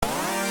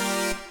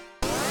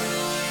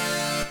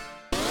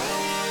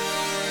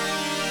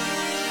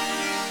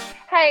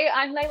Hey,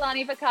 I'm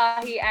Leilani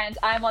Vakaahi and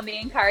I'm on the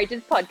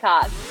Encourages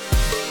podcast.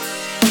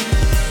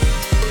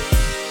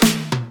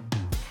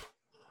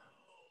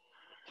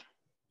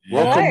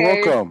 Welcome, Hello.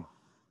 welcome.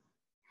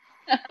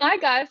 Hi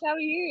guys, how are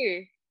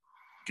you?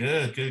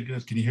 Good.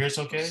 Can you hear us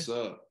okay? What's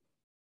up?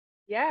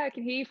 Yeah, I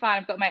can hear you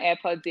fine. I've got my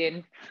AirPods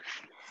in.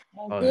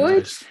 All Oh,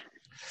 good?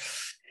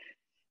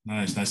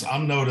 Nice.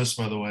 I'm Notice,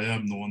 by the way.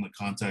 I'm the one that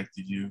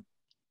contacted you.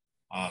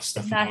 Nice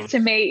to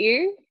meet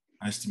you.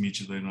 Nice to meet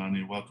you,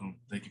 Leilani. Welcome.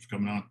 Thank you for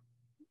coming on.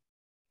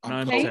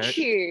 I'm Thank Coach.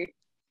 you.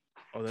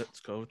 Oh, that's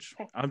Coach.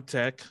 I'm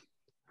Tech.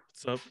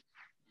 What's up?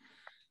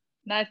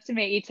 Nice to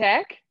meet you,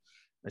 Tech.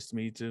 Nice to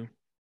meet you too.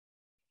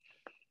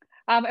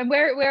 And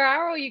where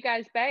are all you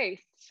guys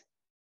based?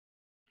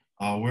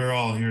 We're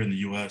all here in the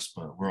U.S.,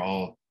 but we're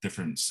all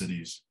different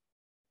cities,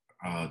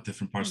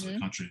 different parts of the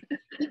country.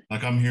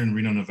 Like I'm here in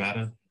Reno, Nevada.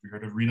 Have you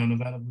heard of Reno,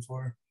 Nevada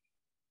before?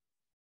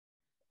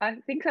 I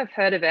think I've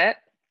heard of it.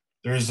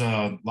 There's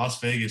Las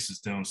Vegas is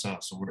down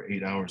south, so we're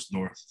 8 hours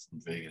north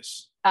from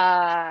Vegas.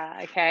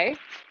 Okay.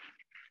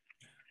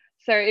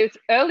 So it's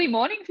early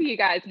morning for you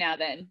guys now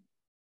then?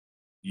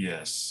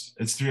 Yes.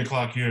 It's 3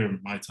 o'clock here,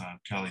 my time,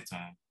 Cali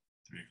time,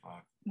 3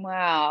 o'clock.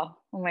 Wow.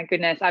 Oh my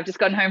goodness. I've just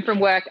gotten home from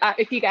work.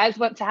 If you guys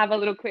want to have a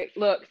little quick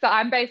look. So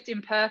I'm based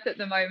in Perth at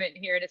the moment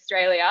here in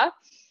Australia.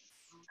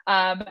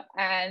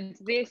 And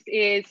this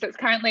is, so it's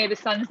currently the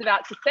sun's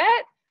about to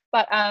set,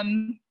 but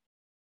so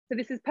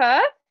this is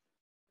Perth,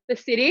 the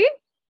city.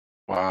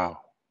 Wow.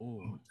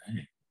 Oh,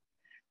 dang.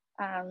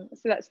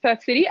 So that's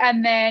Perth City.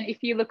 And then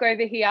if you look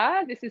over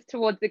here, this is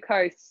towards the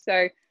coast. So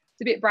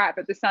it's a bit bright,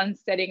 but the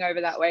sun's setting over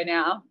that way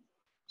now.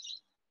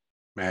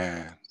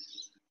 Man.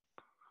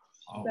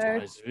 Oh, So,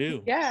 Nice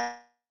view. yeah.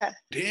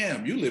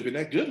 Damn, you living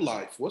that good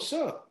life. What's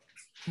up?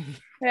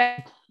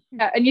 Yeah.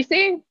 And you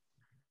see,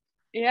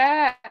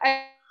 yeah.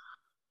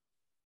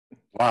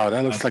 Wow,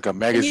 that looks like a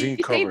magazine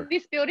you cover. see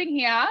this building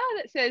here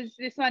that says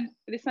this one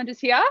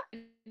just here?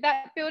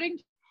 That building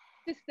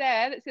just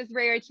there that says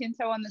Rio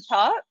Tinto on the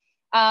top.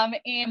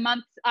 In a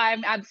month,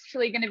 I'm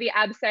actually going to be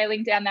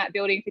abseiling down that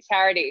building for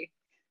charity.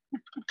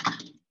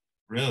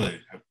 Really?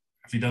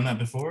 Have you done that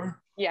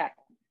before? Yeah.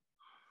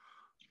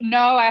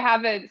 No, I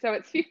haven't. So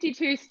it's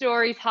 52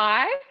 stories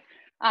high,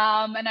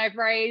 and I've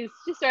raised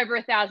just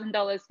over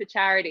 $1,000 for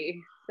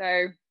charity.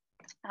 So,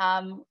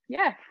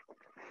 yeah.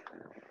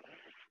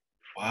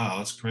 Wow,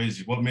 that's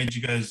crazy. What made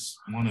you guys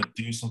want to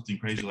do something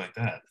crazy like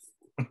that?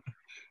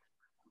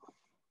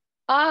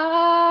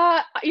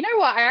 You know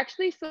what? I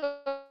actually saw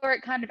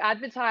it kind of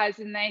advertised,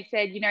 and they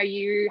said,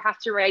 you have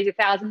to raise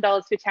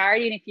 $1,000 for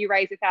charity, and if you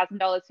raise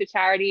 $1,000 for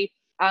charity,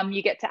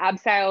 you get to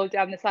abseil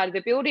down the side of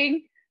the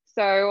building.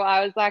 So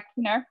I was like,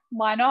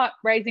 why not?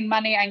 Raising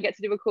money and get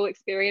to do a cool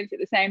experience at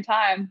the same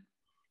time.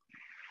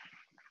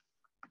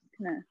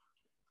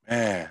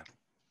 Man.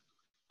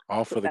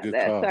 All for the good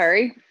cause.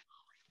 Sorry.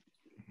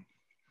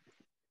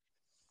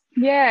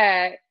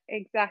 Yeah,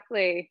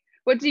 exactly.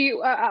 What do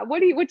you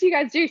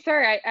guys do?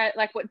 Sorry,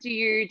 like what do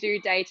you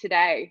do day to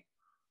day?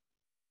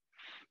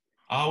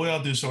 We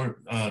all do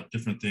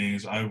different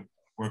things. I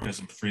work as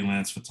a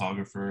freelance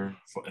photographer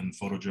and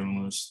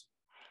photojournalist,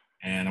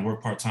 and I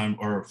work part-time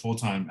or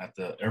full-time at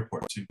the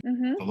airport too,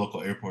 the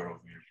local airport over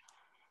here.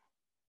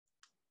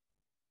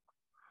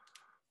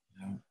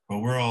 Yeah, but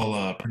we're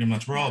all pretty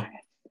much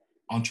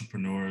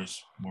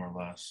entrepreneurs, more or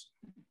less.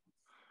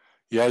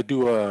 Yeah, I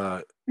do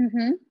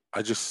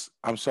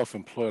I'm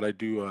self-employed. I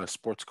do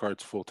sports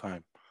cards full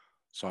time.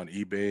 So on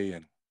eBay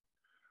and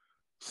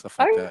stuff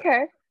like that.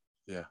 Okay.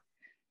 Yeah.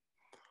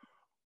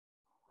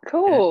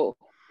 Cool.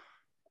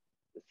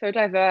 So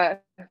diverse.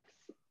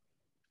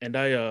 And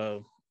I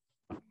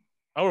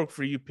work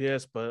for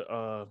UPS, but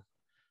I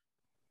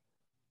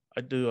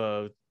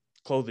do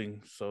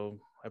clothing, so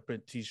I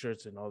print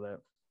T-shirts and all that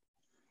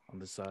on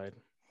the side.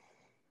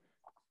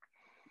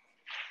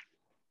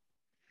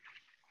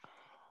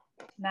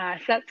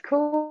 Nice. That's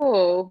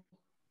cool.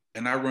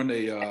 And I run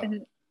a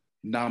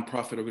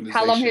nonprofit organization.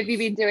 How long have you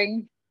been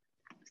doing?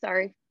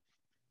 Sorry.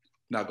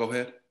 No, go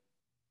ahead.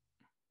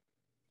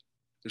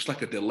 There's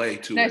like a delay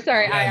to it. No,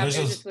 sorry. Yeah, I was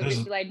just a little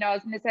bit delayed. No, I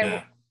was going to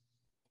say.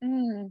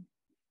 Yeah.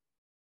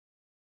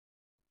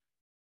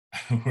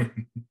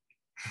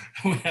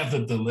 We have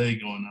the delay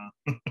going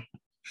on.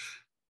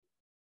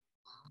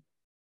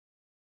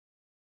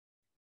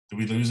 Did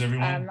we lose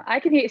everyone? I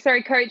can hear.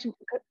 Sorry, Coach.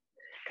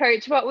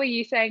 Coach, what were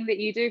you saying that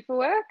you do for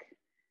work?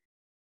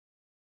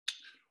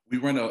 We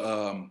run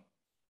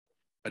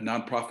a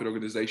nonprofit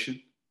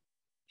organization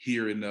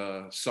here in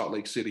Salt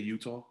Lake City,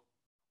 Utah.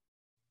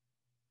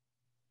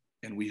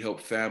 And we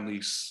help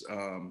families,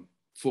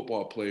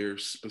 football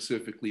players,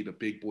 specifically the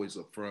big boys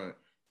up front.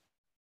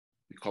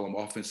 We call them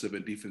offensive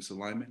and defensive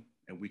linemen.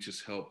 And we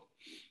just help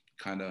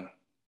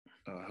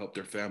help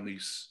their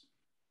families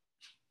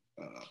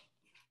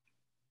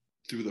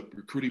through the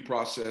recruiting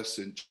process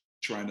and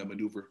trying to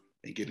maneuver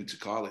and get into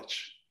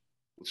college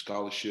with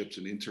scholarships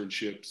and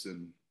internships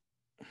and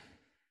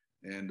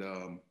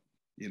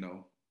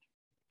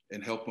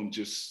help them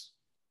just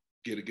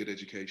get a good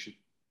education.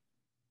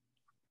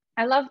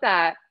 I love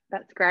that.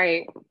 That's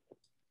great.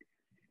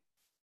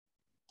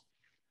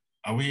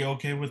 Are we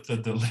okay with the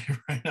delay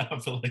right now? I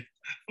feel like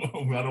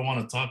I don't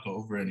want to talk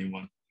over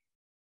anyone.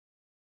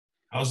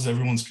 How's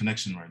everyone's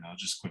connection right now?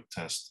 Just quick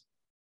test.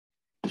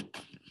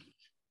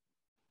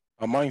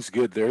 Mine's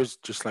good. There's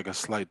just like a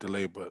slight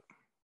delay, but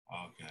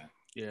Okay.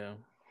 Yeah.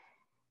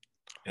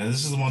 Yeah,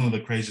 this is one of the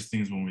craziest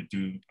things when we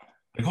do.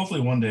 Like,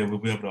 hopefully one day we'll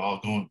be able to all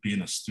go and be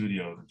in a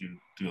studio to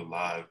do it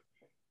live.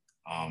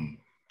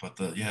 But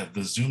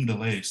the Zoom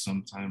delay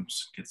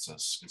sometimes gets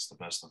the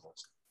best of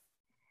us.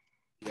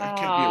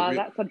 Yeah,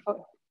 That's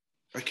unfortunate.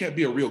 I can't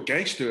be a real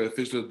gangster if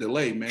there's a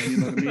delay, man. You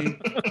know what I mean?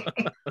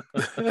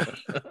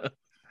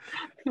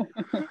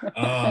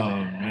 Oh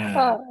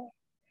man.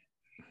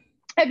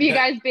 Have you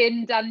guys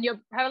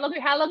how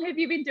long have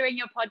you been doing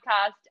your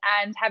podcast,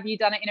 and have you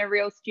done it in a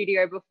real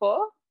studio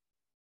before?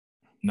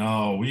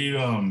 No, we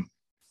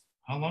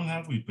how long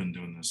have we been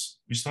doing this?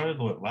 We started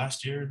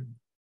last year?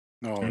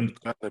 no, it's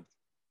got the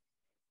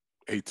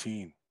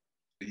 18.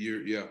 A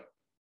year, yeah.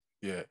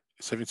 Yeah,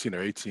 17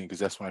 or 18, because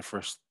that's when I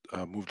first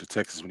moved to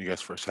Texas, when you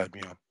guys first had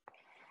me on.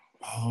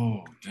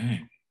 Oh,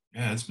 dang.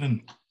 Yeah, it's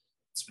been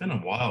a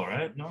while,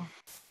 right? No?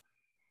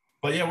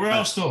 But yeah, we're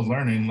all still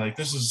learning. Like,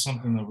 this is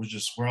something that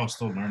we're all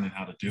still learning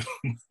how to do.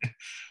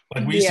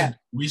 Like, we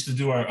used to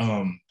do our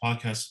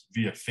podcast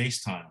via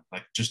FaceTime,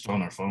 like just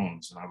on our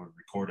phones, and I would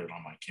record it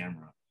on my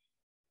camera.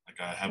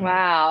 Like, I have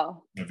my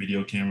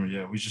video camera.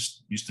 Yeah, we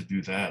just used to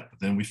do that.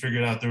 But then we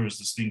figured out there was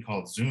this thing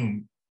called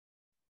Zoom,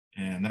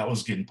 and that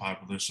was getting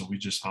popular, so we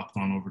just hopped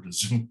on over to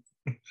Zoom.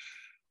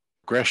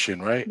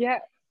 Aggression, right? Yeah.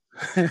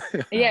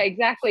 Yeah,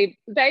 exactly.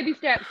 Baby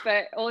steps,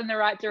 but all in the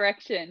right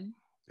direction.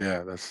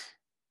 Yeah, that's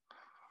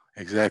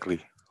exactly.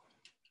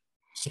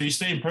 So you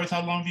stay in Perth.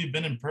 How long have you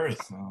been in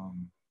Perth?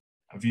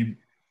 You're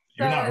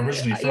not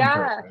originally from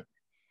Perth, right?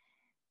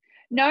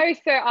 No,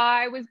 so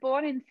I was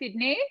born in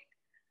Sydney.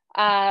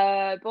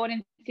 Born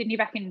in Sydney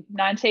back in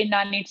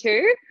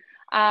 1992.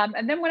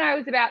 And then when I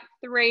was about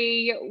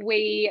 3,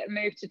 we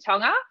moved to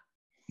Tonga.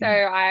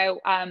 So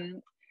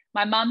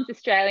my mum's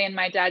Australian,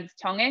 my dad's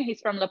Tongan. He's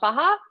from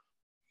Lepaha.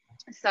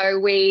 So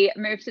we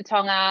moved to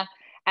Tonga,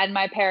 and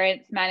my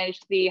parents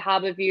managed the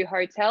Harbourview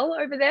Hotel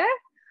over there.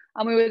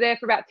 And we were there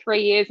for about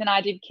 3 years, and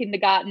I did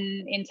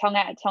kindergarten in Tonga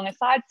at Tonga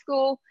Side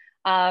School.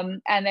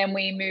 And then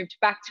we moved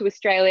back to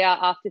Australia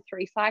after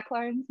 3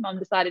 cyclones. Mum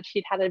decided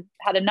she'd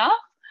had enough.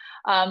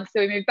 So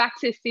we moved back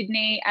to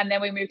Sydney, and then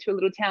we moved to a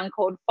little town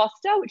called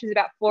Foster, which is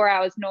about 4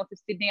 hours north of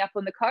Sydney up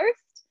on the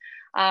coast.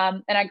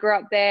 And I grew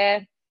up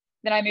there.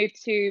 Then I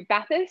moved to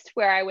Bathurst,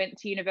 where I went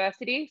to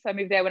university. So I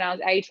moved there when I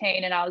was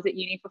 18, and I was at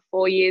uni for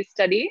 4 years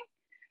studying.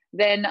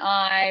 Then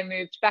I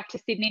moved back to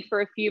Sydney for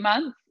a few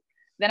months.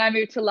 Then I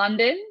moved to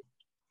London.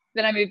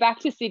 Then I moved back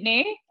to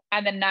Sydney.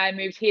 And then I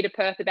moved here to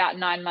Perth about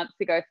 9 months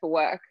ago for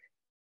work.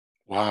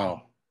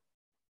 Wow.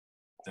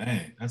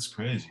 Dang, that's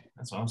crazy.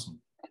 That's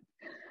awesome.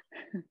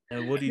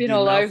 And what do you do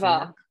all now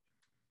over.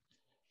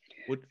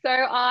 What? So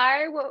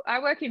I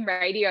work in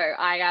radio.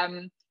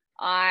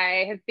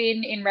 I have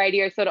been in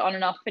radio sort of on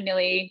and off for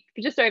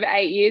just over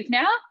 8 years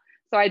now.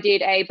 So I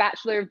did a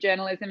Bachelor of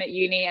Journalism at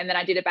uni, and then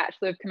I did a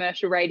Bachelor of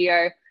Commercial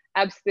Radio.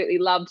 Absolutely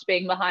loved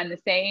being behind the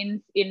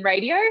scenes in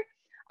radio.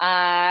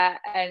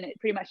 And it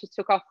pretty much just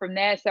took off from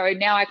there. So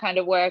now I kind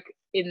of work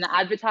in the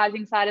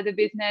advertising side of the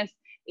business,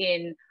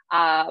 in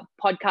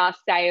podcast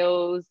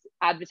sales,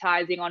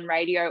 advertising on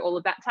radio, all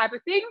of that type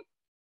of thing.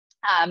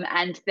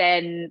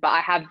 But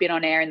I have been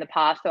on air in the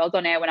past. So I was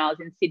on air when I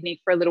was in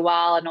Sydney for a little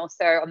while, and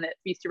also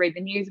used to read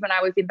the news when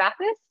I was in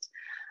Bathurst.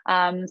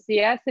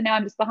 So now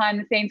I'm just behind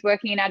the scenes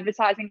working in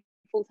advertising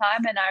full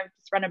time, and I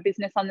just run a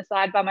business on the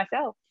side by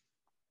myself.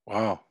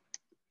 Wow.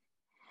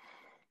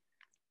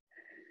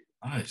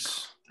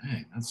 Nice.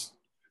 Dang,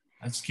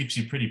 that keeps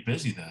you pretty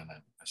busy then,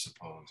 I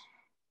suppose.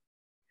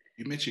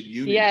 You mentioned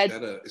uni. Yeah.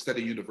 Is that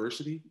a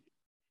university?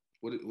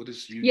 What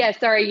is uni? Yeah,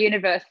 sorry,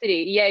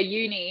 university. Yeah,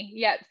 uni.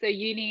 Yeah, so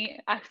uni.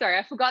 Sorry,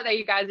 I forgot that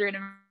you guys are in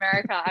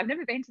America. I've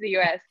never been to the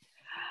US.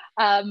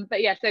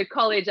 But yeah, so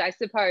college, I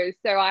suppose.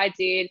 So I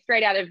did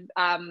straight out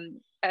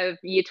of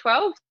year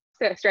 12.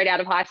 So straight out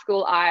of high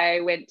school,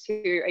 I went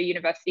to a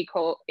university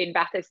in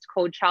Bathurst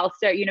called Charles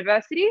Sturt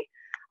University.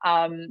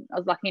 I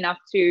was lucky enough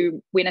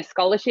to win a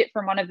scholarship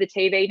from one of the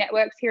TV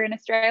networks here in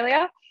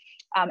Australia,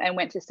 and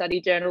went to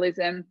study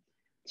journalism.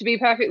 To be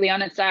perfectly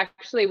honest, I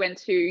actually went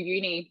to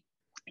uni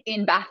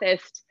in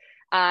Bathurst,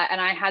 and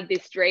I had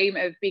this dream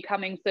of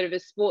becoming sort of a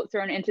sports or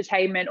an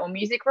entertainment or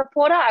music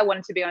reporter. I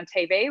wanted to be on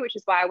TV, which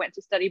is why I went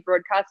to study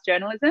broadcast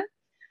journalism.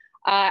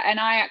 And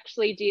I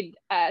actually did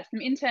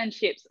some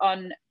internships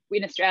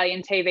in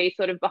Australian TV,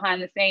 sort of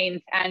behind the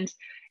scenes. And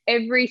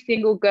every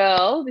single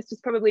girl, this was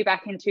probably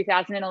back in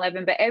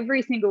 2011, but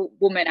every single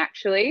woman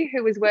actually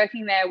who was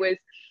working there was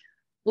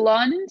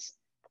blonde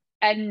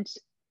and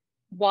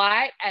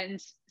white and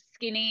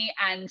skinny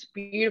and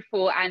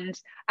beautiful. And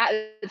at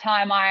the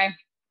time I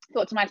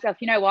thought to myself,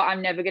 you know what,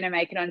 I'm never going to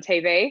make it on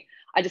TV.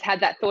 I just had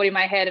that thought in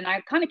my head, and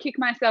I kind of kick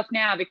myself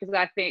now because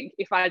I think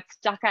if I'd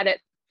stuck at it,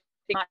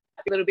 it might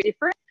be a little bit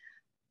different.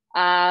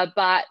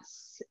 But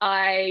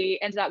I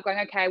ended up going,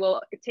 okay,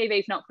 well, if TV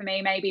is not for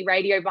me, maybe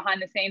radio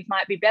behind the scenes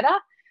might be better.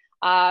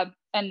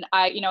 And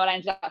I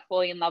ended up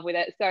falling in love with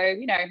it. So,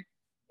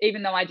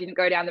 even though I didn't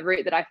go down the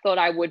route that I thought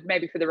I would,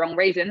 maybe for the wrong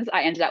reasons,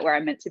 I ended up where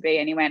I'm meant to be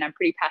anyway. And I'm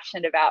pretty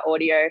passionate about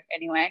audio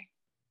anyway.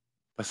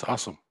 That's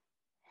awesome.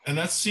 And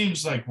that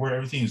seems like where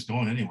everything is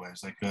going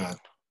anyways. Like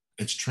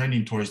it's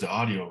trending towards the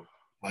audio.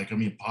 Like, I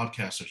mean,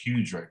 podcasts are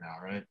huge right now,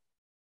 right?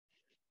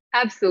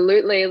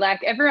 Absolutely.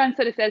 Like everyone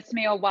sort of says to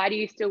me, oh, why do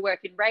you still work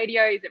in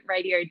radio? Is it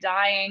radio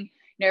dying?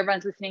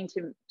 Everyone's listening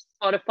to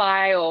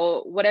Spotify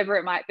or whatever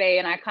it might be.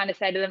 And I kind of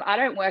say to them, I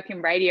don't work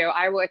in radio,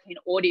 I work in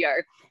audio.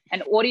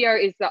 And audio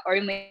is the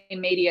only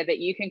media that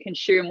you can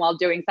consume while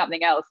doing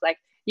something else. Like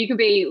you can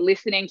be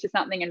listening to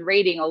something and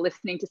reading, or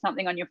listening to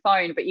something on your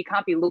phone, but you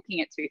can't be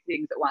looking at two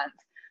things at once.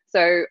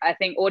 So I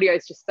think audio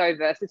is just so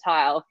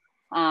versatile,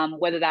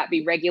 whether that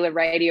be regular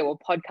radio or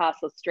podcast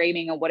or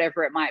streaming or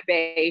whatever it might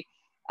be.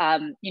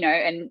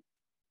 And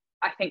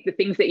I think the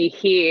things that you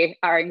hear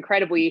are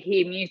incredible. You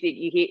hear music,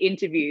 you hear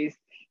interviews.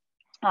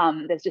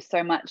 There's just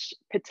so much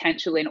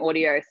potential in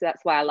audio. So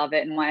that's why I love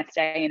it and why I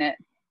stay in it.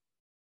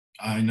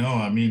 I know.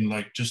 I mean,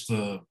 like just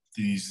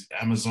these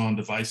Amazon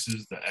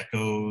devices, the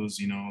Echoes,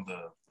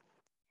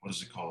 what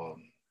is it called?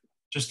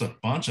 Just a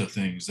bunch of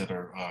things that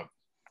are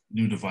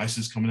new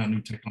devices coming out,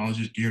 new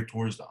technologies geared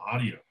towards the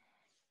audio.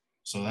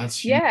 So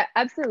that's huge. Yeah,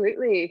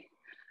 absolutely.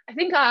 I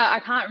think I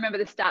can't remember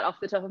the stat off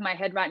the top of my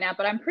head right now,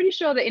 but I'm pretty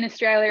sure that in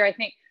Australia, I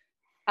think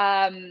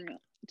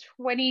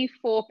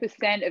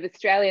 24% of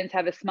Australians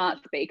have a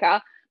smart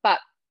speaker, but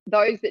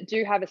those that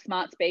do have a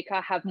smart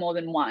speaker have more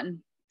than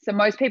one. So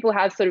most people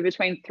have sort of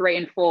between 3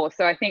 and 4.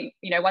 So I think,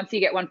 once you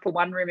get one for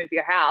one room of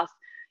your house,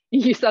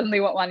 you suddenly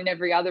want one in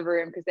every other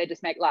room because they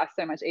just make life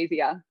so much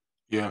easier.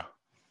 Yeah.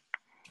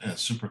 Yeah,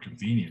 it's super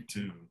convenient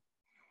too.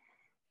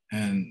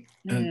 And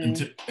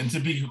to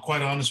be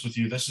quite honest with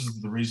you, this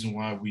is the reason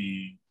why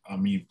we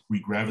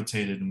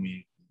gravitated and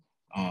we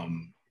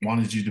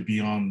wanted you to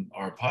be on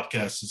our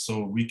podcast, is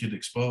so we could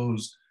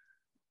expose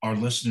our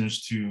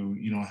listeners to,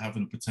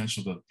 having the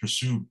potential to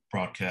pursue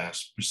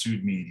broadcast, pursue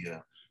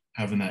media,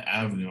 having that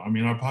avenue. I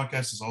mean, our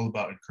podcast is all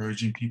about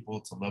encouraging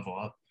people to level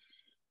up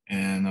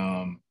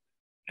and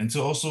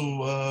to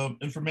also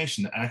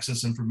information, to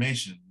access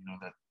information,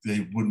 that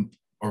they wouldn't,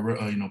 or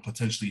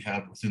potentially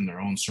have within their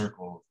own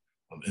circle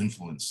of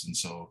influence. And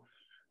so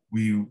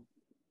we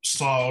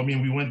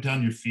went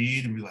down your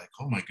feed and we're like,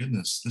 oh my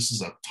goodness, this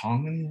is a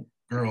Tongan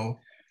girl,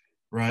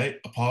 right?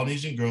 A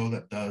Polynesian girl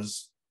that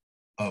does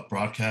a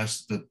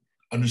broadcast, that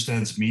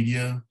understands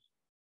media,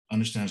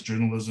 understands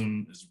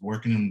journalism, is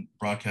working in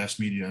broadcast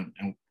media.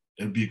 And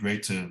it'd be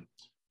great to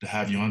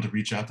have you on, to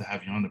reach out, to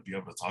have you on, to be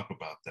able to talk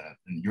about that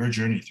and your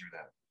journey through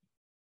that.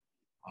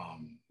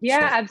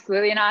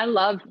 Absolutely. And I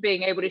love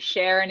being able to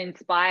share and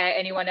inspire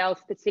anyone else,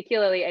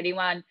 particularly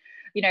anyone,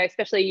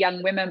 especially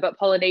young women, but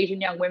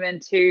Polynesian young women,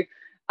 to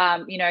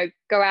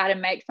go out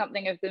and make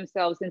something of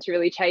themselves and to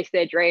really chase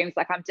their dreams.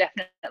 Like I'm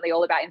definitely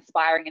all about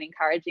inspiring and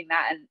encouraging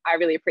that. And I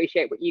really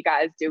appreciate what you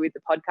guys do with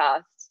the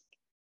podcast.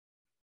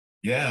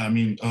 Yeah. I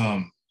mean,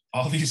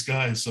 all these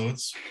guys, so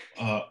it's,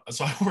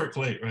 so I work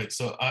late, right?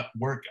 So I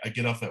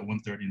get off at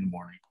 1:30 in the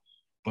morning,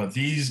 but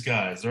these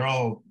guys, they're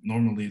all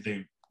normally,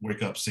 they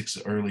wake up 6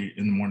 early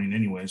in the morning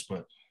anyways,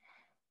 but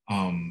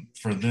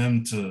for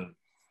them to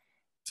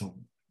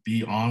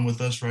be on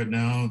with us right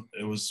now,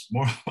 it was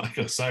more like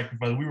a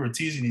sacrifice. We were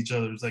teasing each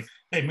other. It's like,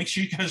 hey, make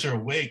sure you guys are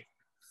awake,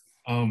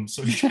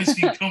 so you guys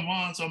can come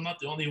on, so I'm not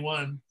the only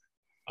one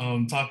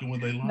talking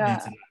with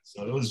Leilani tonight.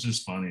 So it was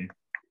just funny.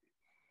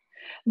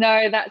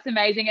 No, that's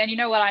amazing. And you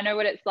know what? I know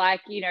what it's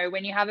like,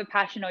 when you have a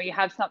passion or you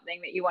have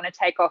something that you want to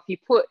take off, you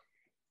put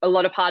a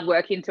lot of hard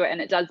work into it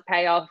and it does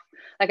pay off.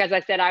 Like, as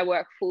I said, I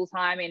work full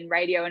time in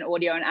radio and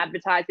audio and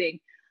advertising.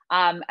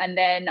 And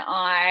then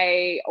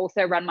I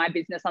also run my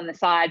business on the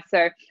side.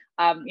 So,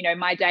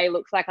 my day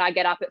looks like I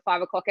get up at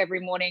 5 o'clock every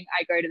morning.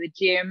 I go to the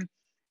gym, and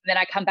then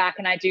I come back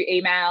and I do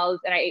emails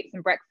and I eat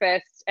some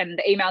breakfast. And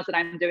the emails that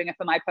I'm doing are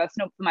for my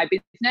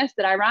business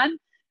that I run.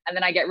 And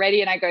then I get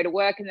ready and I go to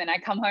work, and then I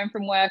come home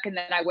from work and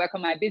then I work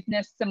on my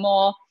business some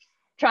more,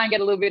 try and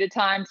get a little bit of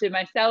time to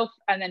myself,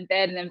 and then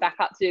bed, and then back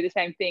up to do the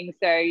same thing.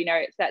 So,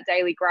 it's that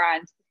daily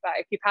grind. But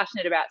if you're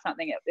passionate about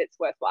something, it's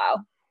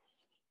worthwhile.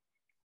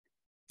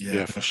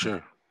 Yeah, for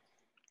sure.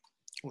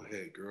 Well,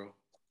 hey, girl.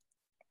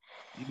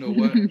 You know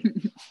what?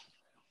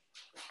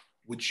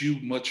 Would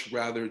you much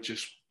rather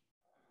just,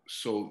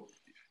 so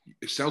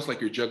it sounds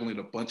like you're juggling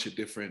a bunch of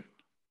different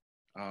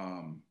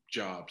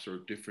jobs or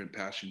different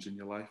passions in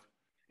your life.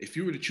 If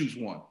you were to choose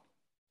one,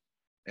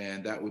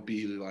 and that would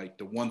be like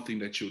the one thing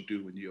that you'll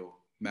do and you'll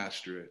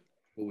master it,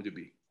 what would it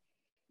be?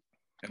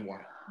 And why?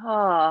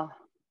 Oh,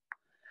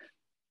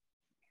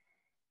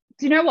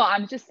 do you know what?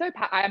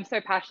 I am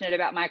so passionate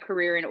about my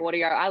career in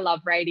audio. I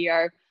love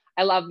radio.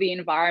 I love the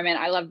environment.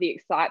 I love the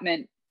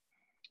excitement.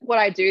 What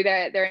I do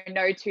there are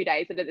no 2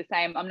 days that are the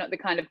same. I'm not the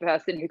kind of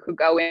person who could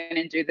go in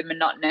and do the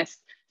monotonous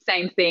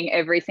same thing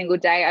every single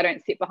day. I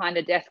don't sit behind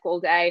a desk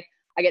all day.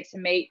 I get to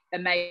meet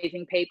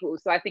amazing people.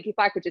 So I think if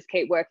I could just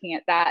keep working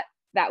at that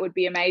would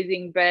be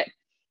amazing. But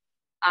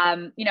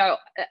you know,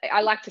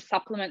 I like to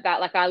supplement that.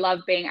 Like I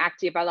love being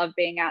active. I love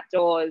being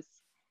outdoors.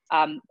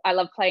 I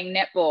love playing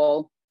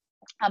netball.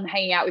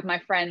 Hanging out with my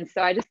friends.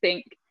 So I just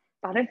think,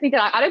 I don't think,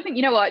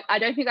 you know what? I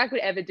don't think I could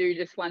ever do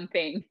just one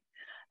thing.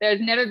 There's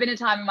never been a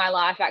time in my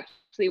life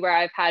actually where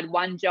I've had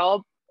one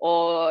job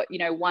or, you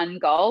know, one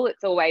goal.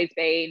 It's always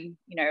been,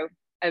 you know,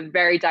 a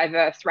very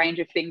diverse range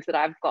of things that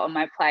I've got on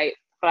my plate,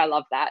 but I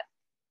love that.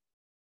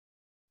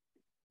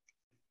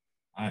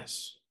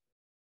 Nice.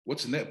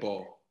 What's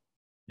netball?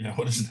 Yeah,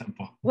 what is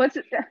netball? What's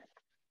it?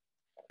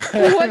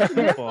 What's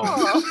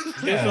netball?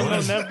 You guys don't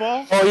know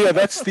netball? Oh yeah,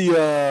 that's the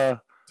Is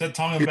that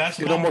tongue and it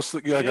basketball? almost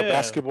looks like a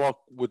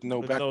basketball with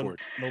no backboard.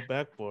 No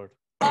backboard.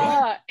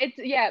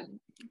 It's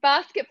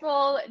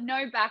basketball,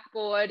 no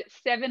backboard,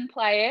 7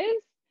 players.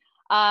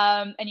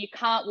 And you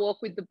can't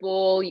walk with the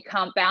ball, you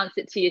can't bounce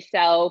it to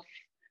yourself.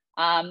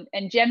 And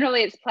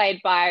generally it's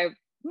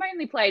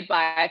mainly played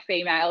by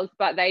females,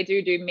 but they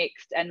do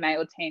mixed and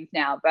male teams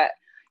now. But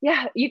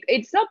yeah,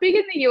 it's not big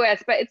in the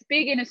US, but it's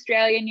big in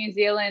Australia, New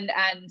Zealand,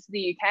 and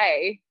the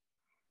UK.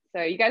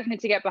 So you guys need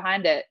to get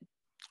behind it.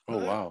 Oh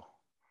wow.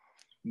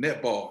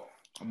 Netball.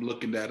 I'm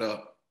looking that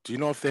up. Do you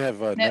know if they have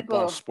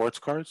netball sports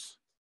cards?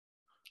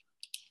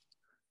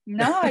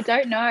 No, I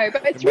don't know,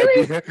 but it's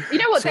really, you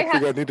know what they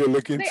have. I need to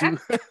look into.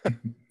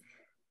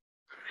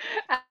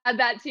 Add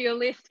that to your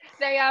list.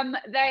 They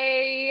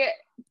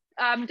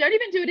don't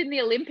even do it in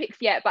the Olympics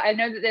yet, but I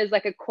know that there's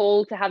like a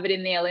call to have it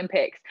in the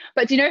Olympics.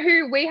 But do you know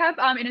who we have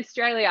in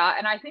Australia,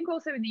 and I think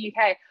also in the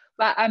UK,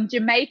 but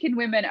Jamaican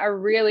women are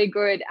really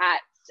good at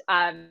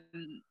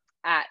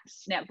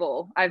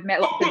netball. I've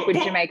met lots of good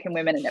Jamaican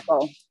women in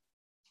netball.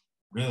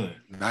 Really?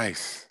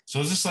 Nice.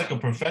 So is this like a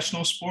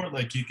professional sport?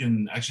 Like you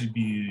can actually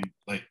be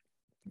like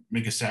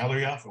make a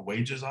salary off or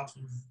wages off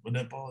of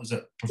netball? Is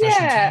that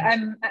professional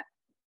teams?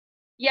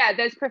 Yeah,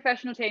 there's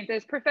professional teams.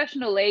 There's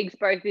professional leagues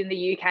both in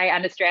the UK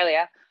and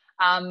Australia.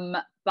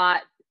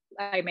 But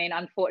I mean,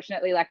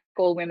 unfortunately, like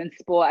all women's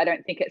sport, I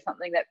don't think it's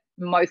something that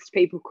most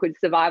people could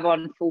survive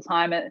on full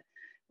time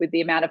with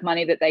the amount of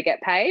money that they get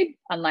paid,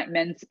 unlike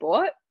men's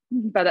sport.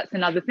 But that's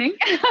another thing.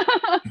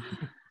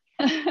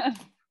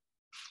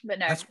 But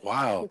no, that's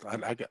wild.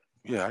 I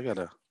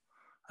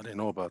didn't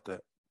know about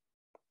that.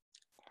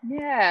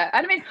 Yeah,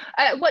 I mean,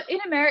 what in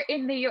America,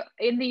 in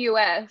the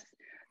US,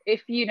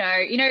 if you know,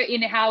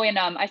 in how in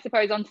I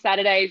suppose on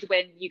Saturdays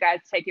when you guys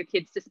take your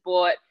kids to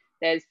sport,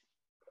 there's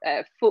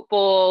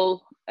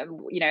football,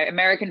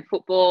 American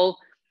football,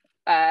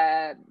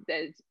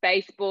 there's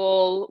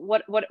baseball.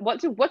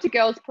 What do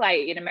girls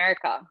play in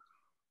America?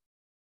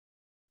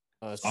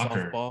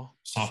 Soccer. Softball.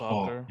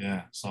 Soccer.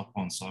 Yeah,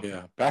 softball and soccer.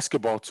 Yeah,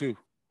 basketball too.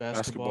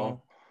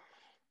 Basketball.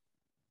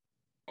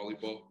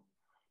 Volleyball.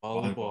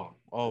 Volleyball.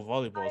 Oh,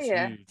 volleyball's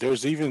huge.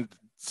 There's even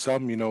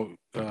some,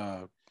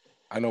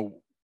 I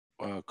know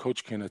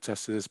Coach can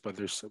attest to this, but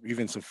there's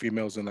even some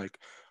females in like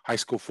high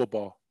school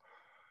football,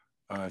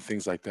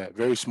 things like that.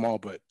 Very small,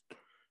 but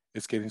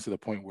it's getting to the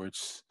point where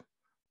it's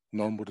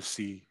normal to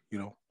see,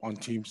 on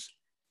teams.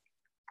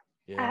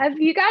 Yeah. Have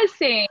you guys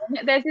seen,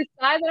 there's this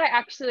guy that I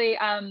actually,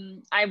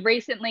 I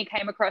recently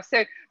came across.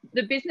 So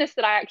the business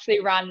that I actually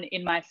run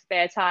in my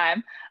spare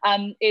time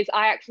is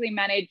I actually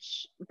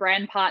manage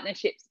brand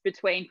partnerships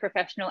between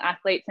professional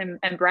athletes and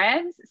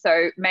brands.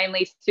 So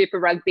mainly Super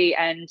Rugby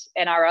and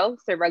NRL,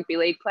 so rugby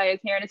league players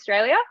here in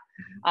Australia.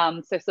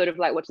 So sort of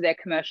like what do their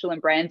commercial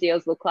and brand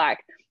deals look like?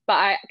 But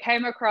I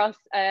came across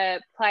a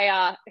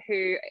player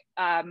who,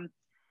 I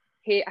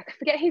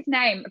forget his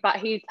name, but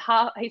he's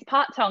part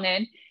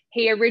Tongan.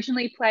 He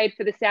originally played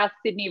for the South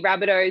Sydney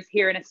Rabbitohs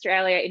here in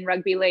Australia in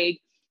rugby league.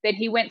 Then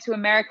he went to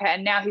America,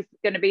 and now he's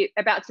going to be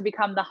about to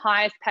become the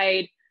highest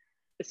paid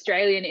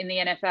Australian in the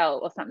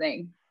NFL or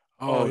something.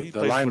 Oh, he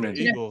plays for the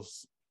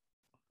Eagles.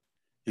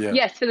 Yeah.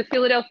 Yes, for the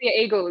Philadelphia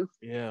Eagles.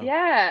 Yeah.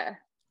 Yeah.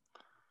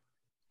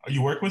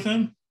 You work with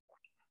him?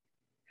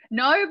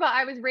 No, but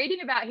I was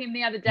reading about him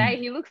the other day.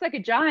 He looks like a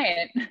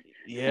giant.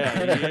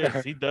 Yeah, he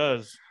is. He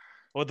does.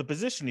 Well, the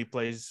position he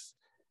plays,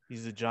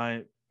 he's a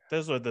giant.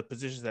 Those are the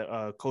positions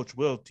that Coach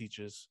Will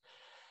teaches.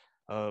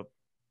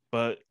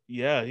 But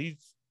yeah,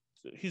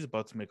 he's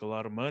about to make a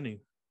lot of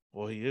money.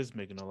 Well, he is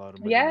making a lot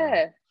of money. Yeah.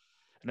 Now.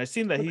 And I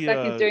seen that he's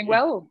doing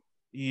well.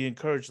 He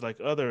encouraged like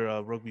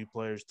other rugby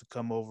players to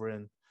come over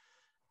and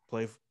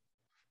play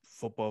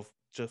football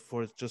just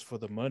for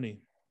the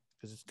money,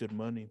 because it's good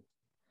money.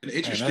 An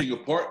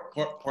interesting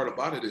part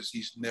about it is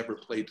he's never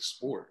played the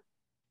sport.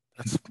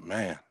 That's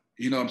man.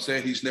 You know what I'm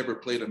saying? He's never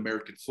played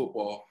American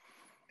football,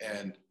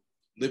 and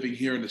living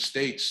here in the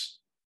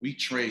States, we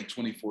train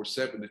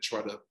 24/7 to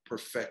try to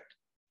perfect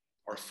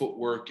our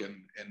footwork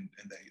and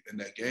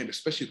that game,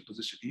 especially the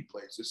position he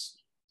plays.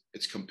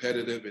 It's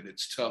competitive and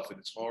it's tough and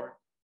it's hard.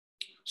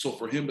 So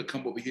for him to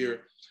come over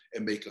here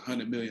and make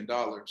 $100 million,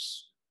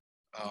 it's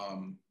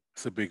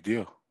a big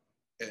deal.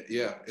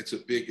 Yeah, it's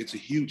a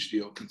huge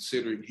deal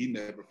considering he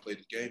never played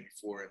the game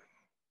before. And,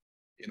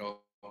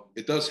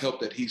 it does help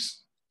that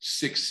he's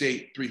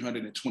 6'8",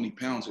 320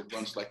 pounds and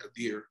runs like a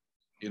deer.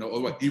 He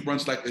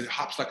hops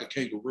like a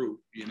kangaroo,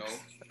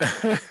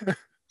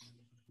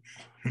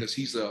 because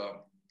he's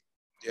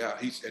Yeah,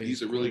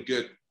 he's a really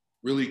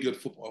good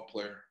football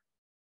player.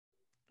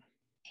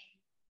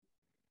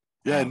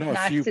 Yeah, I know a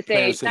Nice few to see.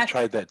 players have Nice.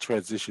 tried that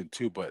transition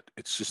too, but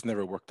it's just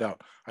never worked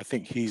out. I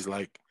think he's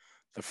like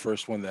the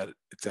first one that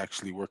it's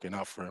actually working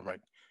out for him.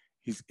 Like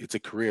it's a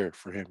career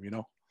for him, you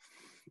know?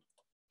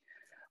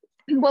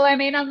 Well, I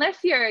mean,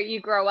 unless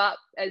you grow up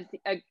as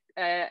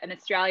an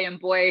Australian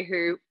boy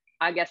who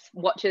I guess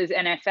watches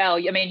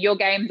NFL, I mean, your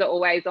games are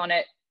always on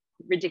at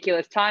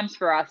ridiculous times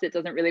for us. It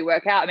doesn't really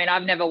work out. I mean,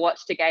 I've never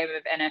watched a game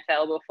of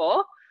NFL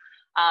before.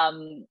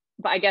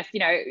 But I guess,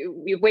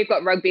 we've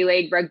got rugby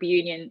league, rugby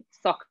union,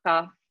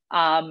 soccer,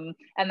 and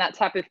that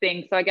type of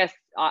thing. So I guess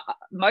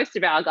most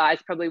of our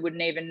guys probably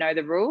wouldn't even know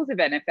the rules of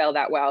NFL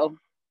that well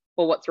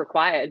or what's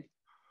required.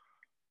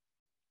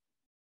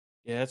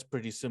 Yeah, that's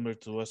pretty similar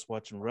to us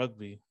watching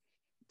rugby.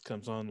 It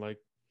comes on like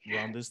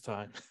around this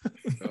time.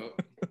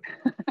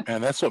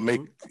 And that's what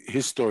makes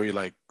his story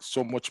like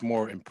so much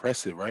more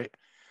impressive, right?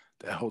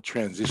 That whole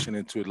transition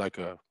into like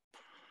a,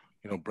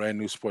 brand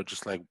new sport,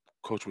 just like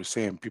Coach was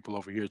saying, people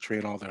over here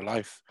train all their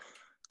life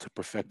to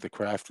perfect the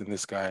craft, and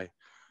this guy,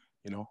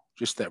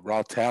 just that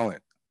raw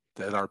talent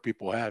that our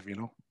people have,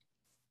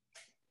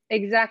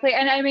 Exactly.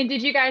 And I mean,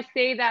 did you guys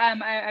see that?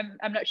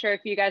 I'm not sure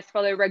if you guys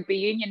follow rugby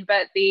union,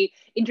 but the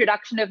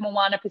introduction of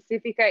Moana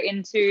Pacifica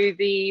into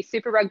the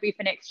Super Rugby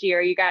for next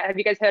year. Have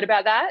you guys heard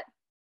about that?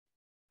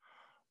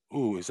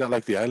 Ooh, is that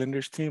like the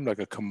Islanders team, like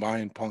a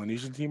combined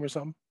Polynesian team or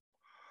something?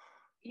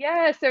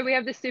 Yeah, so we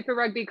have the Super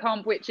Rugby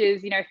comp, which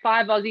is,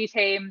 5 Aussie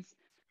teams,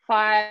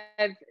 5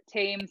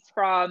 teams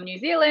from New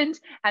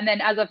Zealand. And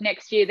then as of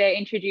next year, they're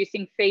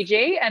introducing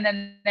Fiji, and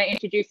then they're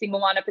introducing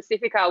Moana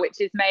Pacifica, which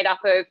is made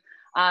up of,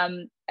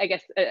 I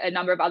guess, a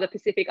number of other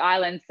Pacific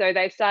islands. So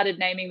they've started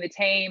naming the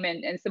team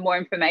and some more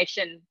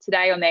information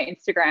today on their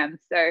Instagram.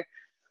 So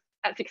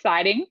that's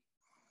exciting.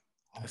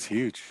 That's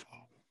huge.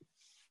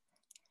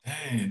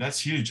 Dang, that's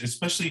huge,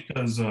 especially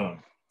because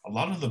a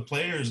lot of the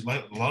players,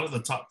 like a lot of the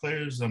top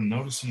players, I'm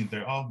noticing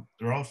they're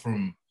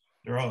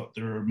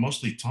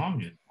mostly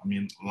Tongan. I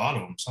mean, a lot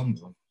of them, some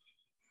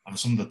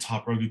of the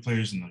top rugby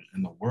players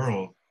in the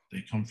world,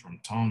 they come from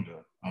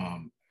Tonga,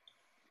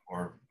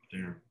 or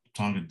they're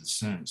Tongan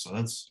descent. So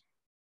that's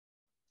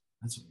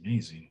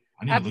amazing.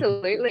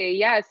 Absolutely.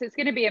 Yeah. So it's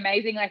going to be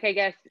amazing. Like, I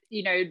guess,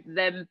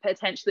 them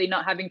potentially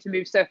not having to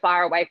move so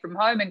far away from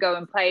home and go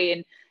and play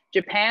in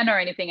Japan or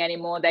anything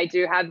anymore. They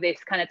do have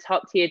this kind of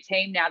top tier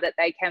team now that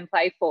they can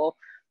play for.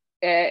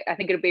 I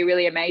think it'll be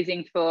really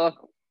amazing for,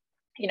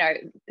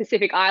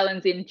 Pacific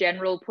Islands in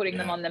general, putting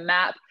them on the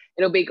map.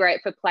 It'll be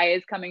great for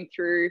players coming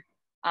through,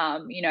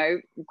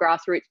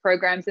 grassroots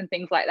programs and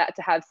things like that,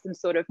 to have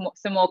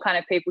some more kind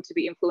of people to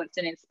be influenced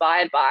and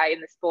inspired by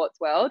in the sports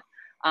world,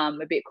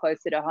 a bit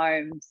closer to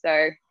home.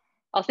 So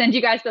I'll send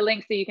you guys the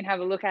link so you can have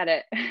a look at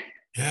it.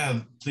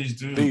 Yeah, please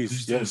do.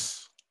 Please,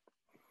 yes.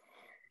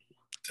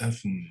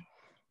 Definitely.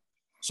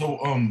 So,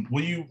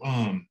 will you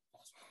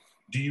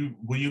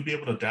be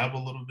able to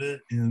dabble a little bit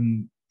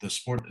in the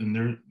sport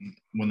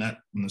when that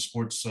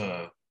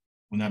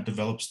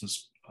develops the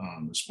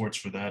sports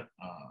for that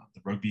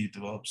the rugby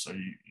develops? Are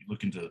you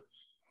looking to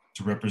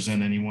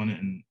represent anyone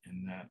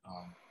in that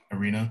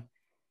arena?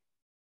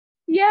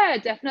 Yeah,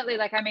 definitely.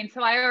 Like, I mean,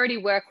 so I already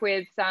work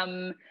with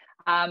some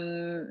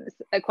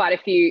quite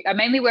a few. I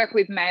mainly work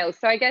with males.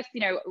 So I guess,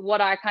 what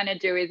I kind of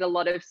do is a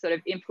lot of sort of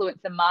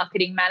influencer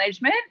marketing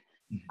management.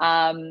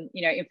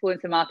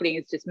 Influencer marketing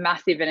is just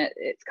massive, and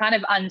it's kind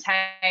of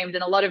untamed,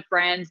 and a lot of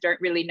brands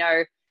don't really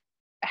know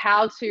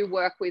how to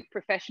work with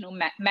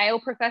male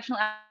professional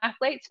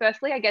athletes.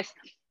 Firstly, I guess,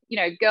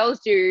 girls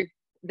do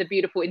the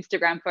beautiful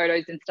Instagram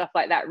photos and stuff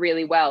like that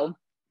really well.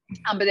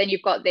 But then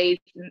you've got these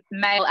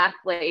male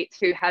athletes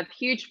who have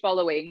huge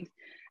followings,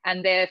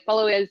 and their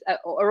followers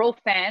are all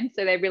fans,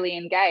 so they're really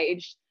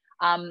engaged.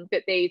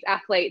 But these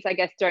athletes, I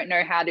guess, don't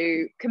know how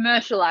to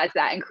commercialize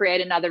that and create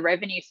another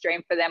revenue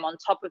stream for them on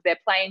top of their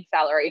playing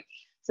salary.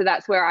 So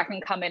that's where I can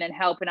come in and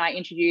help, and I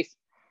introduce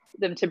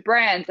them to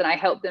brands, and I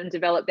help them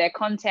develop their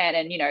content,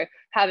 and,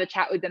 have a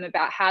chat with them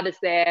about how does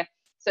their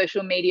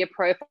social media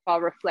profile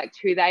reflect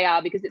who they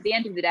are, because at the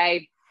end of the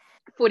day,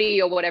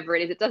 footy or whatever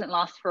it is, it doesn't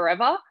last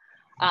forever.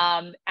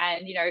 And,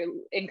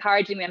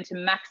 encouraging them to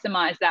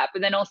maximize that,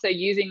 but then also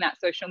using that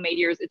social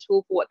media as a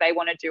tool for what they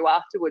want to do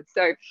afterwards.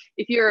 So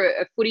if you're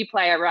a footy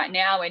player right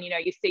now and,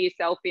 you see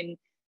yourself in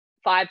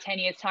 5-10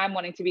 years time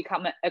wanting to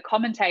become a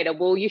commentator,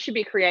 well, you should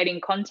be creating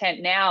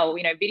content now,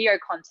 video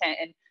content,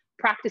 and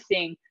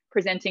practicing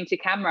presenting to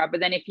camera.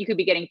 But then if you could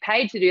be getting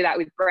paid to do that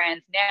with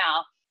brands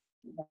now,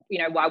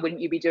 why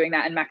wouldn't you be doing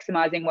that and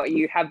maximizing what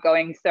you have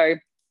going? So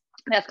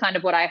that's kind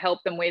of what I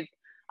help them with,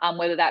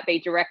 whether that be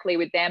directly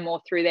with them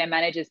or through their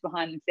managers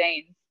behind the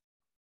scenes.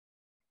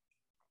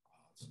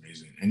 That's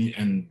amazing.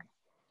 And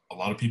a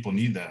lot of people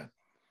need that,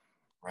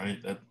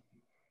 right? That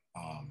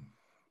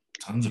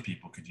tons of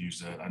people could use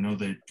that. I know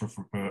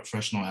for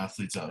professional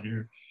athletes out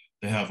here,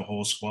 they have a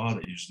whole squad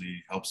that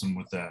usually helps them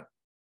with that,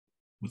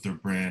 with their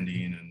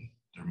branding and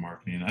their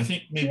marketing. I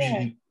think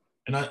maybe,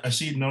 and I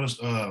notice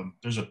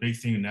there's a big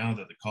thing now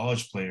that the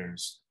college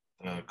players,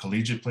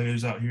 collegiate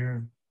players out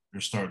here,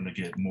 they're starting to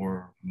get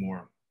more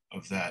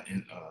of that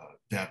in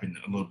dabbing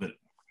a little bit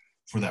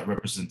for that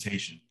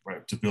representation,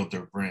 right, to build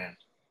their brand.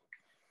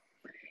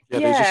 Yeah,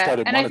 they just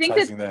started and I think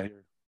monetizing that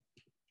here.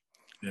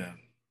 Yeah.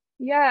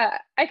 Yeah,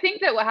 I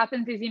think that what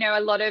happens is, a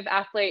lot of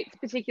athletes,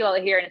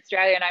 particularly here in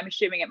Australia, and I'm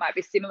assuming it might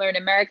be similar in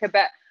America,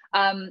 but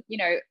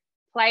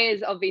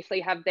players obviously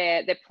have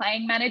their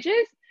playing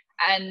managers,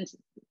 and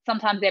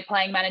sometimes their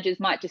playing managers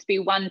might just be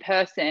one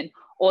person,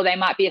 or they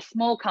might be a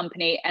small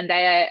company and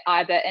they're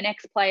either an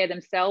ex-player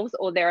themselves,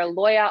 or they're a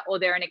lawyer, or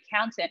they're an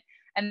accountant,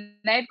 and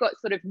they've got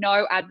sort of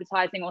no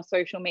advertising or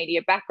social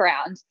media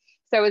background.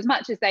 So as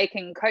much as they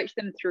can coach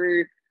them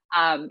through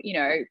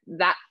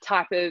that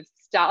type of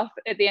stuff,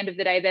 at the end of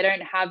the day, they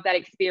don't have that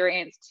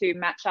experience to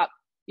match up,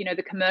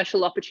 the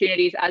commercial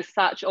opportunities as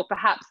such, or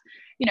perhaps,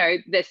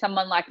 there's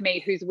someone like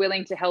me who's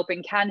willing to help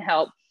and can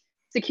help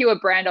secure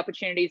brand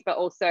opportunities, but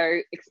also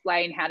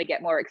explain how to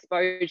get more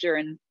exposure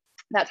and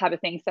that type of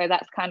thing. So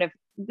that's kind of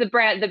the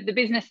brand, the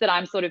business that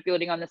I'm sort of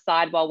building on the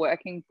side while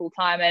working full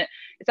time. And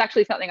it's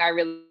actually something I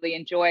really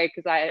enjoy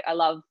because I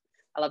love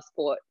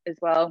sport as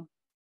well.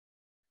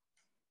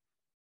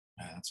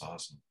 Yeah, that's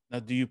awesome. Now,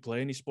 do you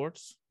play any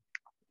sports?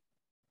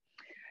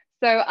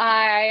 So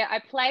I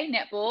play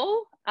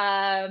netball.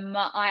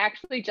 I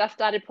actually just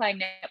started playing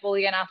netball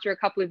again after a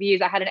couple of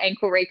years. I had an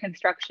ankle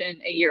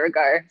reconstruction a year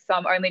ago, so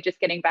I'm only just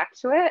getting back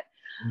to it.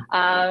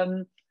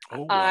 Oh,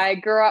 wow. I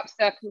grew up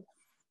surfing.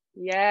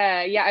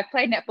 Yeah. I've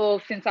played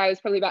netball since I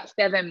was probably about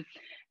 7,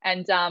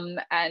 and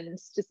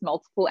just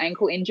multiple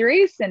ankle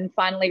injuries, and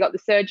finally got the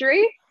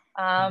surgery.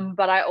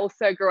 But I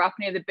also grew up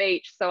near the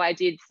beach, so I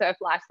did surf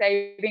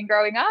lifesaving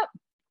growing up,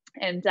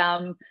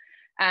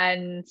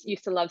 and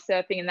used to love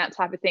surfing and that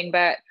type of thing.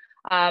 But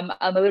I'm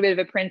a little bit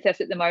of a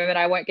princess at the moment.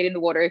 I won't get in the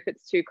water if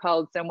it's too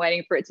cold, so I'm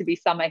waiting for it to be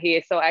summer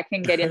here so I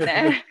can get in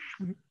there.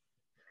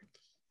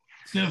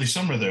 It's nearly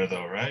summer there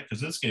though, right?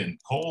 Because it's getting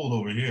cold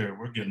over here.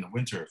 We're getting the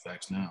winter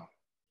effects now.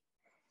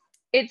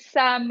 It's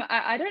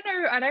I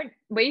don't know,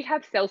 we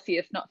have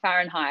Celsius, not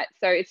Fahrenheit,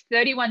 so it's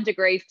 31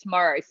 degrees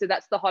tomorrow, so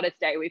that's the hottest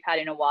day we've had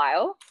in a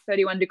while.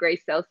 31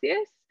 degrees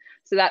Celsius,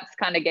 so that's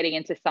kind of getting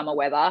into summer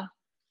weather.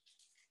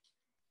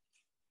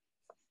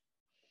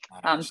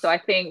 Nice. So I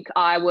think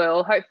I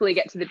will hopefully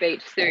get to the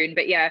beach soon.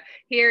 But yeah,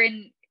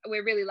 we're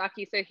really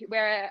lucky. So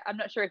I'm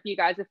not sure if you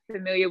guys are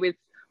familiar with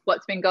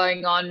what's been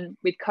going on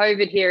with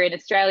COVID here in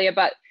Australia,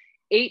 but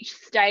each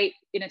state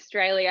in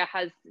Australia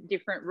has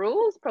different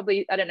rules.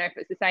 Probably, I don't know if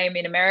it's the same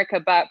in America,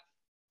 but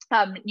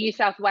New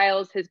South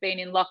Wales has been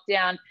in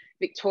lockdown.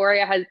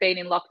 Victoria has been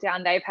in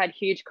lockdown. They've had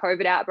huge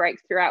COVID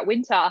outbreaks throughout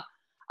winter.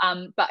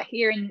 But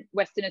here in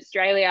Western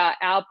Australia,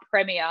 our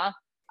Premier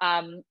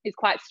is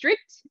quite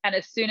strict, and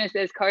as soon as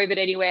there's COVID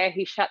anywhere,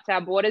 he shuts our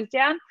borders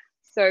down.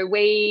 So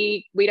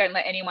we don't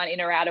let anyone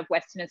in or out of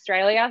Western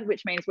Australia,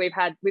 which means we've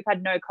had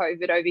no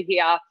COVID over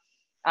here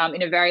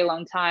in a very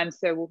long time.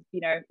 So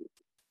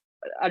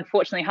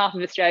unfortunately, half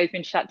of Australia's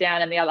been shut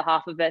down, and the other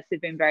half of us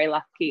have been very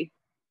lucky.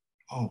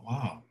 Oh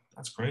wow,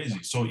 that's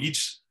crazy. So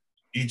each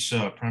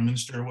prime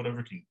minister or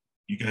whatever,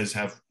 you guys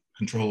have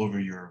control over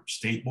your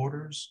state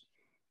borders?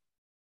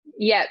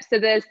 Yeah, so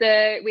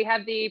we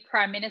have the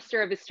Prime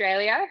Minister of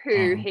Australia,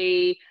 who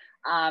he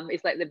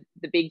is like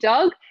the big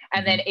dog,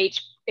 and then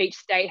each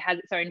state has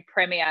its own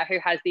premier who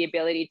has the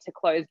ability to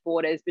close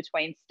borders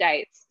between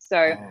states.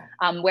 So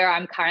where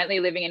I'm currently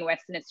living in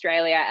Western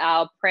Australia,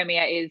 our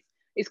premier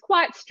is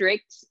quite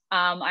strict.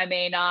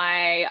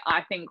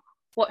 I think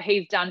what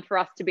he's done for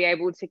us to be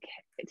able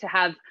to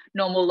have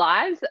normal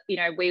lives,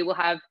 we will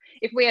have,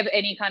 if we have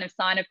any kind of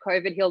sign of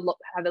COVID, he'll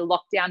have a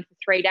lockdown for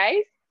 3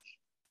 days.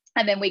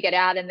 And then we get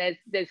out and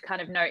there's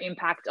kind of no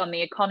impact on the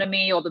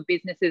economy or the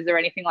businesses or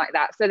anything like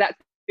that. So that's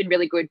been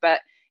really good. But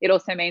it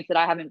also means that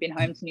I haven't been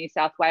home to New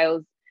South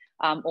Wales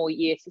all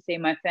year to see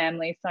my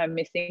family. So I'm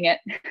missing it.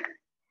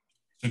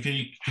 So can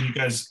you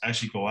guys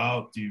actually go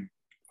out? Do you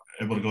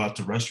able to go out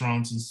to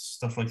restaurants and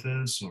stuff like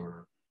this,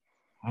 or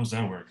how does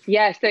that work?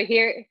 Yeah. So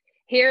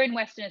here in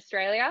Western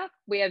Australia,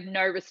 we have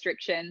no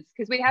restrictions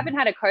because we haven't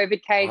had a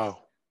COVID case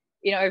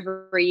in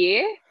over a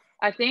year,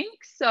 I think.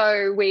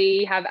 So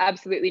we have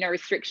absolutely no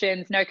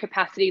restrictions, no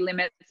capacity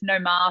limits, no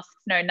masks,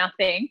 no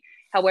nothing.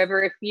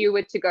 However, if you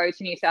were to go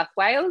to New South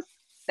Wales,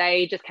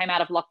 they just came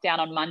out of lockdown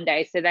on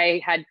Monday. So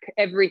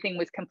everything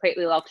was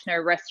completely locked, no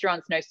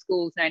restaurants, no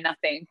schools, no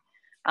nothing.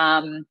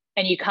 And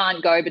you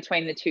can't go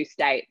between the two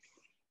states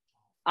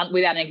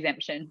without an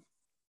exemption.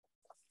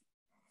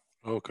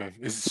 Okay.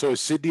 Is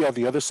Sydney on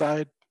the other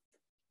side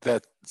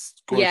that's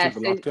going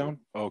through the lockdown?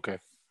 Okay.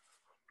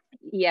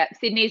 Yeah,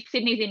 Sydney's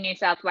in New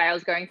South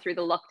Wales going through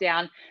the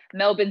lockdown.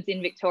 Melbourne's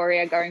in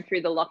Victoria going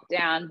through the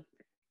lockdown.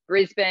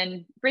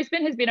 Brisbane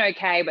has been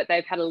okay, but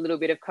they've had a little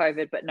bit of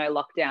COVID, but no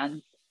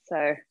lockdowns.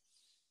 So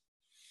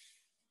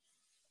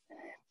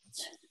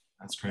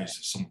that's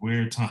crazy. Some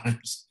weird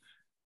times.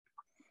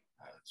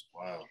 That's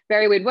wild.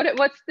 Very weird.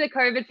 What's the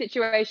COVID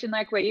situation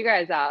like where you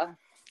guys are?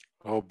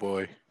 Oh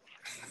boy.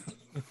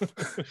 I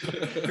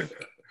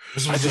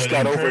just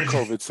got over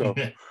COVID, so.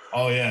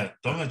 Oh yeah,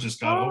 Donut just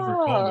got over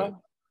COVID.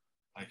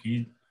 Like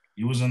he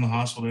was in the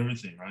hospital,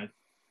 everything, right?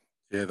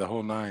 Yeah, the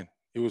whole nine.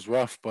 It was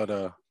rough, but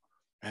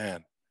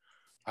man,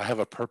 I have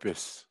a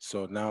purpose.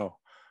 So now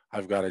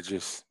I've got to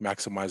just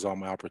maximize all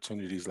my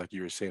opportunities, like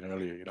you were saying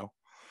earlier.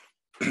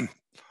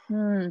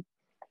 Hmm.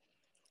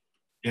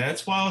 Yeah,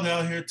 it's wild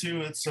out here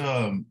too. It's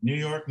New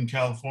York and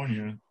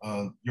California.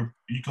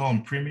 You call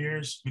them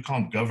premiers. We call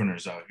them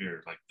governors out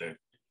here. Like the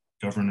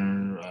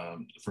governor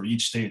for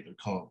each state, they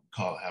call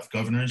have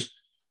governors.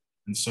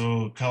 And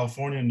so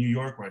California and New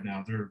York right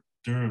now, they're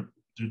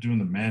doing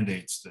the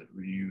mandates that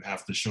you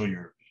have to show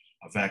your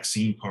a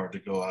vaccine card to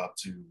go out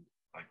to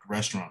like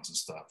restaurants and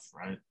stuff,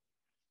 right?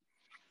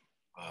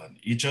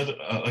 Each other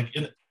like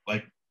in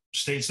like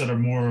states that are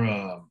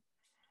more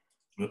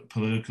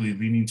politically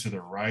leaning to the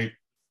right,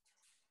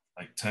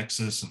 like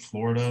Texas and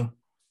Florida.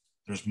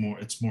 There's more.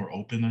 It's more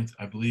open,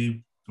 I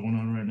believe, going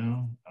on right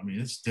now. I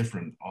mean, it's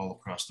different all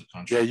across the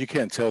country. Yeah, you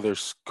can't tell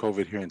there's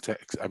COVID here in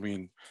Texas. I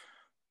mean,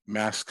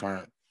 masks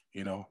aren't,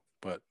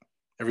 but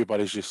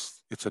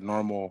it's a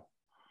normal.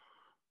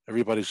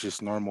 Everybody's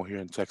just normal here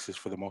in Texas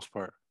for the most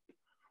part,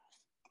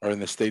 or in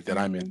the state that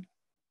I'm in.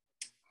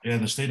 Yeah,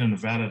 the state of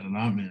Nevada that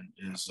I'm in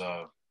is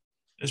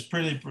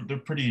they're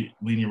pretty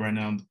lenient right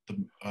now.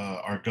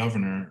 Our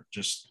governor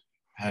just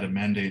had a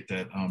mandate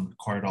that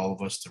required all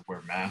of us to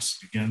wear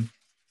masks again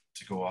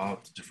to go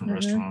out to different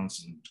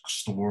restaurants and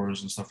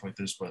stores and stuff like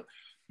this. But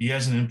he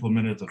hasn't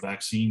implemented the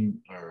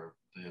vaccine or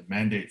the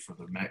mandate for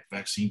the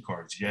vaccine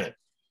cards yet.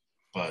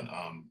 But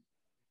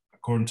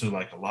according to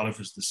like a lot of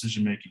his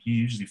decision making, he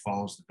usually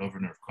follows the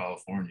governor of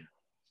California,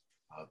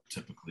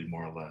 typically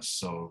more or less.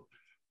 So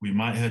we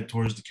might head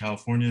towards the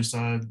California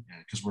side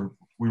because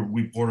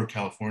we border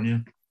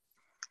California,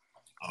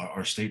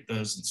 our state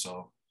does, and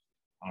so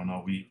I don't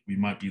know. We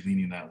might be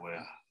leaning that way.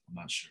 I'm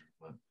not sure,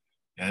 but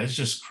yeah, it's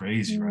just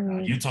crazy right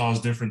now. Utah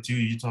is different too.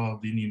 Utah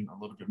leaning a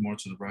little bit more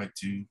to the right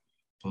too,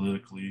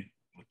 politically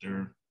with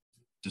their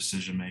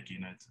decision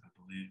making. I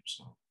believe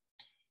so.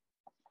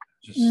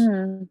 Just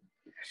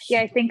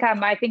Yeah, I think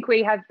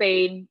we have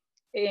been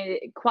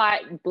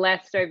quite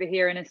blessed over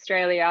here in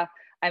Australia.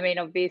 I mean,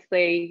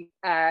 obviously,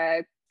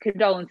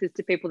 condolences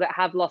to people that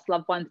have lost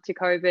loved ones to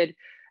COVID.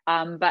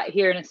 But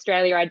here in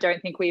Australia, I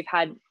don't think we've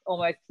had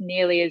almost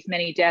nearly as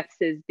many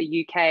deaths as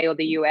the UK or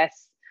the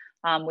US.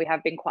 We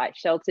have been quite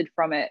sheltered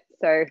from it.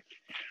 So,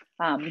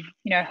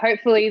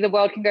 hopefully the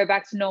world can go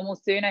back to normal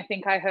soon. I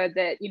think I heard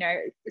that,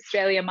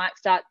 Australia might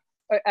start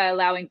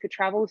allowing for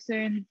travel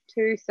soon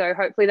too. So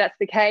hopefully that's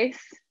the case.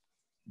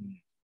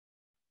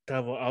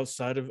 Travel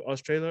outside of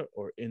Australia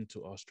or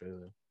into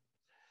Australia?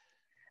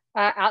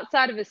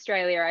 Outside of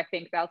Australia, I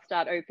think they'll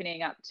start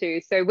opening up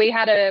too. So we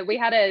had a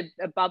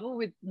bubble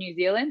with New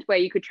Zealand where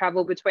you could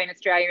travel between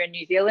Australia and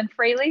New Zealand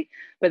freely,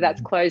 but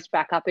that's closed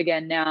back up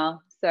again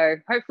now. So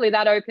hopefully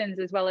that opens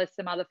as well as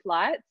some other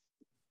flights.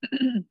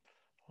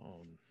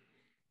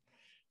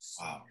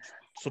 Wow.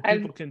 So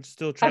people can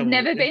still travel. I've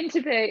never been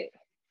to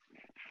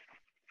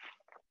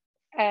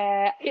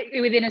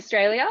within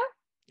Australia.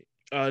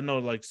 No,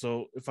 like,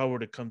 so if I were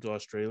to come to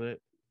Australia,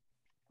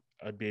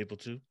 I'd be able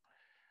to.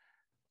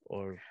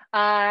 Or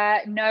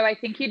no, I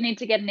think you'd need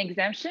to get an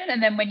exemption,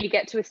 and then when you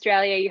get to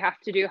Australia, you have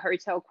to do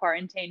hotel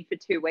quarantine for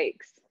 2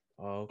 weeks.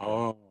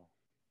 Oh.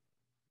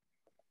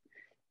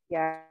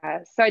 Yeah,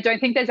 so I don't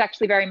think there's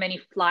actually very many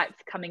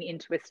flights coming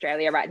into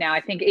Australia right now.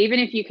 I think even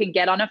if you can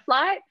get on a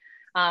flight,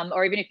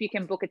 or even if you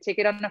can book a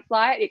ticket on a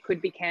flight, it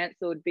could be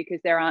cancelled because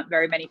there aren't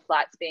very many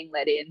flights being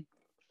let in.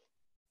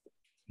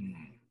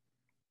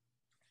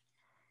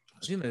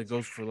 I think that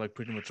goes for like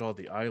pretty much all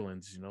the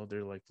islands.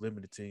 They're like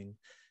limiting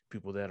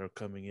people that are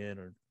coming in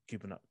or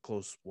keeping a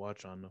close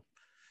watch on them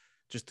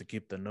just to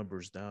keep the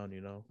numbers down.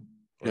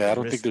 Yeah, I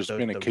don't think there's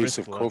been a case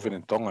of COVID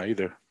in Tonga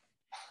either.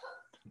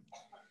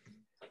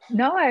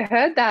 No, I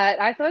heard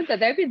that. I thought that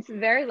they've been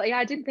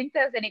I didn't think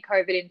there was any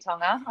COVID in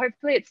Tonga.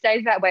 Hopefully it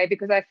stays that way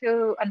because I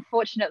feel,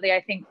 unfortunately,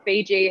 I think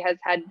Fiji has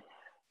had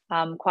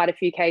quite a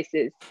few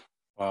cases.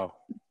 Wow.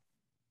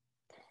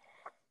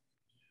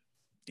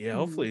 Yeah,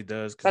 hopefully it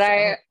does. But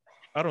I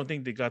don't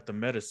think they got the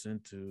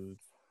medicine to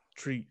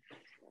treat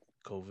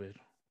COVID.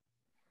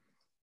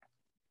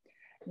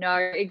 No,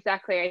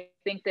 exactly. I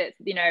think that,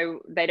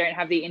 they don't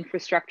have the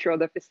infrastructure or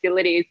the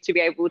facilities to be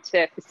able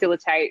to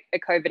facilitate a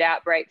COVID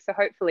outbreak. So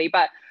hopefully,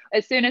 but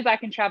as soon as I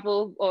can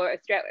travel or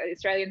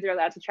Australians are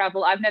allowed to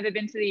travel, I've never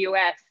been to the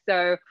US.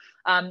 So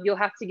you'll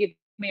have to give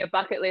me a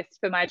bucket list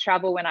for my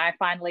travel when I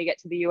finally get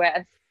to the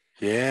US.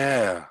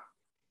 Yeah,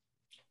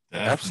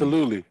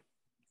 definitely.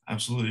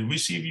 Absolutely. We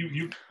see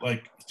you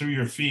like through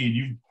your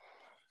feed,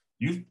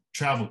 you've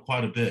traveled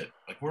quite a bit.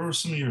 Like, where are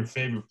some of your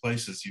favorite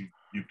places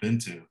you've been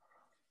to?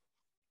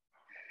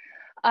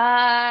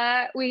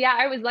 I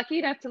was lucky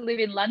enough to live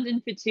in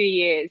London for 2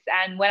 years,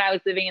 and when I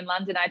was living in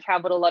London, I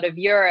traveled a lot of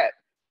Europe.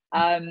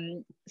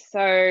 So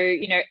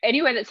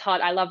anywhere that's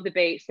hot, I love the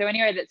beach. So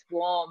anywhere that's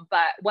warm.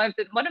 But one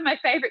of my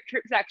favorite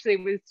trips actually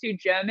was to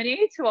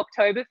Germany to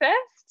Oktoberfest.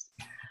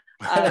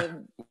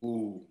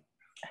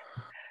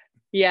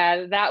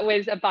 Yeah, that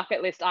was a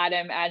bucket list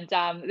item, and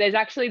there's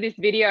actually this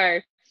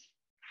video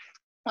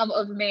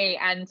of me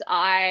and so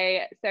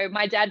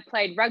my dad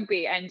played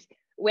rugby, and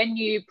when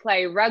you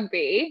play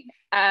rugby,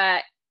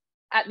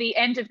 at the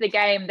end of the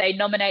game, they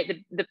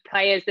nominate the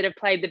players that have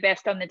played the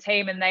best on the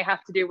team, and they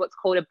have to do what's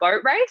called a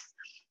boat race.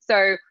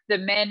 So the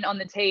men on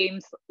the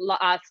teams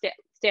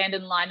stand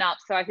and line up.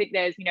 So I think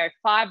there's,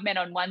 5 men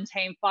on one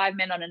team, 5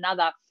 men on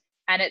another,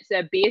 and it's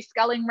a beer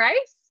sculling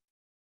race.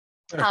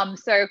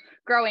 So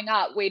growing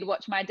up, we'd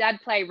watch my dad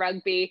play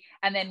rugby,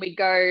 and then we'd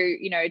go,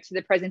 to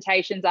the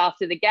presentations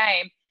after the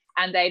game,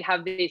 and they'd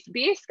have this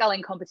beer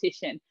sculling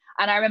competition.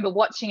 And I remember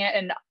watching it,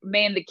 and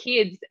me and the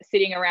kids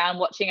sitting around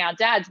watching our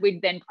dads,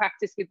 we'd then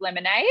practice with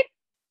lemonade.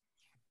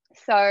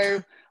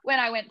 So when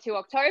I went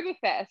to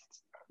Oktoberfest,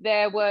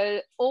 there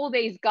were all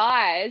these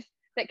guys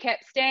that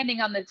kept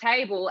standing on the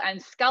table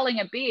and sculling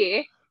a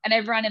beer, and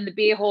everyone in the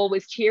beer hall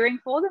was cheering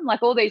for them.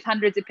 Like all these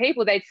hundreds of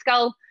people, they'd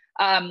scull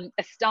a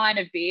stein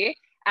of beer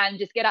and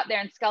just get up there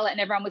and scull it, and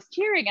everyone was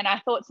cheering. And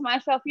I thought to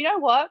myself, you know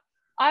what?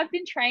 I've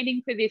been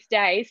training for this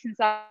day since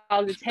I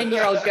was a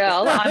 10-year-old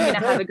girl. I'm going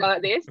to have a go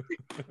at this.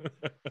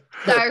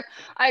 So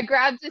I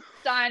grabbed a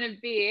stein of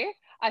beer.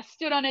 I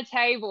stood on a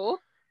table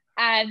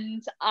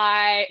and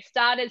I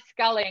started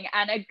sculling.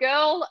 And a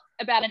girl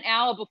about an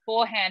hour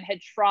beforehand had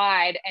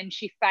tried and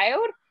she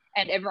failed,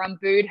 and everyone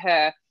booed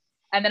her.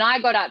 And then I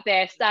got up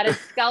there, started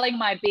sculling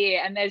my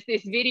beer. And there's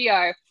this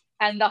video,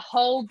 and the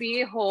whole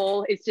beer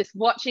hall is just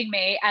watching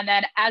me. And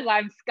then as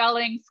I'm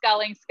sculling,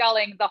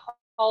 the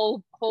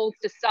whole hall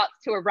just starts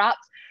to erupt,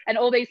 and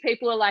all these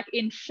people are like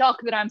in shock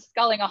that I'm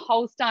sculling a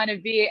whole stein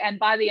of beer. And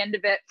by the end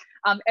of it,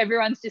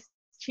 everyone's just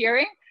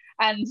cheering.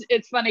 And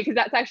it's funny because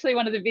that's actually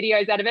one of the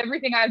videos out of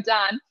everything I've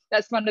done.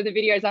 That's one of the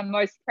videos I'm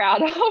most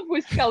proud of,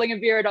 was sculling a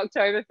beer at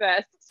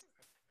Oktoberfest.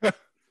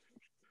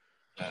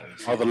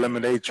 All the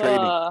lemonade training.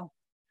 All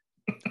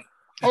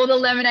the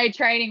lemonade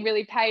training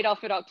really paid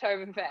off at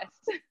Oktoberfest.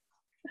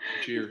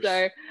 Cheers.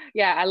 So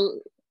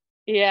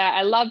yeah,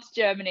 I loved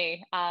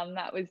Germany.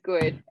 That was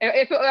good.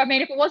 If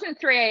it wasn't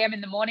 3 a.m. in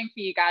the morning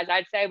for you guys,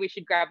 I'd say we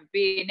should grab a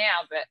beer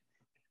now.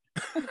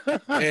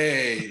 But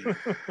hey,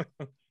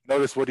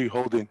 notice what are you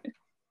holding?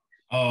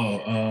 Oh,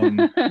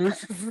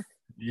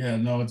 yeah,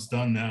 no, it's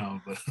done now.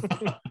 But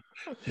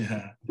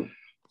yeah,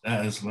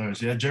 that is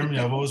hilarious. Yeah, Germany.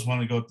 I've always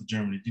wanted to go to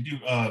Germany. Did you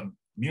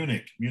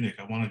Munich?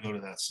 I want to go to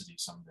that city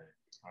someday.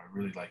 I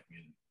really like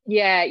Munich.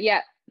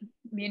 Yeah.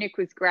 Munich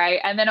was great.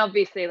 And then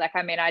obviously,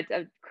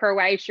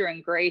 Croatia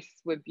and Greece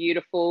were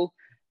beautiful.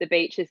 The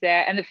beaches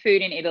there, and the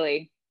food in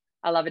Italy.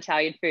 I love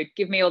Italian food.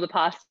 Give me all the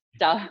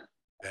pasta.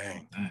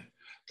 Dang.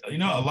 You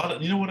know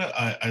what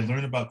I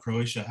learned about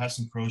Croatia? I had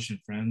some Croatian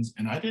friends,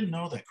 and I didn't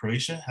know that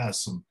Croatia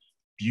has some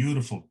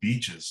beautiful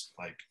beaches.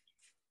 Like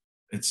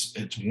it's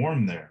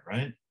warm there,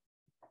 right?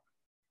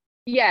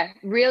 Yeah,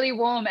 really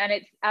warm, and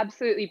it's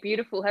absolutely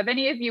beautiful. Have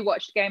any of you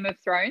watched Game of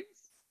Thrones?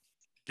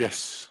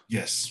 Yes.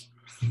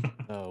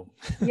 No.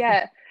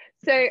 Yeah.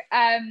 So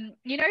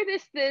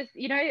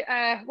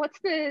what's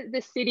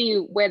the city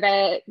where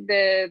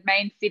the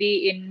main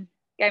city in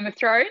Game of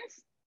Thrones?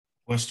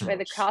 Westeros. Where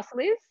the castle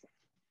is?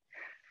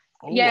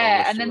 Oh,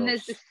 yeah, and then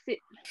there's so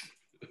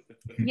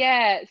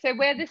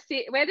where the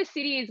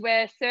city is,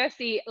 where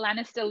Cersei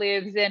Lannister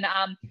lives, and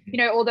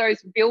all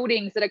those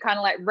buildings that are kind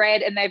of like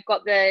red, and they've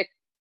got the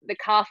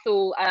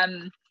castle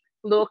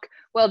look.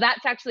 Well,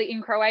 that's actually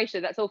in Croatia.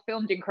 That's all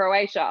filmed in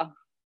Croatia.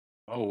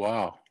 Oh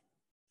wow.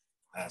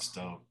 That's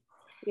dope.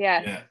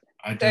 Yeah.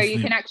 So you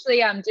can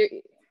actually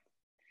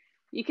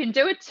you can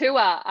do a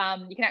tour.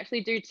 You can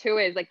actually do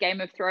tours, like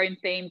Game of Thrones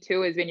themed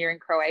tours, when you're in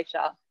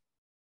Croatia.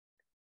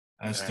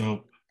 That's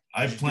dope.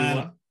 I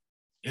plan.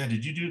 Yeah.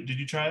 Did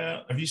you try it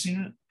out? Have you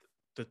seen it?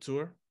 The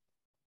tour?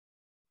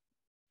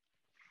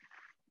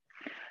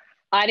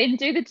 I didn't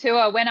do the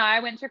tour. When I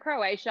went to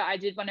Croatia, I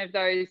did one of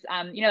those,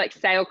 like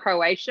Sail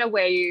Croatia,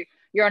 where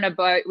you're on a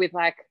boat with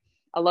like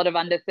a lot of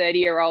under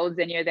 30-year-olds,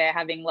 and you're there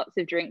having lots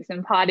of drinks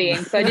and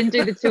partying. So I didn't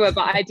do the tour,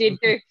 but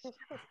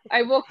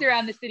I walked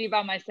around the city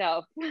by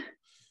myself.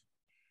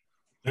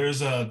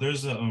 There's a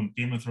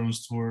Game of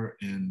Thrones tour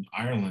in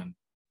Ireland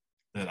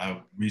that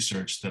I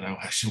researched that I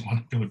actually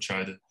want to go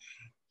try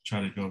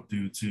to go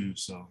do too.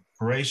 So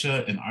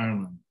Croatia and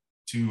Ireland,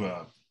 2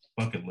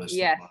 bucket lists.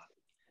 Yes.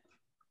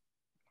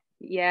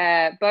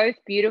 Yeah, both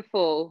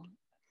beautiful.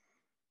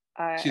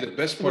 See, the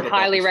best part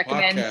about this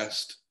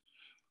podcast.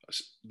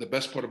 The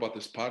best part about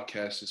this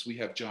podcast is we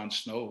have Jon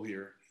Snow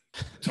here,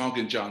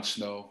 Tongan Jon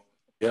Snow.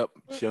 Yep,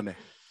 Shone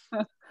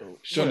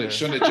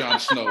Jon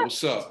Snow.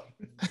 What's up?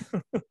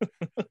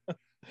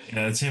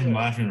 Yeah, it's him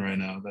laughing right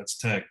now. That's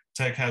Tech.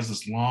 Tech has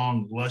this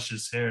long,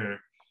 luscious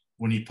hair.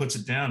 When he puts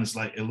it down,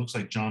 it looks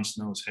like Jon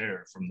Snow's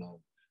hair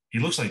he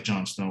looks like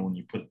Jon Snow when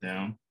you put it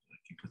down.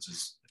 Like he puts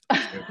his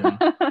hair down.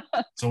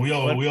 So we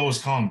always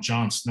call him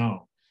Jon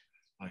Snow.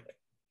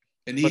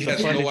 And he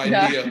has no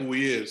idea who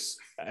he is.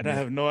 And I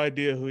have no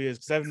idea who he is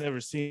because I've never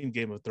seen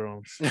Game of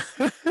Thrones.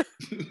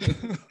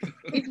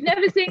 You've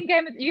never seen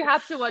you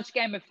have to watch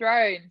Game of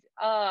Thrones.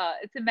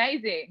 It's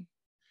amazing.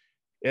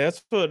 Yeah,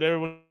 that's what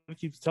everyone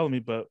keeps telling me,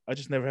 but I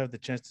just never have the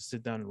chance to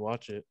sit down and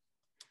watch it.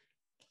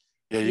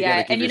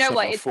 Yeah, and you know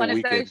what? It's one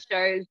of those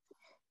shows.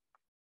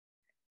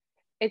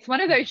 It's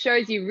one of those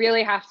shows you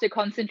really have to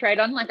concentrate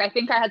on. Like, I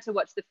think I had to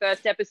watch the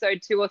first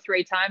episode 2 or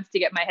 3 times to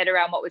get my head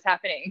around what was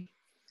happening.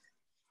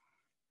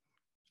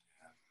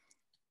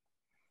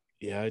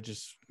 Yeah, I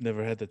just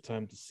never had the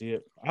time to see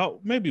it.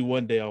 Maybe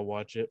one day I'll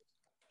watch it.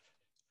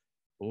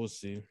 But we'll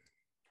see.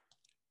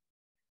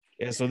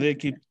 Yeah, so they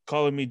keep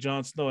calling me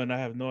Jon Snow, and I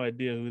have no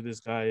idea who this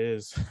guy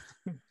is.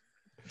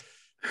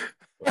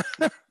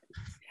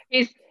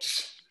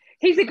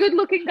 He's a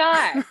good-looking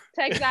guy.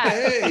 Take that.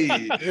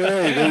 Hey,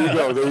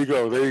 there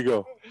you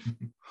go.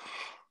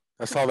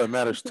 That's all that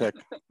matters, Tech.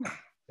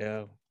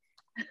 Yeah.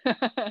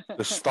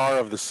 The star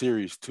of the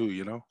series too,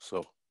 you know.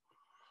 So.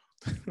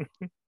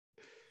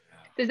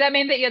 Does that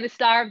mean that you're the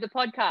star of the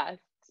podcast?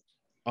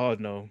 Oh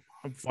no,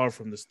 I'm far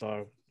from the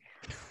star.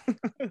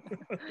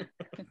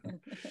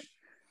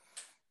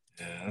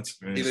 Yeah, that's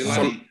great. hey,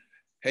 Leilani,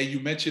 hey, you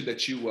mentioned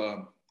that you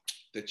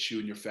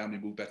and your family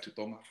moved back to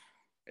Tonga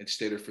and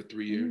stayed there for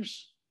 3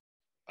 years.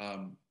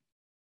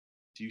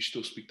 Do you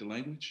still speak the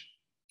language?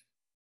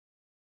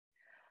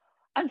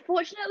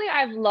 Unfortunately,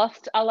 I've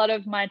lost a lot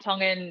of my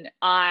Tongan.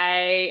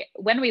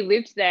 When we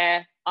lived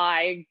there,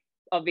 I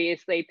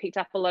obviously picked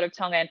up a lot of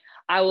Tongan.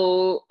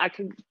 I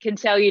can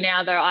tell you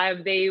now, though, I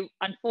am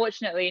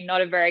unfortunately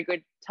not a very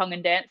good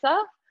Tongan dancer.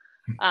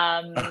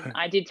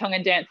 I did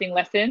Tongan dancing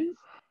lessons,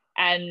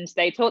 and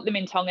they taught them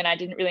in Tongan. I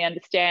didn't really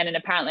understand, and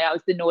apparently I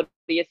was the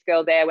naughtiest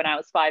girl there when I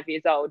was 5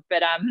 years old.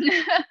 But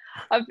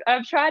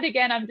I've tried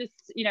again. I'm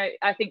just,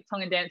 I think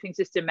Tongan dancing is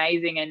just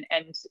amazing,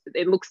 and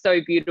it looks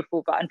so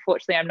beautiful. But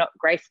unfortunately, I'm not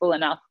graceful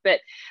enough. But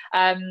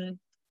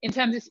in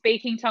terms of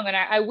speaking Tongan,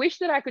 I wish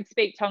that I could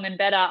speak Tongan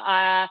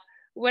better.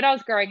 When I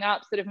was growing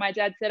up, sort of my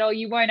dad said, "Oh,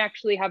 you won't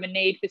actually have a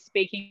need for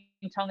speaking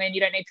Tongan.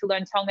 You don't need to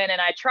learn Tongan." And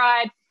I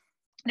tried.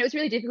 And it was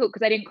really difficult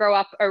because I didn't grow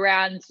up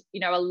around,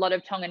 a lot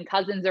of Tongan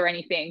cousins or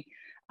anything.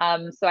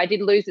 So I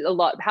did lose it a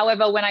lot.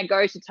 However, when I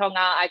go to Tonga,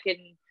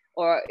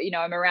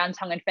 I'm around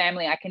Tongan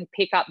family, I can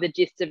pick up the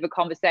gist of a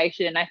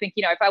conversation. And I think,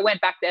 if I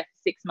went back there for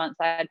 6 months,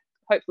 I'd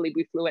hopefully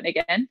be fluent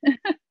again.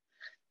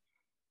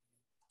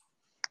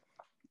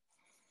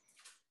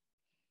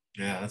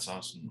 Yeah, that's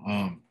awesome.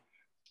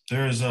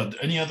 There's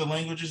any other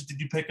languages did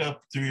you pick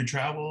up through your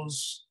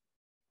travels?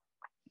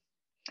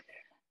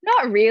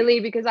 Not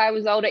really, because I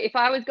was older. If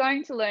I was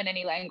going to learn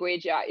any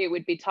language, it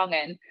would be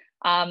Tongan.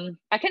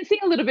 I can sing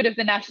a little bit of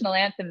the national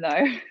anthem,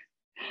 though.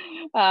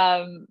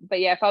 But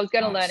yeah, if I was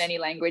going to learn any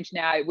language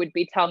now, it would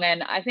be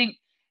Tongan. I think,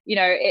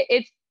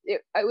 it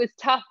was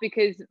tough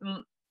because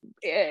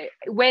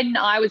when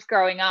I was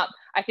growing up,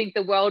 I think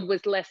the world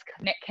was less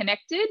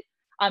connected.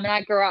 And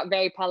I grew up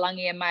very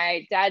Palangi, and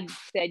my dad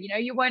said,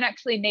 you won't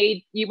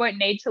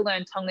need to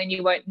learn Tongan.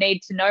 You won't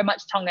need to know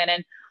much Tongan.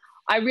 And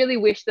I really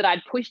wish that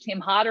I'd pushed him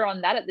harder on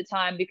that at the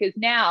time, because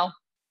now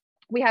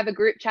we have a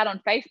group chat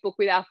on Facebook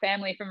with our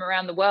family from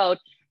around the world,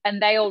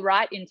 and they all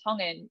write in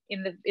Tongan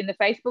in the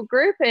Facebook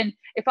group. And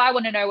if I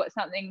want to know what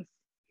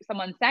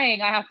someone's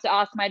saying, I have to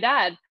ask my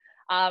dad.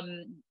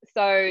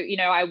 So,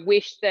 I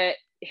wish that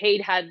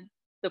he'd had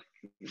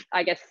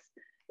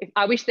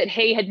I wish that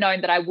he had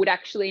known that I would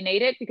actually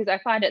need it, because I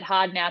find it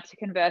hard now to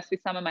converse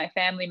with some of my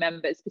family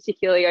members,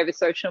 particularly over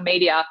social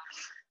media.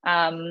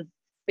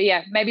 But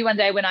yeah, maybe one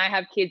day when I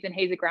have kids and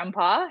he's a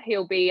grandpa,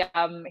 he'll be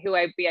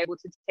able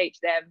to teach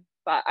them.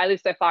 But I live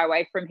so far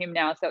away from him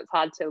now, so it's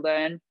hard to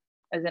learn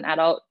as an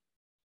adult.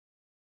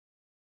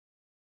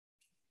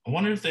 I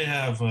wonder if they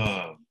have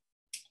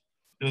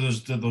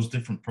those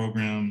different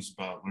programs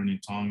about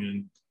learning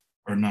Tongan,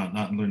 or not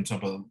learning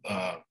Tongan,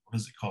 but what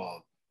is it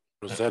called?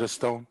 Rosetta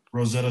Stone.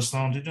 Rosetta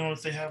Stone. Do you know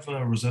if they have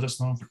a Rosetta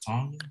Stone for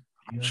Tongan?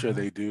 I'm sure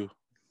they do.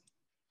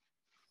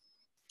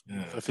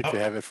 Yeah, I think they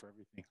have it for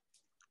everything.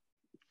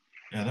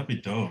 Yeah, that'd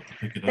be dope to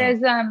pick it up.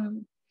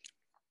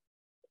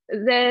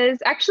 There's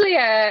actually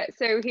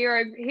so here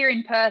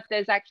in Perth,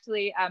 there's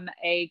actually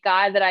a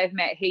guy that I've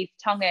met. He's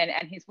Tongan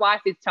and his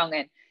wife is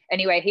Tongan.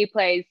 Anyway, he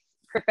plays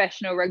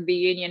professional rugby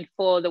union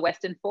for the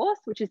Western Force,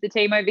 which is the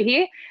team over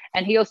here,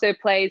 and he also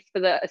plays for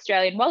the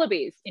Australian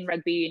Wallabies in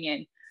rugby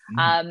union.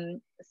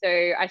 So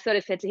I sort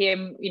of said to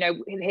him,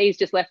 he's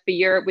just left for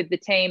Europe with the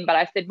team, but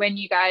I said, when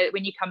you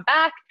come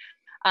back,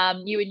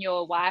 you and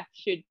your wife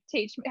should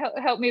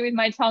help me with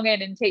my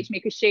Tongan and teach me,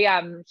 because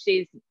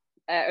she's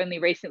only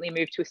recently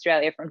moved to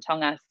Australia from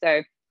Tonga.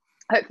 So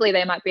hopefully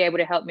they might be able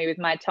to help me with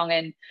my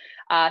Tongan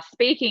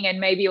speaking, and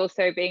maybe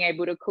also being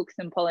able to cook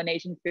some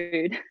Polynesian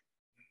food.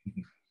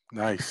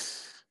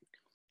 Nice.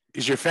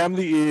 Is your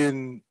family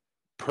in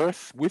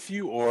Perth with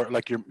you, or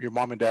like your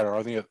mom and dad, or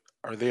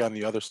are they on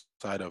the other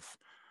side of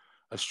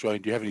Australia?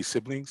 Do you have any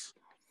siblings?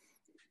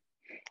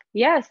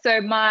 Yeah,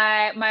 so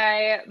my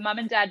mum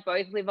and dad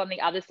both live on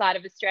the other side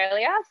of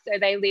Australia. So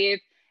they live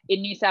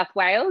in New South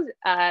Wales.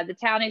 The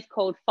town is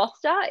called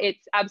Foster.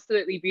 It's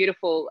absolutely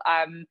beautiful.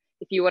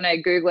 If you want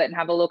to Google it and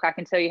have a look, I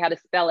can tell you how to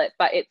spell it,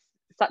 but it's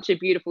such a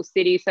beautiful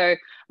city. So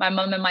my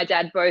mum and my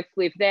dad both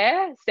live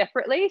there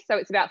separately. So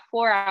it's about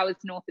 4 hours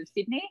north of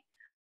Sydney.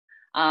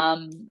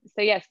 So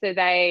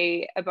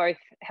they are both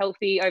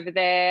healthy over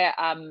there,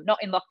 not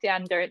in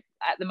lockdown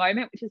at the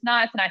moment, which is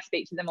nice. And I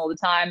speak to them all the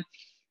time.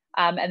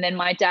 And then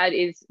my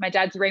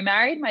dad's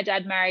remarried. My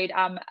dad married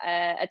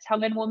a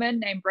Tongan woman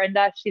named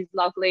Brenda. She's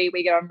lovely.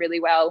 We get on really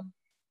well.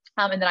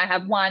 And then I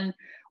have one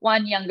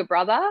younger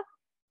brother.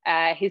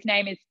 His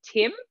name is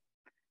Tim,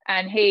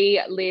 and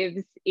he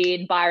lives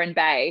in Byron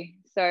Bay.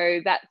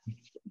 So that's,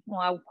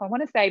 well, I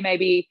want to say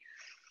maybe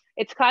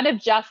it's kind of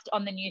just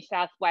on the New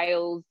South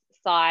Wales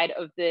side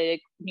of the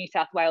New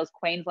South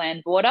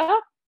Wales-Queensland border.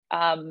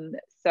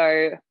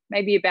 So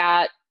maybe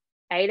about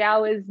 8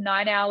 hours,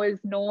 9 hours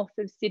north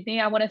of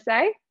Sydney, I want to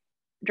say,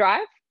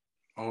 drive.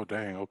 Oh,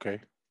 dang. Okay.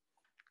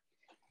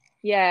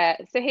 Yeah.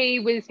 So he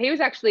was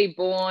actually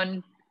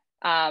born.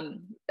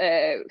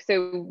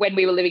 So when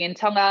we were living in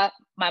Tonga,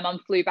 my mum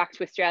flew back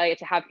to Australia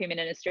to have him in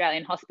an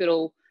Australian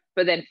hospital,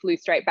 but then flew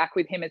straight back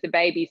with him as a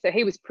baby. So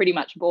he was pretty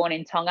much born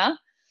in Tonga.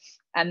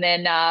 And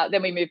then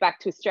we moved back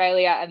to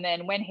Australia. And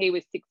then when he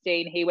was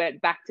 16, he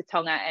went back to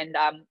Tonga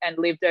and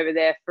lived over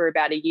there for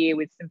about a year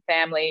with some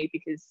family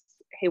because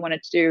he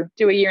wanted to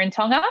do a year in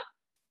Tonga.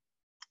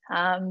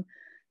 But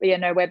yeah,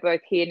 no, we're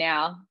both here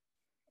now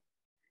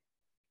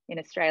in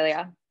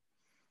Australia.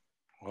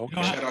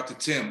 Okay. Shout out to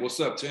Tim. What's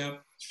up, Tim?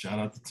 Shout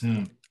out to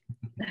Tim.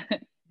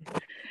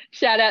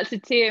 Shout out to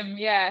Tim.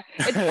 Yeah,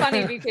 it's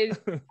funny because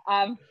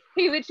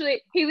he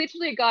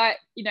literally got,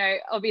 you know,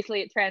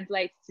 obviously it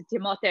translates to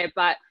Timote,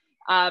 but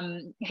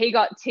he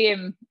got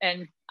Tim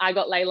and I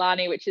got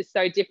Leilani, which is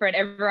so different.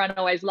 Everyone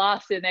always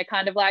laughs and they're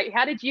kind of like,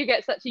 how did you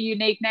get such a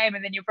unique name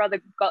and then your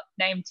brother got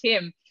named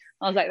Tim?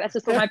 I was like, that's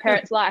just what my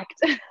parents liked.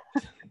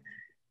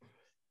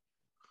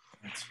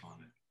 That's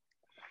funny.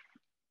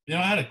 You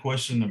know, I had a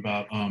question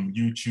about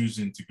you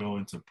choosing to go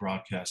into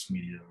broadcast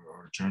media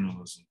or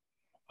journalism.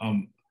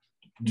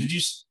 Did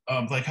you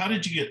like, how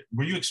did you get,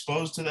 were you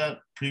exposed to that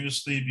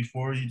previously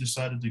before you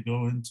decided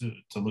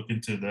to look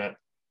into that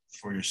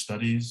for your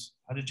studies?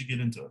 How did you get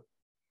into it?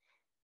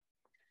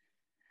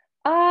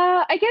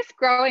 I guess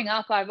growing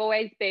up, I've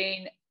always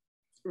been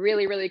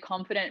really, really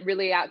confident,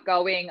 really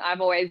outgoing. I've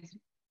always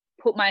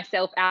put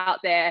myself out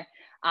there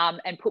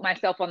and put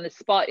myself on the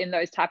spot in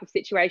those type of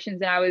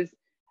situations. And I was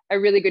a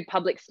really good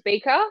public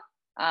speaker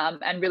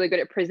and really good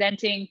at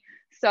presenting.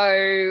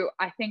 So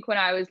I think when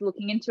I was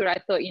looking into it,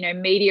 I thought, you know,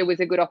 media was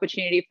a good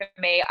opportunity for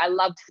me. I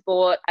loved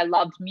sport. I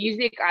loved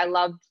music. I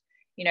loved,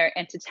 you know,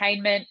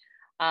 entertainment.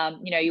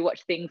 You know, you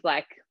watch things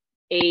like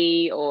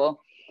E! Or,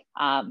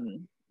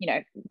 you know,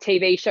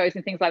 TV shows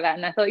and things like that.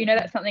 And I thought, you know,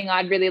 that's something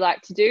I'd really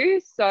like to do.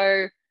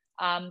 So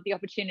the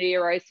opportunity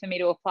arose for me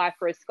to apply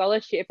for a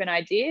scholarship, and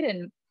I did.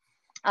 And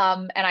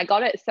I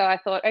got it. So I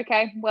thought,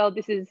 okay, well,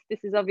 this is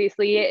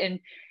obviously it.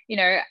 And, you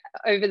know,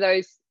 over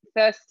those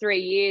first 3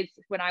 years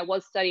when I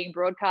was studying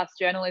broadcast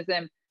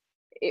journalism,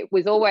 it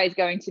was always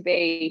going to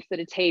be sort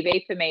of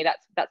TV for me.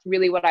 That's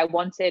really what I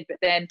wanted. But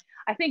then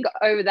I think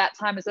over that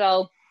time as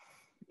well,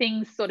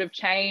 things sort of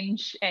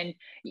change. And,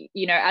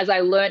 you know, as I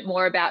learned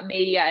more about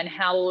media and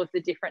how all of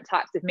the different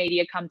types of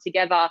media come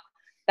together,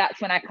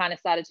 that's when I kind of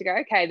started to go,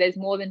 okay, there's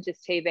more than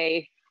just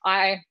TV.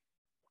 I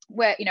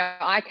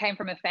came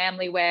from a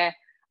family where,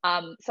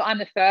 so I'm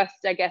the first,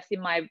 I guess, in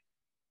my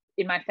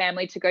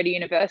family to go to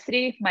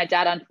university. My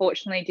dad,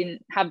 unfortunately,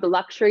 didn't have the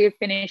luxury of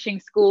finishing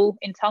school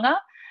in Tonga.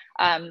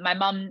 My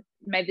mum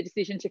made the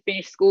decision to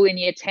finish school in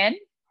year 10,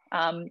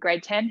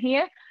 grade 10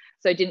 here.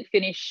 So didn't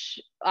finish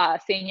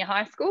senior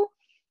high school.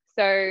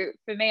 So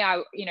for me,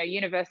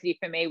 university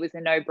for me was a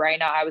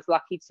no-brainer. I was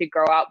lucky to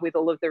grow up with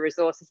all of the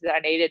resources that I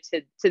needed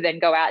to then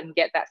go out and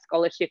get that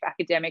scholarship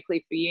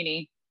academically for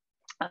uni.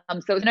 So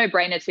it was a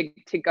no-brainer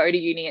to go to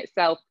uni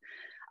itself.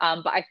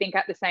 But I think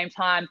at the same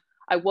time,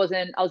 I was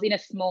in a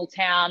small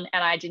town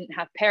and I didn't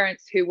have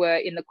parents who were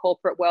in the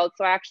corporate world.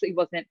 So I actually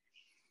wasn't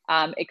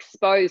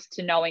exposed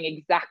to knowing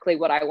exactly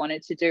what I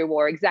wanted to do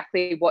or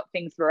exactly what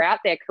things were out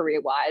there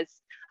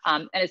career-wise.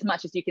 And as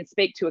much as you can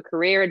speak to a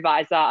career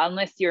advisor,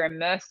 unless you're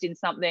immersed in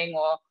something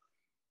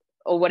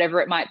or whatever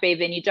it might be,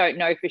 then you don't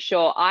know for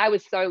sure. I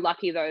was so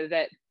lucky though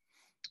that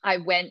I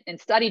went and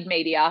studied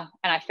media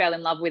and I fell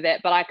in love with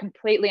it. But I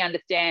completely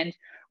understand,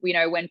 you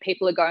know, when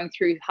people are going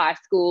through high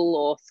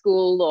school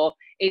or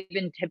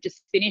even have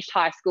just finished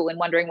high school and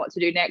wondering what to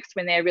do next,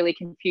 when they're really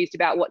confused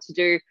about what to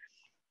do.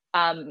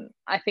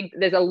 I think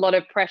there's a lot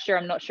of pressure.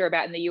 I'm not sure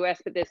about in the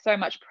US, but there's so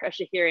much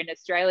pressure here in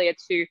Australia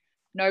to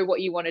know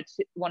what you want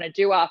to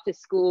do after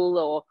school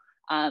or,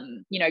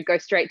 you know, go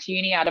straight to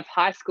uni out of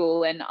high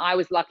school. And I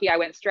was lucky. I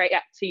went straight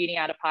out to uni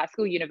out of high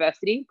school,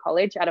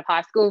 college out of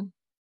high school.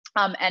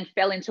 And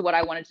fell into what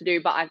I wanted to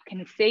do. But I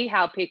can see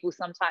how people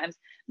sometimes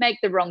make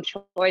the wrong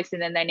choice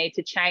and then they need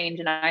to change.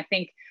 And I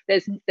think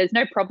there's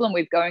no problem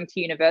with going to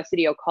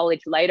university or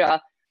college later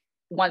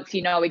once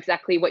you know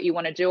exactly what you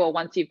want to do or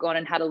once you've gone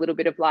and had a little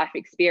bit of life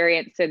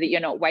experience so that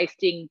you're not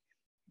wasting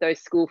those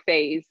school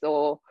fees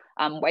or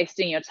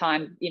wasting your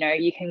time. You know,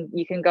 you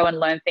can go and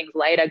learn things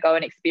later, go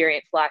and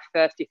experience life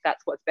first if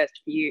that's what's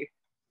best for you.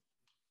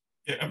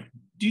 Yeah.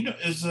 Do you know,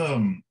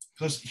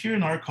 because here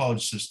in our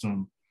college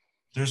system,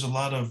 there's a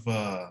lot of,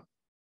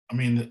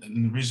 and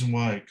the reason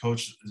why a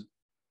coach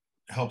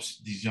helps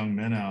these young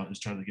men out is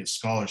trying to get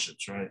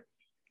scholarships, right?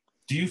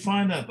 Do you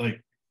find that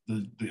like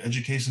the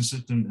education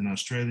system in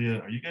Australia,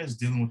 are you guys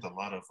dealing with a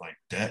lot of like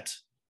debt,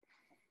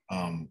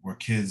 where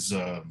kids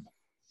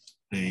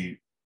they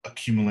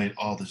accumulate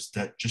all this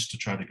debt just to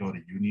try to go to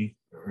uni,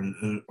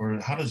 or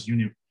how does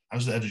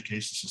the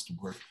education system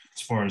work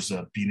as far as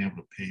being able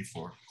to pay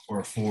for or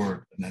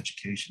afford an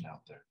education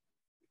out there?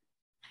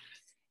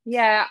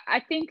 Yeah, I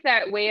think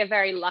that we are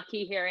very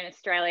lucky here in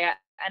Australia,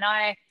 and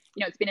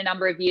it's been a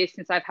number of years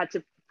since I've had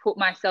to put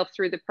myself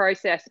through the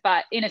process,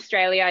 but in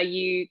Australia,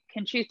 you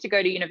can choose to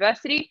go to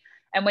university.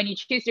 And when you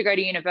choose to go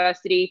to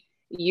university,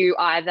 you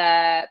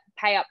either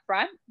pay up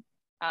front,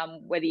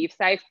 whether you've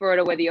saved for it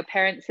or whether your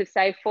parents have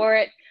saved for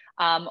it,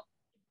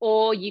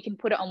 or you can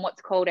put it on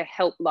what's called a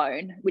HELP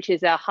loan, which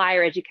is a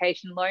higher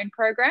education loan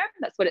program.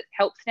 That's what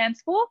HELP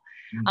stands for.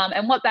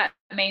 And what that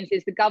means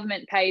is the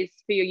government pays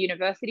for your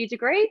university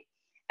degree,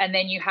 and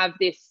then you have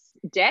this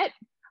debt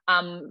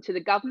to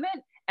the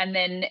government. And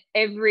then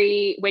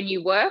when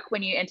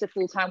you enter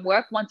full-time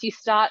work, once you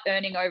start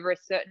earning over a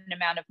certain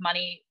amount of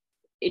money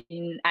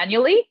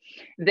annually,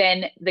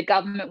 then the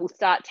government will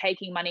start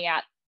taking money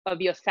out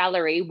of your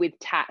salary with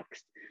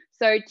tax.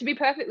 So to be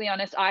perfectly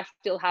honest, I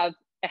still have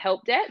a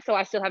HELP debt. So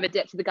I still have a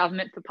debt to the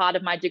government for part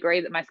of my degree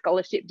that my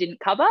scholarship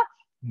didn't cover,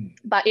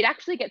 but it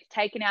actually gets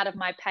taken out of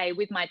my pay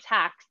with my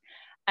tax,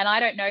 and I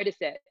don't notice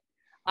it.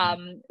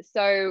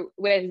 So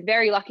we're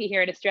very lucky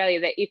here in Australia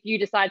that if you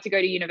decide to go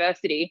to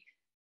university,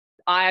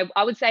 I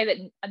would say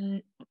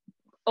that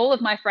all of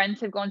my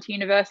friends have gone to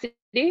university,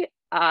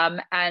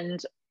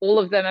 and all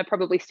of them are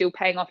probably still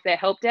paying off their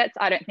HELP debts.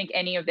 I don't think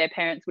any of their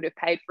parents would have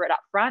paid for it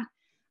up front.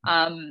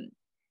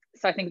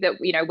 So I think that,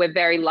 we're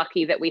very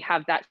lucky that we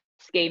have that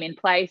scheme in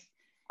place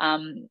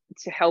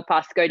to help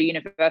us go to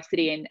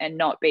university and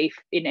not be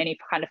in any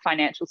kind of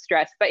financial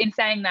stress. But in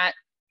saying that,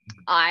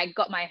 I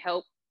got my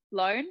HELP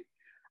loan.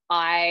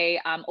 I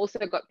also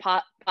got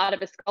part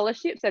of a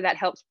scholarship, so that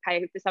helps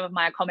pay for some of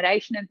my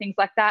accommodation and things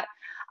like that.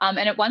 And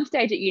at one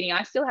stage at uni,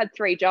 I still had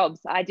 3 jobs.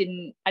 I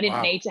didn't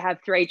Wow. need to have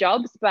 3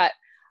 jobs, but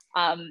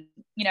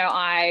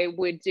I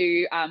would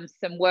do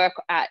some work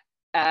at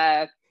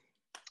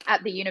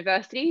the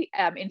university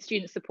in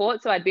student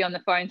support. So I'd be on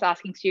the phones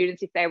asking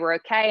students if they were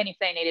okay and if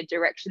they needed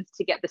directions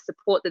to get the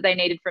support that they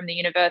needed from the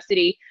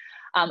university.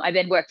 I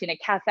then worked in a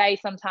cafe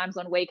sometimes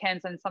on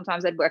weekends, and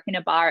sometimes I'd work in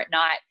a bar at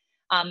night.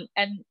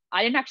 And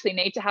I didn't actually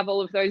need to have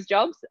all of those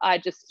jobs. I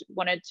just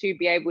wanted to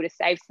be able to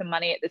save some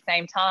money at the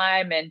same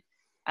time. And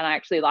I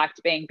actually liked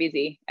being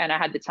busy, and I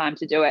had the time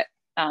to do it.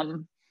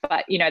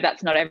 But,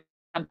 that's not everyone.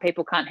 Some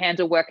people can't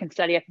handle work and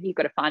study. I think you've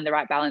got to find the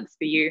right balance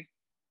for you.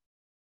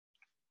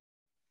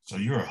 So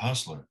you're a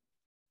hustler,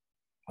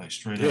 like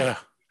straight Yeah.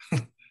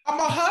 up. I'm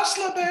a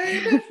hustler,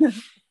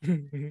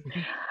 baby.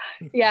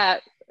 Yeah.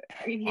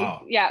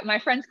 Wow. Yeah. My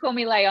friends call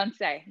me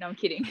Leilani. No, I'm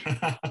kidding.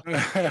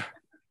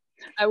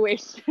 I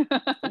wish.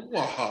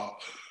 Wow.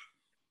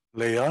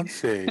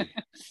 Leonce.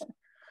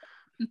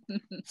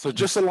 So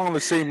just along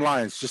the same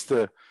lines, just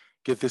to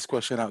get this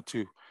question out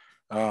too,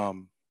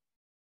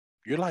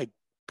 you're like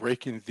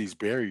breaking these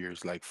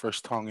barriers, like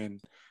first tonguing,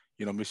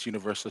 Miss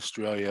Universe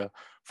Australia,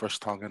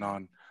 first tonguing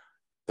on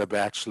The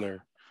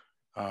Bachelor.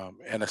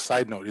 And a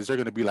side note, is there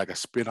going to be like a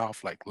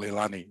spin-off like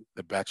Leilani,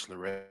 The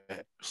Bachelorette,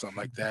 or something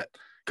like that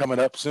coming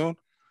up soon?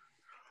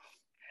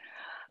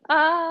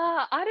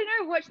 I don't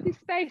know. Watch this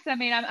space. I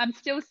mean, I'm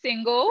still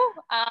single,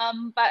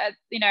 but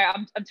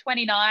I'm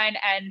 29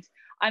 and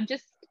I'm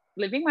just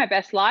living my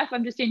best life.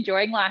 I'm just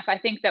enjoying life. I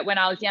think that when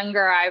I was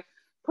younger, I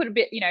put a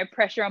bit,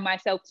 pressure on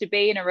myself to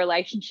be in a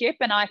relationship,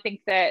 and I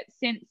think that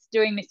since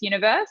doing Miss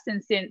Universe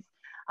and since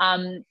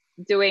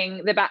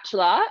doing The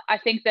Bachelor, I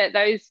think that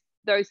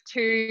those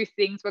 2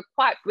 things were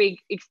quite big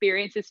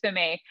experiences for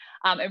me,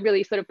 and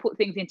really sort of put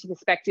things into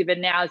perspective.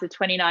 And now as a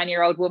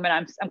 29-year-old woman,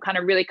 I'm kind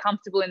of really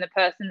comfortable in the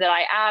person that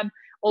I am,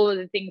 all of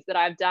the things that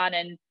I've done.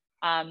 And,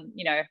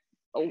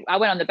 I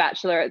went on The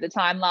Bachelor at the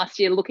time last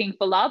year looking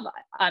for love.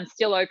 I'm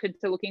still open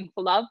to looking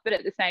for love, but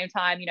at the same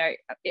time,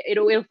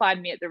 it'll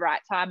find me at the right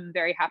time. I'm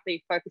very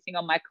happy focusing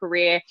on my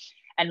career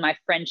and my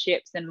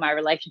friendships and my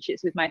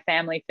relationships with my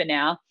family for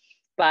now.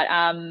 But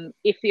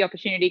if the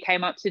opportunity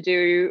came up to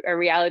do a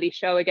reality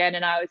show again,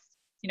 and I was,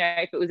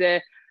 if it was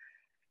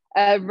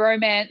a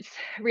romance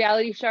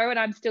reality show and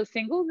I'm still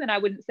single, then I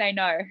wouldn't say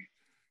no.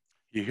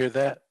 You hear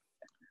that?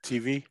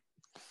 TV,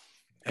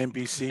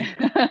 NBC.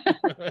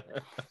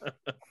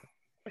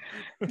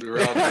 Put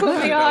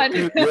me on.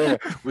 Yeah,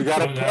 we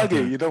gotta plug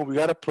it. We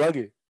gotta plug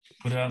it.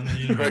 Put it out in the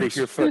You heard it universe.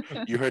 here first.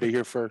 You heard it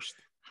here first.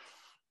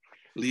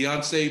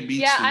 Leonce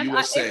meets the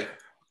USA.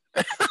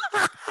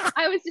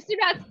 I was just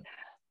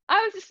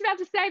about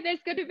to say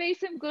there's going to be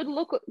some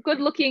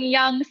good-looking,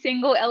 young,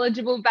 single,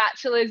 eligible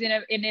bachelors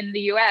in the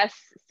US.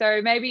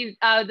 So maybe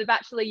the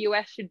Bachelor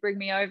US should bring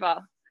me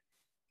over.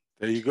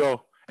 There you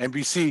go.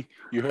 NBC,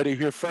 you heard it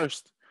here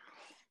first.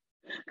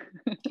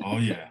 Oh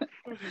yeah.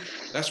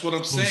 That's what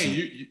I'm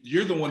saying.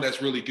 You're the one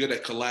that's really good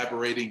at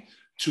collaborating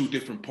 2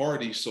 different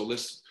parties. So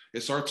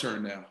it's our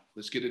turn now.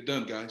 Let's get it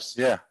done, guys.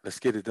 Yeah, let's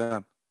get it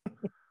done.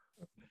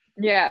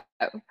 Yeah,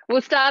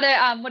 we'll start it.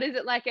 What is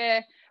it, like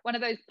one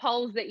of those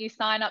polls that you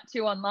sign up to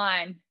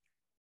online?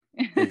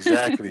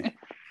 Exactly.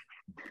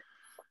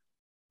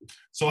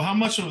 So how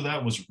much of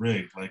that was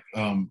rigged? Like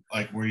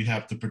where you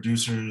have the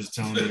producers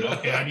telling you,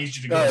 okay, I need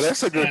you to go. No,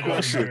 that's a good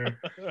question.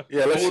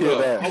 Yeah, let's Hold hear up.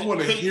 that. I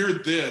want to hear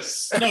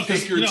this. No,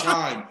 Take your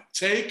time.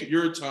 Take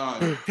your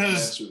time.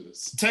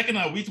 Because Tech and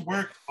I, we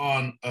worked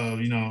on,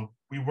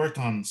 we worked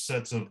on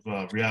sets of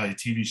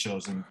reality TV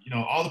shows, and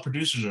all the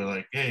producers are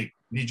like, "Hey,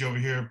 need you over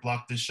here.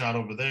 Block this shot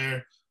over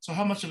there." So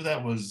how much of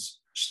that was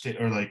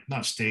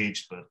not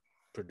staged, but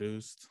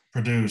Produced.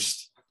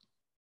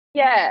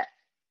 Yeah.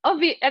 At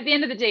the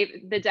end of the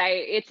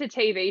day, it's a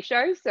TV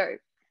show, so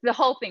the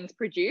whole thing's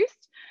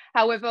produced.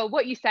 However,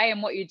 what you say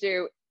and what you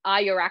do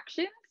are your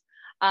actions.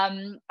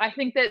 I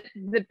think that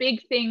the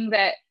big thing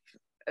that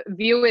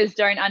viewers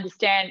don't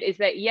understand is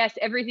that, yes,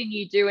 everything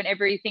you do and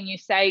everything you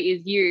say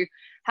is you.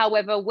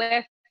 However,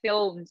 we're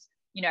filmed,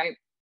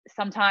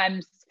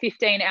 sometimes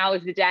 15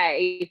 hours a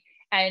day,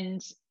 and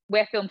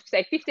we're filmed,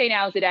 say, 15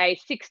 hours a day,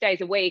 6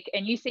 days a week,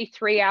 and you see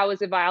 3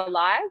 hours of our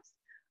lives.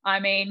 I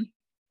mean,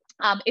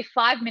 if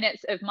 5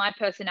 minutes of my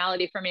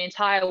personality from an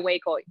entire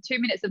week, or 2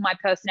 minutes of my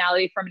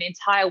personality from an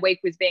entire week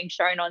was being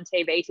shown on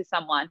TV to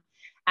someone,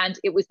 and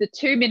it was the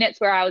 2 minutes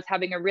where I was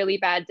having a really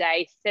bad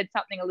day, said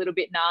something a little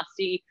bit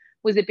nasty,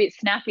 was a bit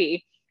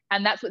snappy,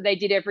 and that's what they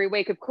did every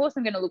week, of course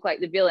I'm going to look like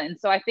the villain.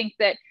 So I think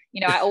that,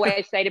 I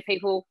always say to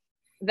people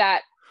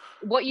that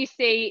what you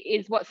see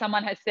is what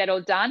someone has said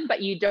or done,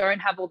 but you don't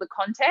have all the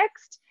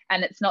context,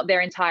 and it's not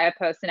their entire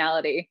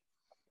personality.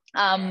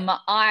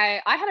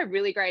 I had a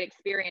really great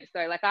experience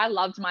though. Like, I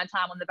loved my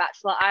time on The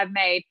Bachelor. I've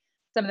made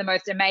some of the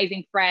most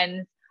amazing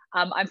friends.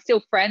 I'm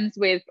still friends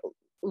with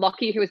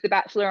Lockie, who was the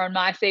Bachelor on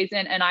my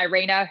season, and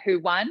Irina, who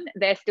won.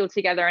 They're still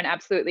together and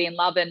absolutely in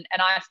love, and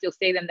I still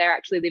see them. They're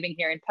actually living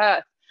here in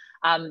Perth.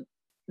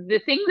 The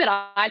thing that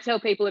I tell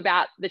people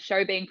about the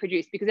show being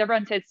produced, because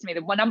everyone says to me,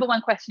 the number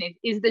one question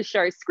is the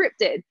show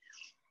scripted?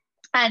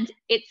 And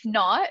it's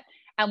not.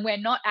 And we're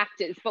not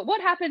actors. But what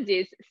happens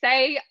is,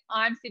 say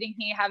I'm sitting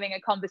here having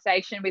a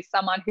conversation with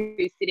someone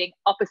who's sitting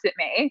opposite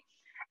me,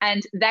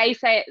 and they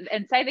say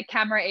the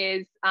camera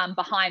is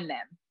behind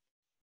them,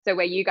 so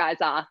where you guys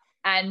are,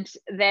 and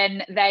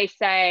then they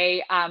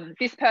say,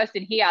 this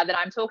person here that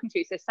I'm talking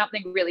to says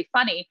something really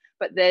funny,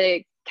 but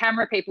the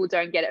camera people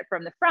don't get it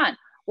from the front.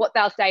 What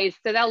they'll say is,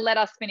 so they'll let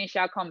us finish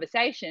our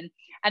conversation,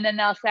 and then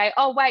they'll say,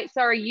 oh wait,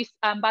 sorry,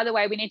 by the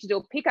way, we need to do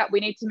a pickup,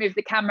 we need to move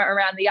the camera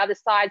around the other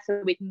side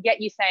so we can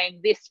get you saying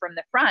this from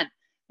the front.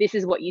 This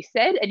is what you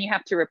said, and you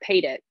have to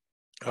repeat it.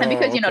 And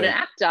because you're not an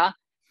actor,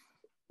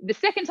 the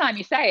second time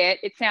you say it,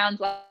 it sounds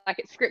like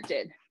it's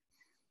scripted.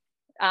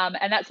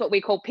 And that's what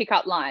we call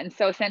pickup lines.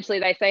 So essentially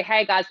they say,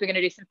 hey guys, we're going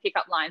to do some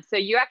pickup lines. So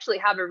you actually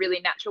have a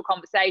really natural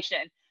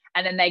conversation,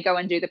 and then they go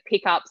and do the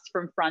pickups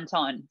from front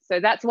on. So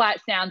that's why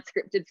it sounds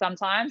scripted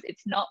sometimes.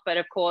 It's not, but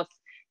of course,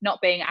 not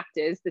being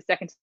actors, the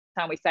second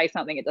time we say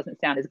something, it doesn't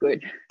sound as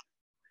good.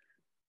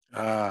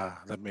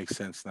 That makes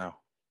sense now.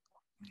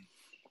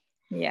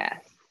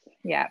 Yes.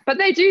 Yeah. But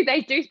they do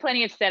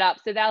plenty of setup.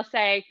 So they'll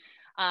say,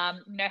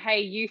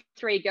 hey, you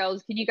three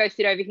girls, can you go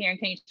sit over here and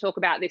can you talk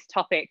about this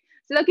topic?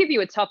 So they'll give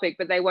you a topic,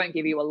 but they won't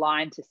give you a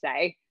line to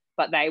say,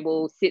 but they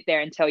will sit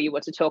there and tell you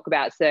what to talk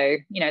about. So,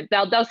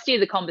 they'll steer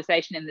the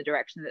conversation in the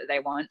direction that they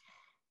want.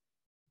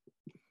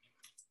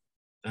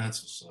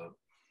 That's what's up.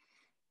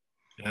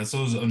 Yeah, so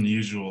it was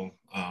unusual.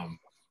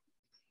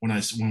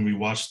 When we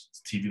watched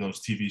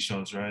those TV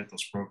shows, right?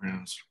 Those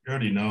programs, you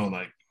already know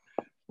like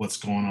what's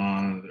going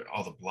on,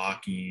 all the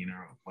blocking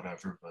or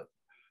whatever, but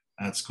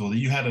that's cool.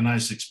 You had a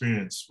nice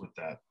experience with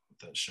that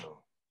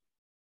show.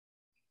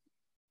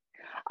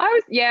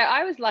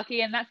 I was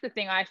lucky, and that's the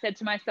thing I said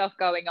to myself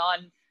going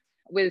on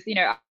was,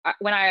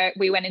 when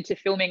we went into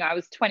filming, I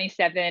was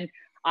 27.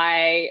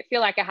 I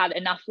feel like I had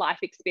enough life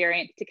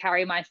experience to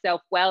carry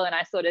myself well, and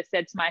I sort of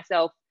said to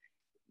myself,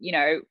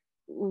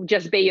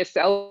 just be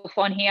yourself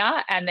on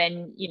here, and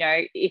then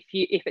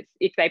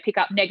if they pick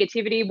up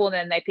negativity, well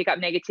then they pick up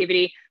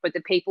negativity, but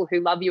the people who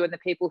love you and the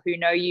people who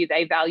know you,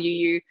 they value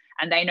you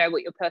and they know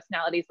what your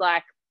personality's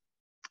like.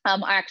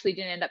 I actually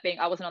didn't end up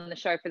I wasn't on the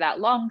show for that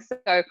long,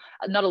 so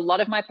not a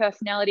lot of my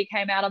personality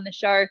came out on the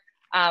show,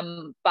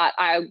 but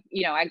I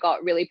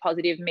got really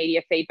positive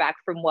media feedback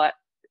from what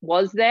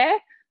was there.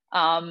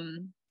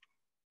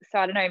 So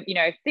I don't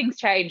know, things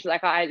change.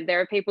 Like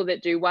there are people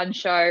that do one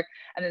show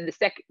and then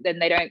then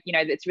they don't,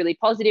 that's really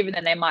positive, and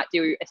then they might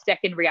do a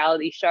second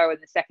reality show and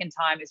the second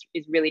time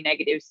is really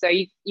negative. So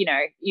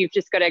you've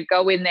just got to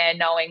go in there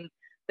knowing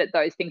that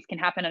those things can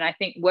happen. And I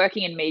think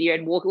working in media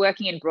and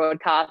working in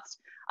broadcast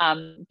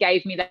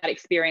gave me that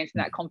experience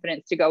and that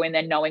confidence to go in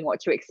there knowing what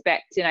to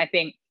expect. And I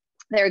think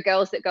there are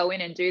girls that go in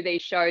and do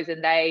these shows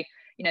and they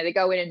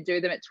go in and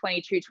do them at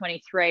 22,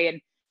 23,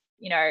 and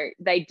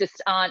they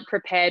just aren't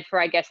prepared for,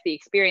 I guess, the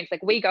experience.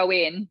 Like we go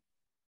in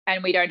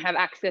and we don't have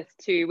access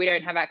to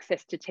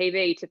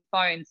TV, to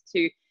phones,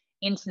 to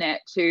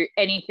internet, to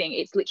anything.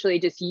 It's literally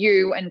just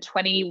you and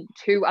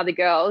 22 other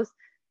girls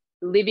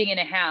living in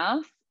a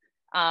house,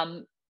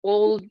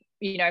 all,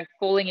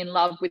 falling in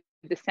love with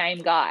the same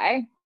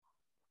guy.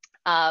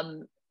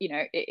 you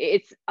know,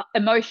 it's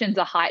emotions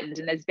are heightened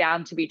and there's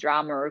bound to be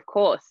drama. Of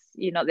course,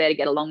 you're not there to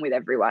get along with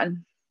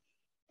everyone.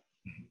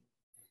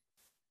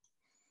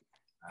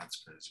 That's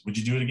crazy. Would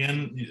you do it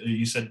again?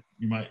 You said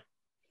you might,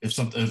 if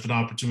an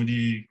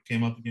opportunity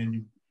came up again,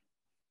 you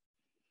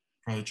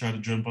probably try to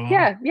jump on.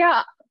 Yeah,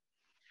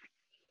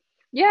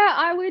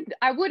 I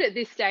would at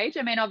this stage.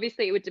 I mean,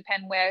 obviously it would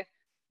depend where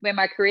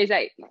my career's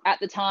at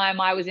the time.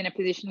 I was in a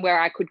position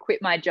where I could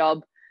quit my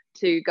job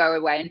to go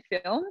away and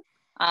film.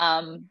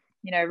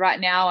 You know, right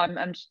now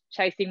I'm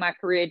chasing my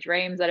career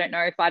dreams. I don't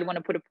know if I'd want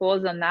to put a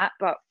pause on that,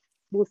 but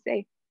we'll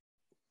see.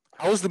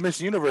 How was the Miss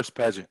Universe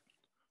pageant?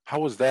 How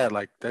was that?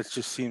 Like, that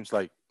just seems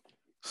like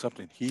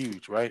something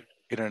huge, right?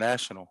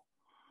 International.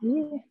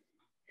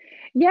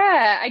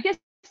 Yeah, I guess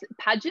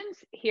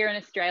pageants here in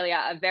Australia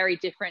are very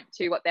different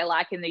to what they're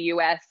like in the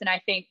US. And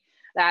I think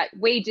that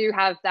we do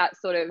have that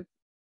sort of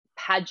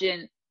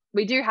pageant.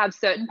 We do have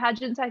certain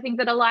pageants, I think,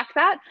 that are like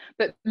that.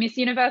 But Miss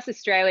Universe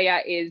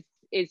Australia is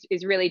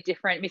really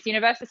different. Miss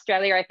Universe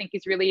Australia, I think,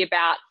 is really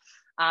about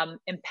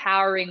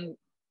empowering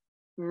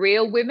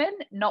real women,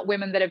 not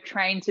women that have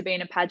trained to be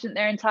in a pageant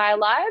their entire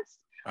lives.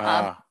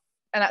 And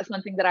that's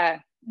one thing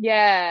that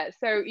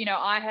so, you know,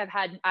 I'd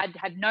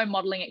had no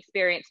modeling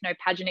experience, no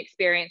pageant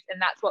experience.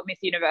 And that's what Miss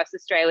Universe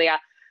Australia,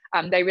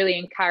 they really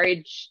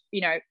encourage,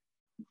 you know,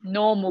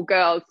 normal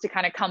girls to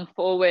kind of come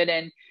forward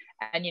and,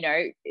 you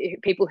know,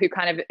 people who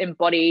kind of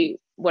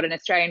embody what an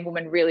Australian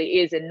woman really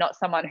is and not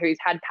someone who's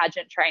had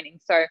pageant training.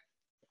 So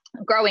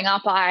growing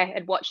up, I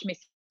had watched Miss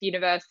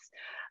Universe,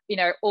 you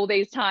know, all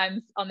these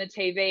times on the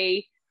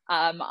TV.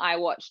 I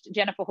watched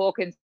Jennifer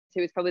Hawkins,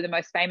 who is probably the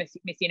most famous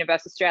Miss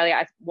Universe Australia.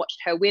 I watched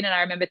her win and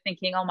I remember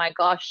thinking, oh my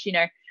gosh, you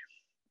know,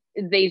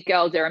 these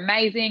girls are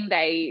amazing.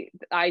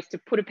 I used to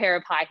put a pair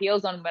of high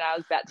heels on when I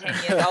was about 10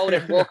 years old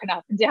and walk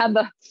up and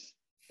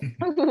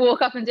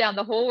down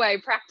the hallway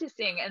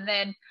practicing. And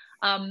then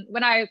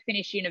when I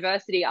finished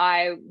university,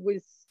 I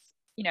was,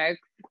 you know,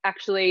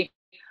 actually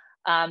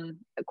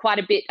quite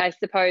a bit, I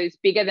suppose,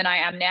 bigger than I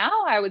am now.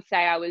 I would say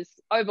I was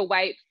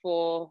overweight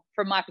from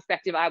my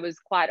perspective, I was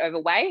quite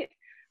overweight.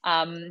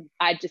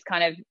 I'd just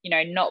kind of, you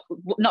know,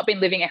 not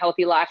been living a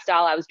healthy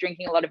lifestyle. I was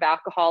drinking a lot of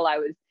alcohol. I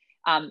was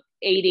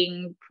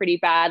eating pretty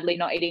badly,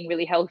 not eating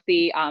really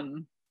healthy,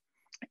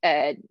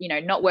 you know,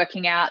 not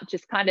working out,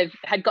 just kind of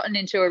had gotten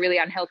into a really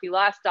unhealthy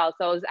lifestyle.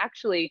 So I was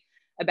actually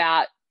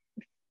about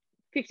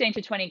 15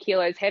 to 20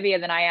 kilos heavier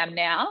than I am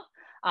now,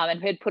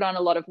 and had put on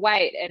a lot of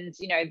weight. And,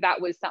 you know, that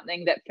was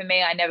something that for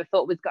me, I never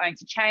thought was going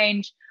to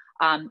change.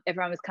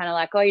 Everyone was kind of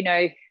like, oh, you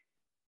know,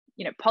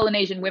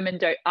 Polynesian women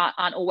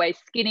aren't always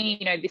skinny.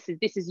 You know, this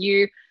is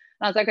you. And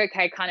I was like,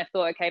 okay, kind of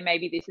thought, okay,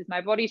 maybe this is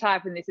my body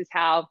type and this is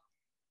how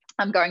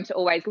I'm going to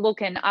always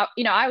look. And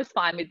I was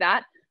fine with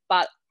that,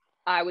 but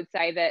I would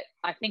say that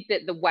I think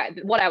that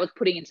what I was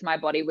putting into my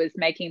body was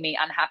making me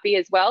unhappy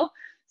as well.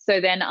 So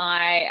then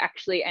I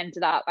actually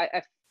ended up,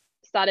 I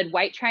started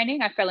weight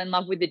training. I fell in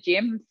love with the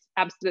gym,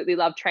 absolutely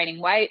loved training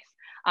weights.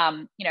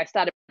 You know,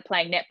 started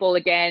playing netball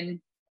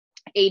again,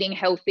 eating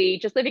healthy,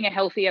 just living a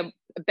healthier,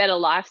 better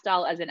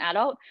lifestyle as an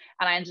adult.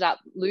 And I ended up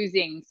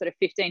losing sort of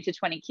 15 to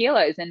 20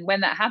 kilos. And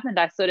when that happened,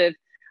 I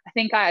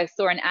think I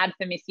saw an ad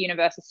for Miss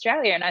Universe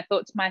Australia. And I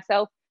thought to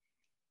myself,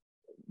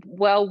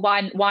 well,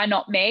 why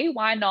not me?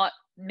 Why not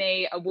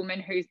me, a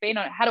woman who's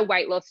had a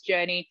weight loss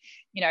journey,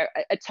 you know,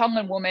 a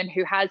Tongan woman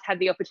who has had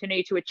the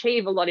opportunity to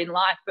achieve a lot in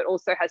life, but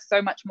also has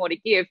so much more to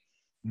give.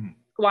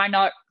 Why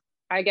not,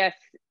 I guess,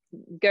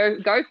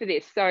 go for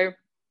this? So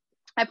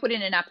I put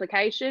in an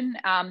application,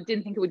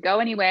 didn't think it would go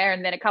anywhere.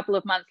 And then a couple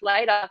of months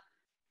later,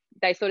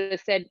 they sort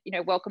of said, you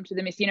know, welcome to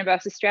the Miss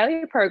Universe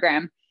Australia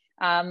program.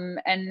 And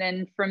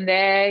then from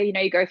there, you know,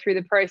 you go through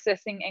the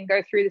processing and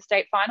go through the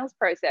state finals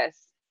process.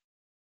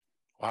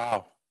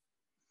 Wow.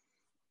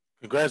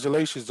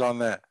 Congratulations on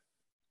that.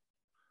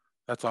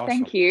 That's awesome.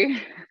 Thank you.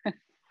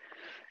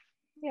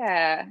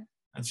 Yeah.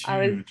 That's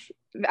huge.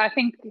 I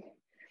think,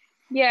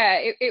 yeah,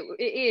 it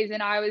is.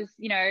 And I was,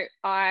 you know,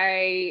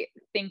 I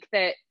think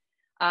that,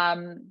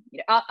 you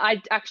know,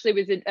 I actually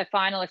was a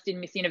finalist in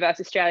Miss Universe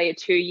Australia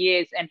 2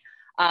 years.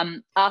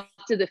 And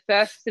after the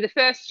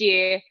first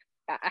year,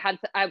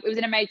 it was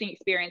an amazing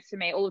experience for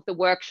me. All of the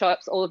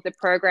workshops, all of the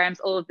programs,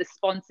 all of the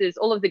sponsors,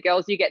 all of the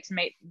girls you get to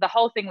meet, the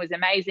whole thing was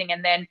amazing.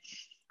 And then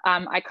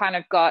I kind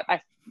of got,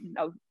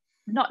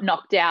 not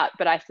knocked out,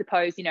 but I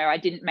suppose, you know, I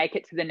didn't make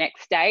it to the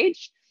next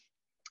stage.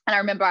 And I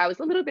remember I was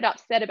a little bit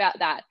upset about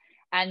that.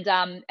 And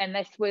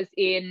this was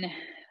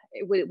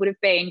it would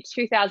have been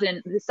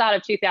the start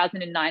of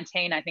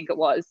 2019, I think it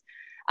was.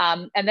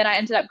 And then I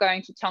ended up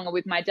going to Tonga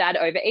with my dad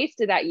over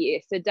Easter that year.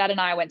 So Dad and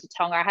I went to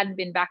Tonga. I hadn't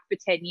been back for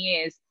 10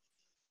 years.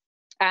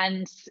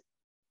 And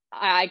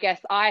I guess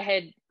I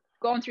had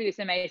gone through this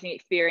amazing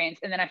experience,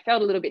 and then I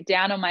felt a little bit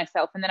down on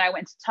myself. And then I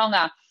went to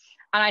Tonga,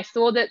 and I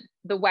saw that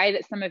the way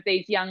that some of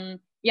these young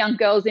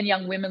girls and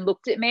young women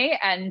looked at me,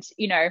 and,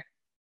 you know,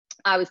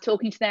 I was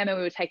talking to them and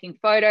we were taking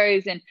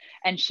photos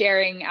and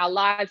sharing our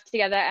lives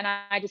together. And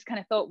I just kind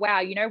of thought, wow,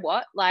 you know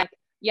what? Like,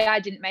 yeah,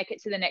 I didn't make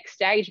it to the next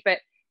stage, but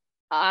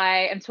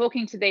I am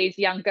talking to these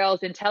young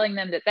girls and telling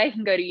them that they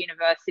can go to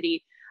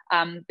university,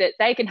 that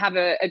they can have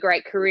a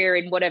great career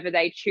in whatever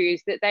they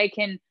choose, that they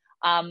can,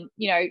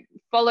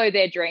 follow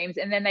their dreams,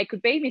 and then they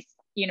could be Miss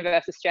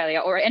Universe Australia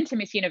or enter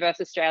Miss Universe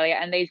Australia.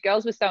 And these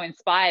girls were so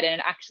inspired, and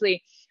it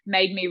actually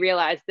made me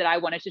realize that I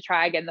wanted to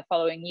try again the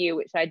following year,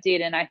 which I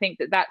did. And I think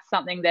that that's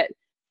something that,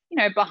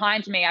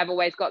 behind me, I've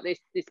always got this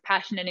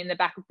passion, and in the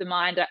back of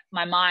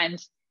my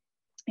mind,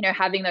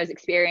 having those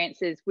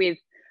experiences with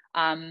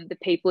the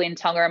people in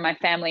Tonga and my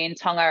family in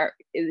Tonga,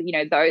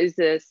 those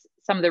are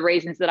some of the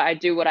reasons that I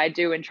do what I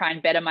do and try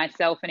and better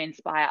myself and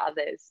inspire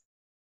others.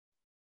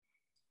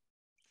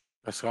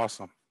 That's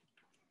awesome.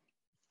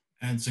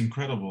 And it's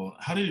incredible.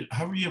 How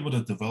were you able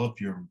to develop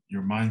your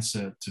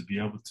mindset to be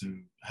able to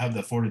have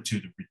that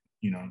fortitude to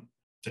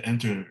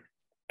enter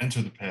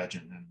the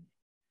pageant? And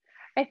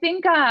I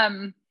think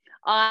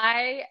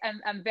I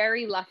am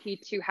very lucky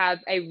to have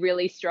a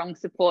really strong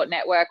support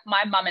network.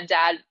 My mum and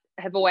dad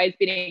have always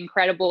been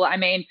incredible. I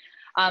mean,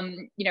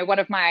 one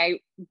of my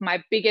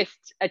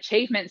biggest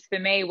achievements for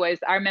me was,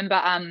 I remember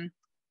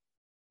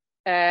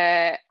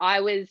I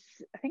was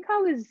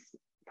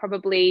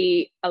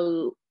probably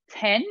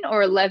 10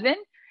 or 11,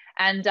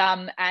 and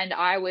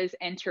I was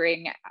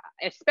entering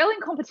a spelling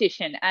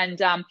competition,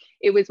 and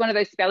it was one of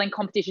those spelling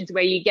competitions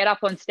where you get up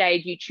on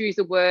stage, you choose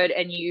a word,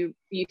 and you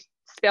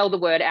spell the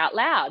word out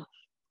loud,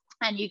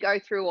 and you go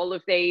through all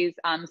of these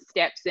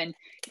steps and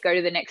go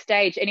to the next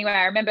stage. Anyway,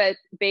 I remember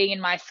being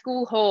in my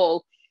school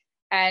hall,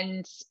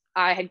 and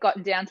I had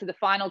gotten down to the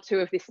final 2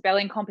 of this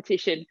spelling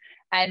competition,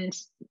 and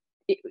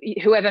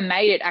whoever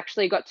made it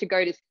actually got to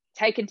go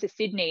taken to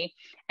Sydney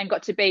and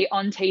got to be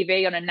on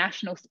TV on a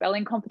national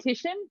spelling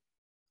competition.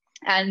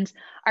 And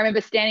I remember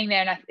standing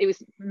there, and it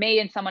was me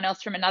and someone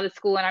else from another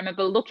school, and I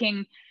remember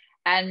looking,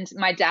 and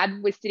my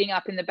dad was sitting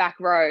up in the back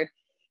row.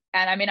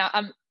 And I mean,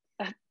 I'm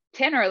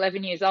 10 or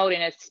 11 years old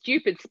in a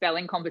stupid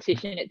spelling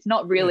competition. It's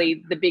not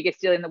really the biggest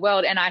deal in the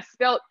world. And I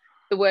spelt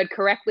the word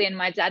correctly, and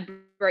my dad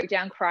broke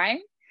down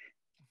crying.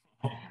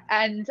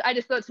 And I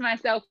just thought to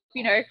myself,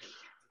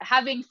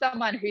 having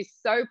someone who's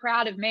so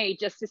proud of me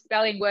just for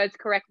spelling words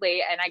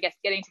correctly, and I guess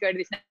getting to go to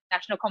this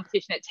national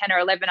competition at 10 or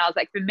 11, I was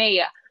like, for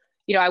me,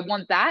 I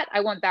want that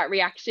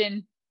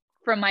reaction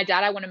from my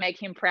dad. I want to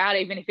make him proud,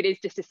 even if it is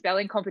just a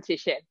spelling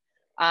competition.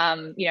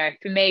 For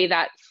me,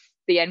 that's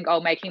the end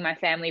goal, making my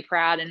family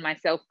proud and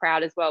myself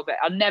proud as well. But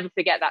I'll never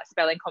forget that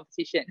spelling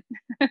competition.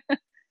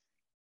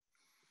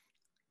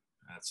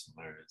 That's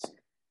hilarious.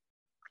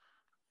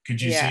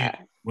 Could you see,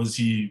 was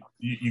he,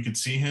 you could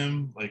see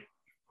him, like,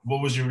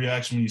 what was your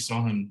reaction when you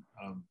saw him?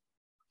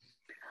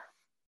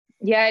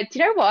 Yeah, do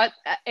you know what?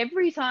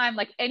 Every time,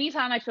 like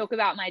anytime I talk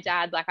about my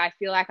dad, like I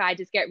feel like I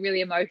just get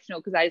really emotional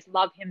because I just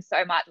love him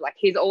so much. Like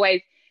he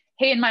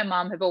and my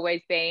mum have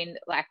always been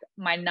like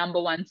my number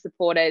one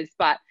supporters,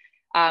 but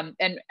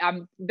and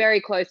I'm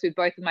very close with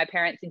both of my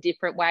parents in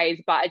different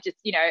ways. But I just,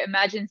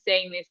 imagine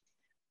seeing this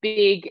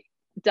big,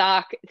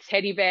 dark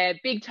teddy bear,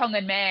 big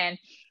Tongan man.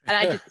 And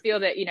I just feel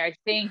that,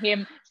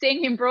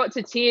 seeing him brought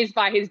to tears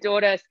by his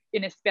daughter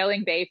in a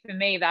spelling bee, for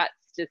me, that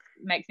just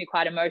makes me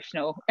quite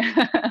emotional.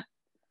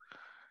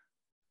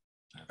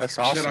 That's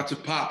awesome. Shout out to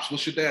Pops.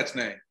 What's your dad's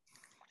name?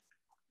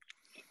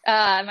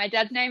 My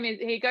dad's name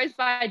he goes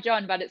by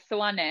John, but it's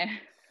Swane.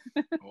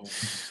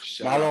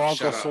 Malo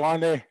Uncle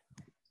Swane.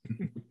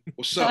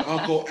 What's up,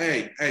 Uncle?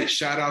 Hey,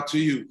 shout out to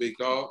you, big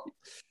dog.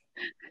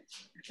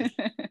 And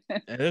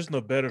there's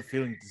no better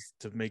feeling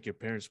to make your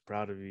parents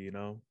proud of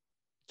you,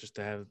 just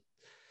to have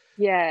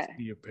see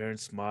your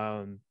parents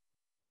smile, and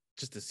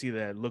just to see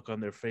that look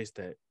on their face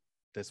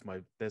that's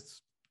my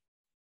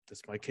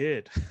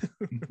kid.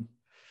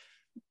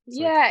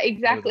 Yeah, like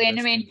exactly. And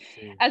I mean,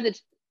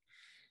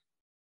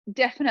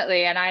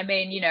 definitely. And I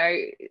mean,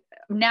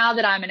 now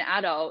that I'm an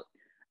adult,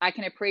 I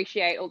can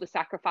appreciate all the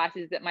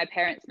sacrifices that my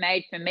parents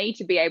made for me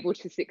to be able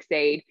to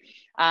succeed.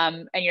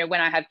 And,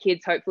 when I have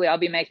kids, hopefully I'll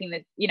be making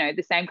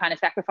the same kind of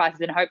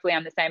sacrifices, and hopefully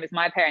I'm the same as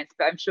my parents.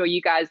 But I'm sure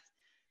you guys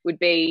would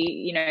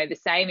be, the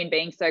same in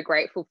being so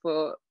grateful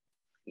for,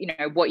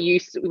 what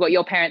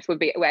your parents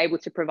were able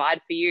to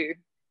provide for you.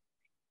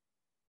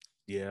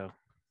 Yeah.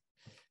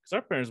 Because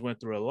our parents went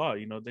through a lot,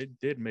 they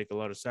did make a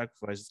lot of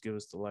sacrifices to give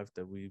us the life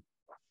that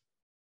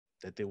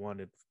they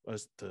wanted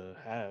us to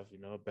have,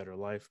 a better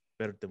life,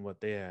 better than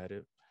what they had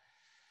it.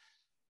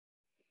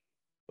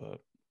 But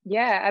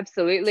yeah,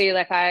 absolutely.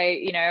 Like I,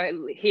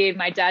 hear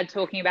my dad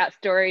talking about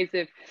stories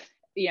of,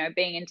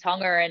 being in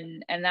Tonga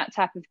and that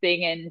type of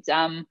thing. And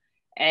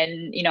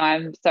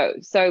I'm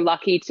so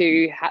lucky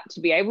to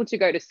be able to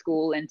go to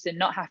school and to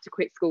not have to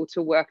quit school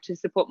to work to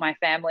support my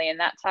family and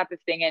that type of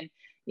thing. And,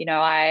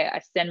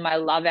 I send my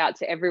love out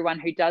to everyone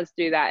who does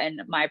do that,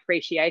 and my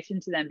appreciation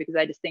to them, because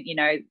I just think,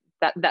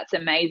 that's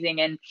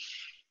amazing. And,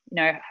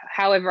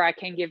 however I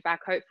can give back,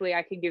 hopefully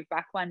I can give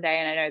back one day.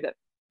 And I know that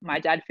my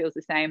dad feels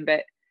the same,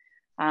 but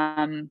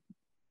parents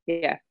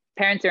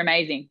are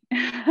amazing.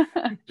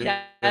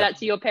 Shout out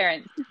to your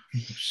parents.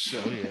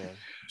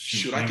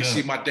 Shoot, I can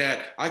see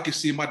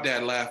my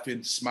dad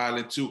laughing,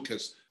 smiling too,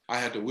 because I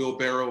had the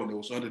wheelbarrow, and it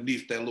was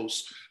underneath that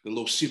the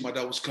little shima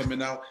that was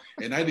coming out,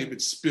 and I didn't even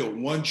spill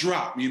one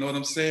drop. You know what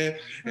I'm saying?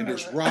 And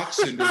there's rocks,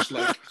 and there's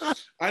like,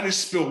 I didn't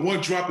spill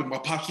one drop, and my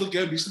pops look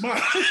at me,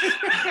 smile.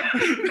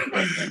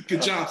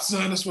 Good job,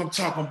 son. That's what I'm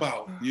talking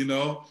about. You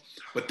know.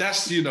 But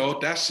that's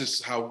that's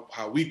just how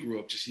we grew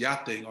up, just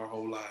yachting our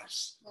whole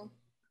lives.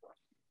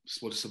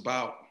 That's what it's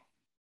about.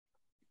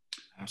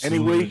 Any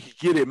way you can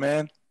get it,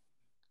 man.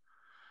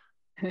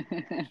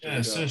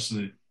 Yeah,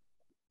 seriously.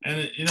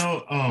 And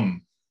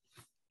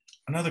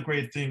another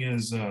great thing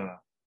is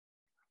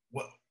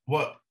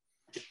what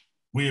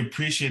we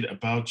appreciate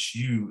about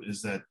you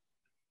is that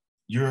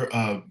you're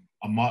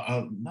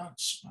modern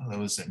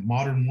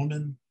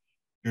woman.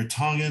 You're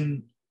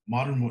Tongan,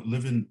 modern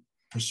living,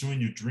 pursuing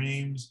your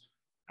dreams,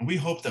 and we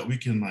hope that we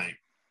can like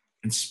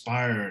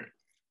inspire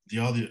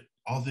all the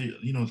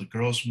the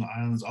girls from the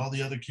islands, all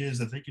the other kids,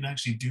 that they can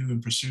actually do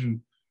and pursue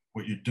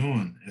what you're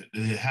doing.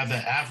 They have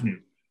that avenue.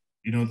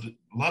 A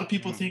lot of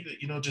people think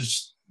that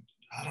just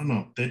I don't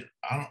know.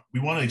 We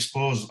want to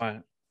expose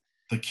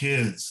the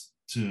kids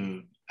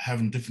to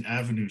having different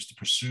avenues to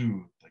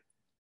pursue, like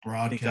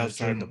broadcast. Think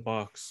outside the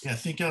box. Yeah,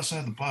 think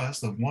outside the box. That's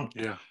the one.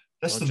 Yeah,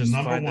 that's Don't the just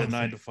number find one the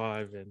 9 thing. to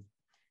 5 and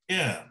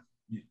Yeah,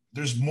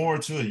 there's more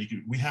to it.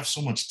 We have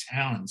so much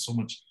talent, so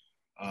much.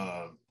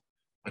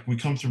 Like we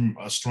come from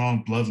a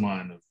strong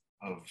bloodline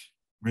of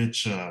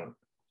rich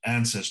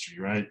ancestry,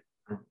 right?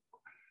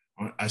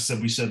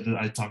 We said that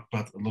I talked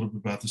about a little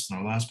bit about this in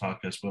our last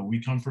podcast, but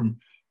we come from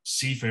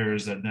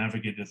seafarers that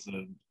navigated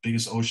the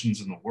biggest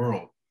oceans in the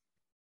world,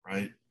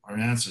 right? Our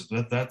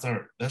ancestors, that's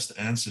the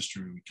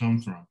ancestry we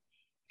come from.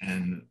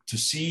 And to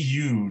see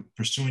you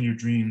pursuing your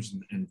dreams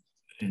and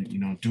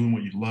doing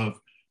what you love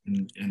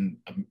in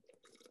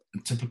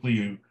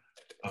typically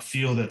a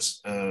field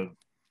that's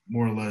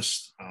more or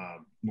less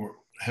more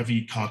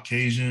heavy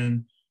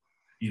Caucasian,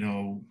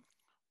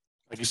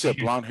 like you said,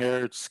 blonde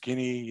haired,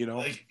 skinny,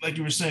 like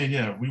you were saying,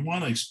 yeah, we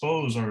want to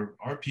expose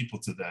our people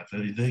to that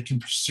they can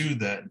pursue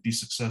that and be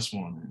successful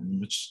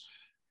in it,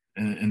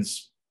 and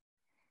it's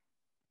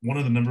one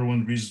of the number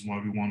one reasons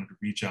why we wanted to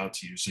reach out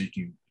to you, so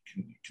you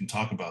can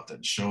talk about that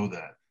and show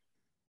that,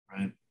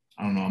 right?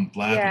 I don't know, I'm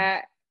blabbing.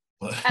 Yeah,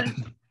 but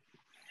and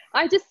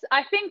I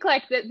think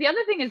like the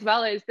other thing as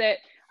well is that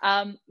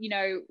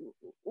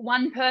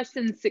one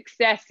person's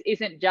success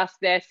isn't just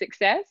their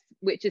success,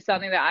 which is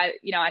something that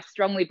I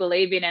strongly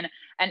believe in, and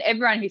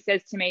everyone who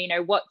says to me,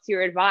 what's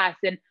your advice,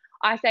 and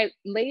I say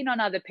lean on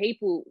other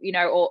people,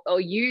 or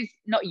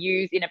not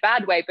use in a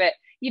bad way, but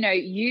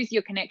use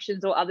your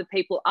connections or other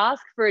people,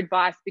 ask for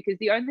advice, because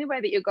the only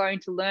way that you're going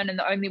to learn and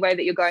the only way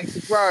that you're going to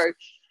grow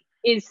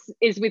is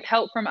with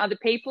help from other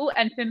people.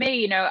 And for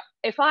me,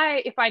 if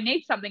I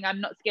need something,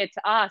 I'm not scared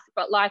to ask.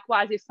 But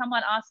likewise, if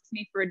someone asks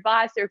me for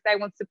advice or if they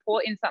want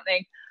support in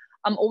something,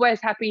 I'm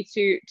always happy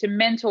to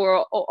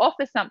mentor or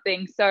offer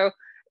something. So,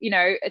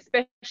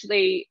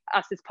 especially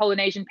us as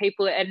Polynesian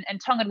people and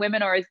Tongan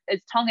women, or as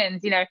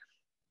Tongans,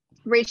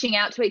 reaching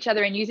out to each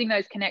other and using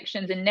those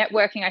connections and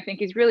networking, I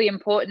think is really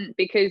important,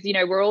 because,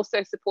 we're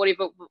also supportive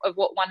of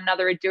what one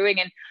another are doing.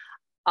 And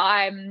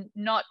I'm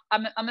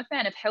a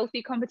fan of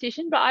healthy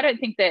competition, but I don't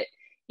think that,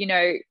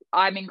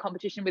 I'm in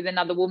competition with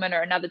another woman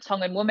or another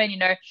Tongan woman.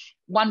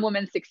 One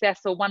woman's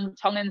success or one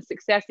Tongan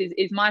success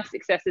is my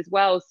success as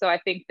well. So I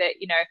think that,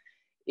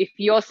 if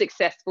you're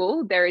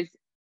successful, there is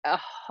a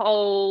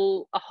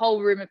whole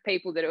room of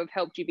people that have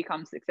helped you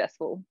become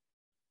successful.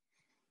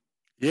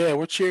 Yeah,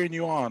 we're cheering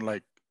you on.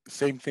 Like,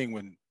 same thing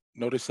when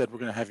Notice said we're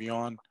going to have you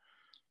on,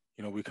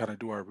 we kind of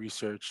do our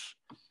research,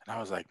 and I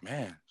was like,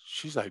 man,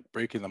 she's like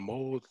breaking the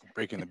mold,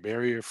 breaking the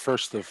barrier,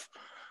 first of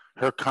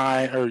her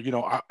kind,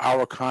 or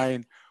our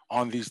kind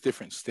on these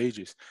different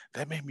stages.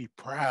 That made me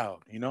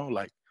proud,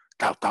 like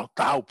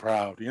thou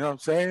proud. You know what I'm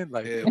saying?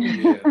 Like, yeah.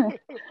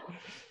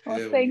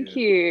 Well, thank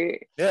you.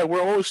 Yeah,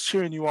 we're always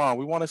cheering you on.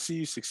 We want to see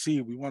you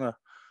succeed. We want to,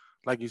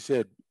 like you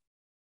said,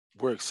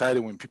 we're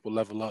excited when people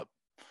level up.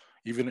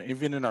 Even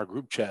in our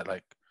group chat,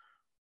 like,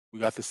 we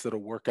got this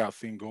little workout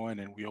thing going,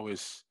 and we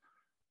always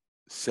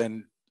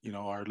send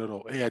our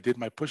little, hey, I did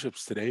my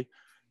push-ups today,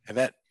 and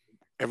that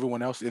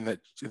everyone else in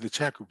the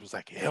chat group was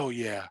like, hell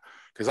yeah,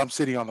 because I'm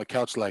sitting on the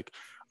couch like,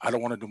 I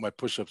don't want to do my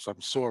push-ups,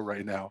 I'm sore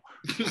right now.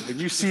 When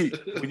you see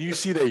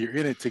that you're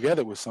in it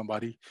together with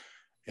somebody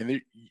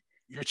and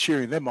you're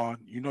cheering them on,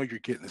 you're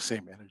getting the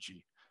same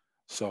energy.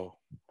 So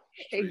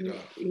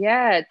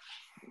yeah,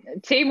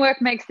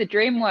 teamwork makes the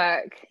dream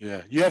work.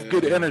 Yeah, you have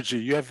good energy.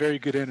 You have very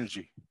good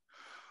energy.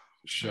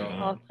 Sure.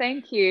 Oh,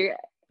 thank you.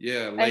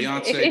 Yeah,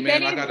 Leilani,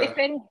 man, I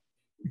gotta.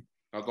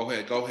 Oh, go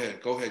ahead, girl.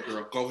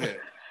 Go ahead.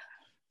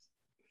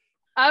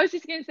 I was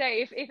just going to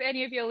say, if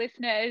any of your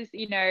listeners,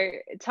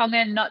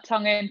 Tongan, not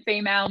Tongan,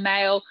 female,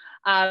 male,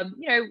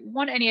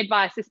 want any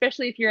advice,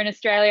 especially if you're in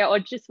Australia or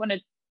just want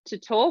to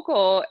talk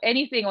or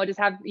anything, or just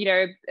have,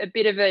 a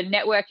bit of a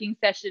networking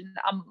session,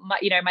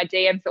 my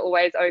DMs are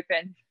always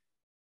open.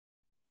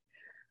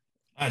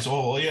 Nice.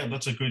 Oh, yeah,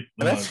 that's a good.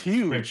 That's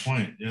huge. Great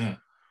point. Yeah.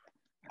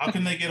 How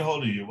can they get a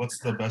hold of you? What's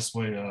the best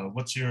way?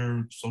 What's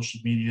your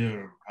social media,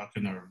 or how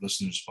can our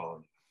listeners follow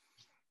you?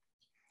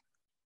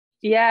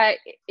 Yeah,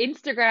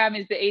 Instagram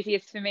is the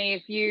easiest for me.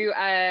 If you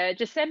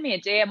just send me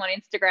a DM on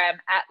Instagram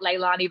at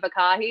Leilani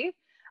Vakaahi,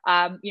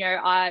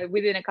 I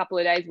within a couple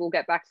of days we'll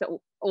get back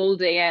to all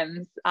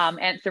DMs,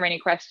 answer any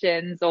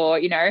questions, or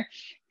if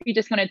you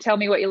just want to tell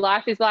me what your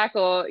life is like,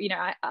 or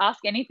ask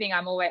anything.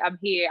 I'm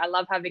here. I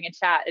love having a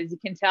chat. As you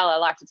can tell, I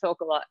like to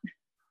talk a lot.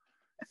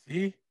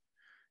 See,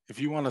 if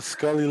you want a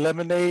Scully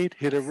lemonade,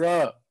 hit her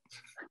up.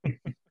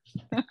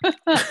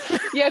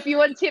 Yeah, if you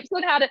want tips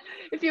on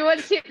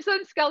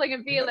sculling a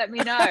beer, let me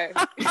know.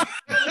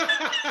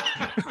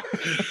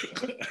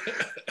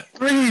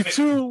 3,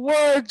 2,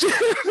 1.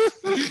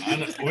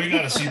 We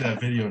gotta see that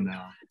video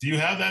now. Do you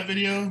have that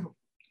video?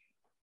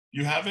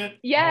 You have it?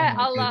 Yeah,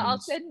 Oh I'll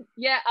send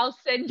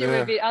you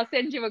a bit. I'll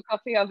send you a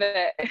copy of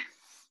it.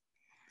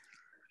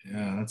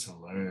 Yeah, that's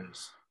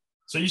hilarious.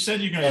 So you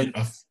said you're gonna.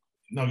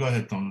 No, go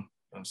ahead, Tom.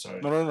 I'm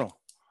sorry. No.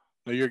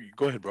 No,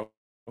 go ahead, bro.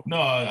 No,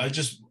 I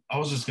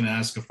was just gonna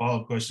ask a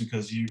follow-up question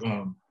because you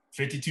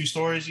 52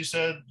 stories. You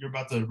said you're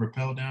about to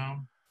rappel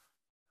down.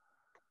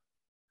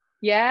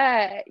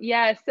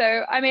 Yeah.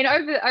 So I mean,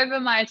 over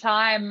my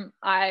time,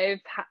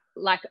 I've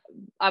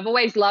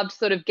always loved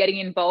sort of getting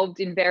involved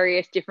in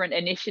various different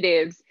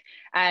initiatives,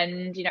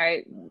 and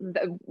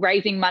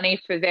raising money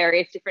for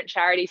various different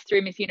charities.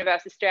 Through Miss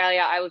Universe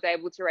Australia, I was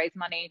able to raise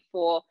money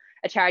for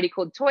a charity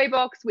called Toy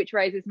Box, which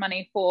raises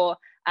money for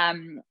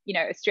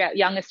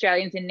young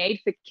Australians in need,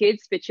 for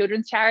kids, for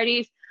children's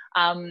charities.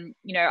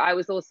 I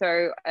was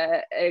also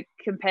a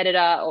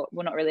competitor, or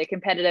well, not really a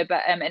competitor,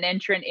 but an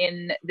entrant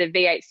in the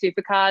V8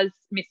 Supercars,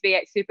 Miss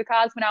V8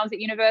 Supercars, when I was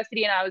at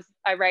university, and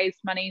I raised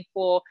money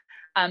for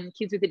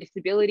kids with a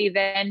disability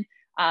then.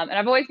 And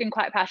I've always been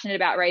quite passionate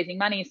about raising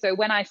money. So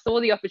when I saw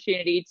the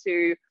opportunity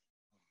to,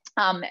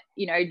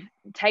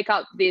 take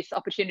up this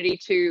opportunity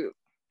to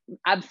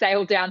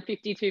abseil down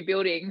 52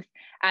 buildings,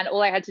 and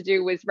all I had to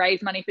do was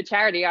raise money for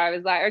charity, I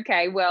was like,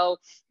 okay, well,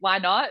 why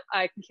not?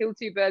 I can kill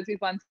two birds with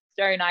one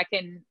stone. I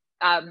can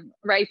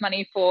raise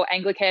money for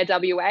Anglicare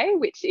WA,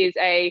 which is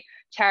a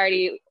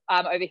charity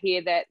over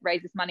here that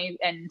raises money,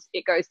 and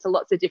it goes to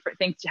lots of different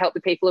things to help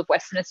the people of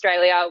Western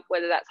Australia,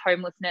 whether that's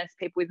homelessness,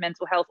 people with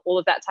mental health, all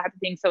of that type of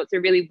thing. So it's a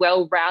really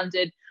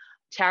well-rounded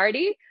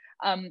charity.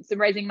 So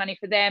raising money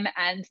for them,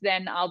 and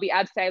then I'll be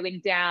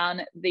abseiling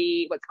down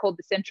what's called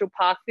the Central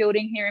Park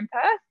building here in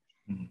Perth,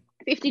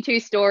 52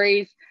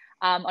 stories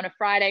on a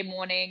Friday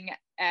morning,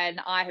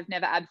 and I have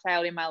never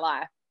abseiled in my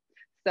life.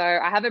 So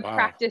I have a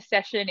practice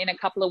session in a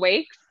couple of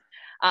weeks.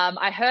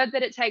 I heard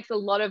that it takes a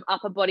lot of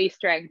upper body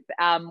strength,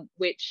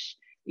 which,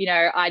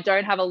 I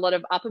don't have a lot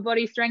of upper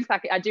body strength.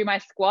 I do my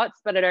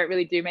squats, but I don't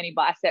really do many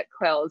bicep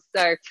curls.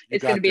 So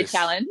it's going to be a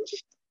challenge.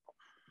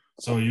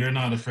 So you're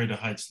not afraid of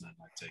heights then,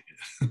 I take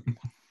it.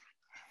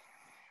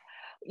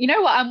 You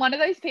know what? I'm one of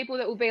those people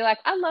that will be like,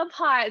 I love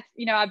heights.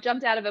 I've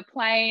jumped out of a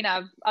plane.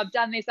 I've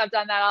done this, I've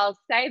done that. I'll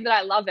say that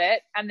I love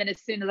it. And then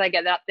as soon as I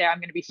get up there, I'm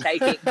going to be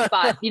shaking.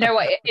 But you know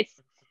what? It's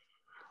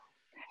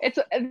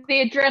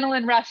the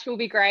adrenaline rush will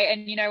be great.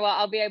 And you know what?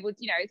 I'll be able to,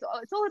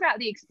 it's all about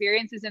the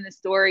experiences and the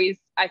stories,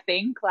 I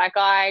think. Like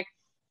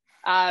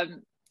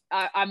I'm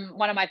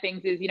one of my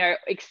things is,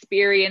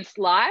 experience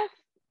life.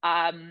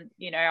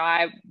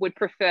 I would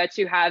prefer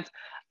to have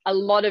a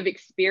lot of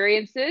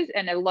experiences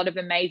and a lot of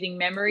amazing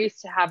memories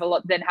to have a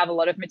lot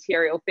of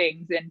material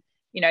things. And,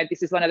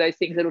 this is one of those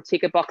things that'll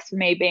tick a box for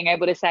me, being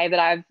able to say that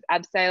I've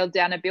abseiled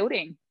down a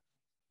building.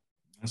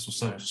 That's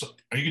what's up. So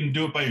are you going to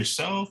do it by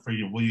yourself, or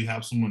will you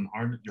have someone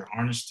you're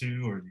harnessed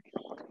to, or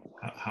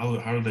how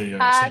are they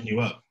setting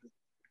you up?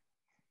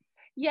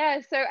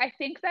 Yeah, so I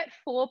think that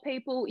 4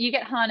 people, you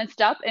get harnessed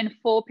up, and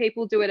 4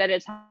 people do it at a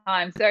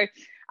time. So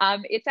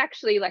it's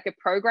actually like a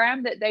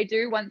program that they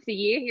do once a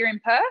year here in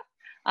Perth.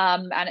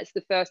 And it's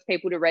the first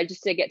people to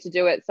register get to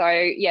do it. So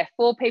yeah,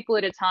 4 people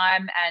at a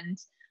time. And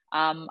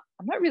I'm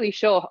not really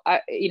sure,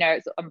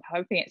 I'm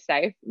hoping it's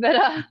safe,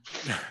 but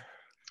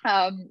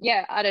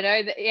yeah, I don't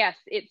know. Yes,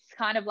 it's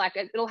kind of like,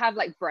 it'll have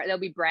like, there'll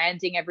be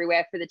branding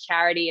everywhere for the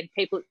charity, and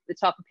people at the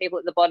top and people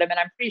at the bottom. And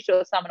I'm pretty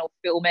sure someone will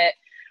film it.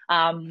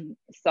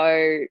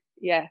 So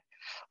yeah,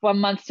 1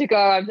 month to go.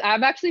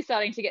 I'm actually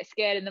starting to get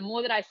scared. And the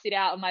more that I sit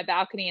out on my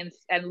balcony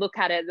and look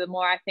at it, the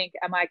more I think,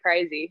 am I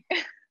crazy?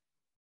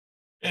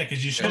 Yeah,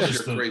 because you showed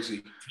us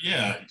crazy.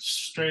 Yeah,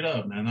 straight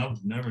up, man. I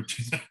would never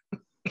do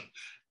that.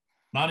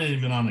 Not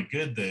even on a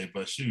good day,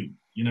 but shoot,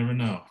 you never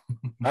know.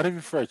 Not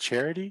even for a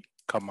charity?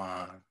 Come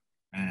on.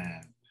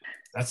 Man,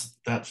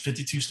 that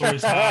 52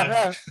 stories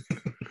high.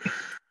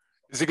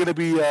 Is it going to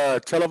be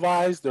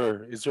televised,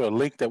 or is there a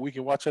link that we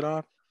can watch it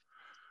on?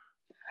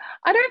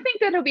 I don't think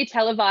that it'll be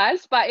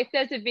televised, but if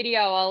there's a video,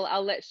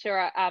 I'll make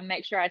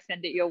sure I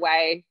send it your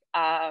way.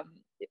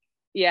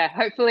 Yeah,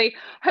 hopefully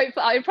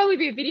it'll probably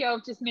be a video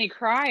of just me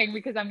crying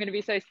because I'm going to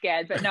be so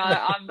scared. But no,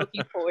 I'm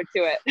looking forward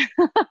to it.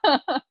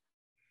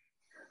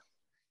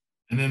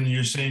 And then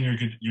you're saying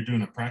you're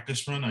doing a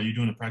practice run. Are you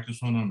doing a practice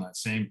run on that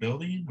same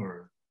building,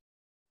 or?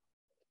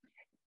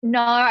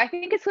 No, I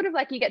think it's sort of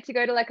like you get to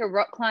go to like a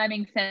rock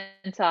climbing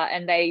center,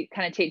 and they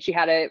kind of teach you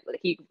how to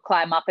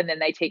climb up, and then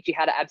they teach you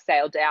how to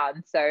abseil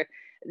down. So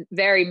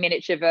very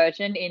miniature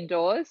version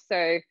indoors.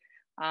 So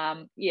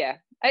yeah,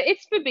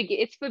 it's for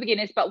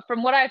beginners. But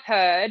from what I've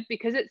heard,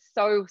 because it's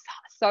so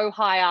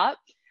high up,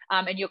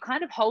 and you're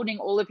kind of holding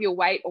all of your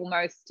weight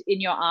almost in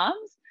your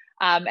arms,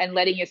 and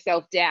letting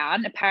yourself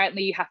down.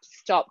 Apparently, you have to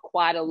stop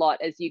quite a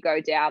lot as you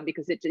go down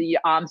because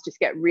your arms just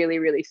get really,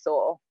 really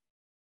sore.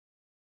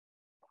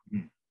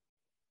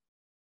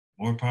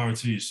 More power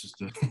to you,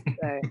 sister.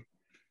 So,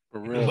 For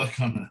Good real. luck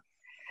on that.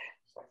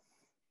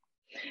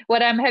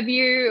 what have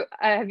you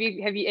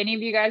any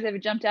of you guys ever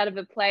jumped out of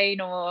a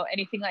plane or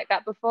anything like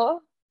that before?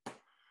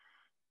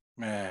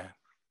 Man,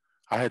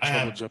 I had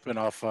trouble jumping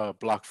off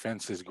block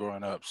fences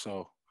growing up,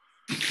 so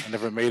I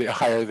never made it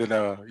higher than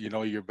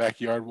your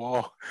backyard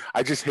wall.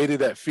 I just hated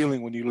that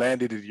feeling when you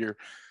landed and your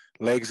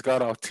legs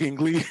got all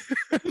tingly.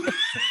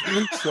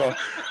 So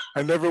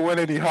I never went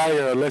any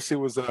higher unless it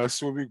was a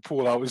swimming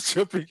pool I was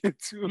jumping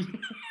into.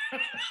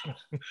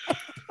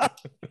 I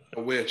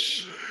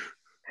wish,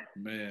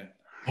 man.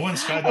 I went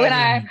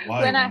skydiving in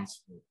Hawaii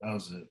once. That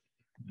was it.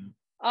 Yeah.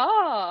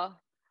 Oh,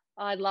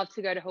 I'd love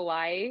to go to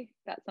Hawaii.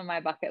 That's on my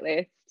bucket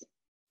list.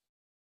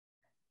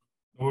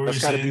 That's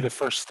got to be the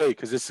first state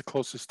because it's the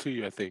closest to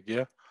you, I think.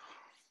 Yeah.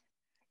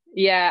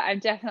 Yeah, I'm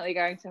definitely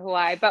going to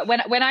Hawaii. But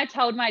when I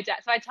told my dad,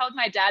 so I told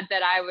my dad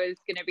that I was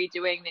going to be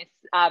doing this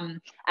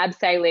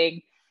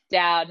abseiling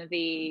down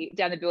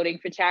the building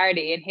for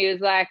charity, and he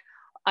was like,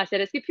 I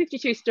said, it's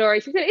 52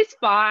 stories. He said, it's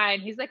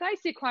fine. He's like, I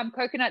used to climb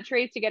coconut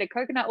trees to get a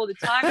coconut all the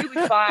time. You'll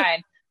be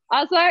fine.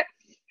 I was like,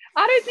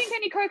 I don't think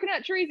any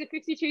coconut trees are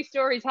 52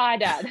 stories high,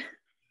 Dad.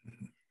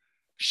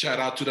 Shout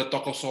out to the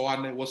Toko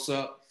Soane. What's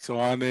up?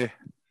 Soane.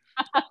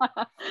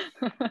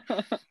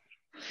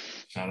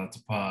 Shout out to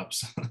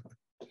Pops.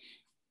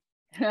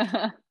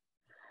 Well,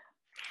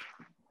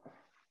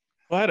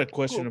 I had a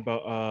question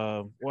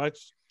about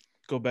let's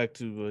go back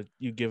to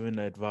you giving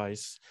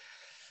advice.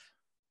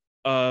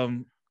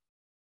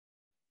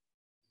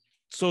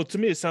 So to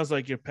me, it sounds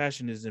like your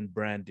passion is in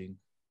branding,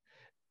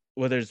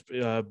 whether it's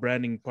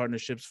branding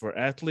partnerships for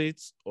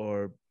athletes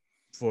or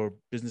for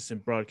business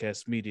and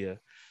broadcast media.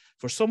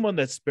 For someone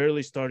that's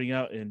barely starting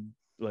out in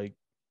like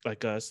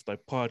us, like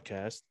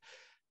podcast,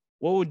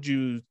 what would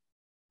you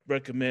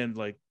recommend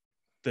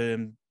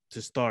them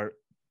to start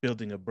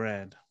building a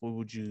brand? What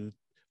would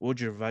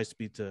your advice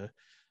be to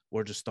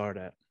where to start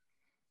at?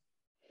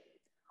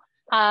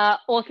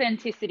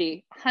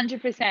 Authenticity,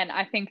 100%.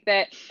 I think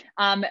that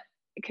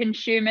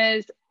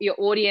consumers, your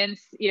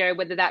audience,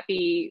 whether that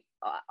be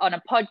on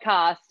a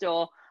podcast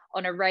or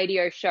on a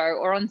radio show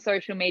or on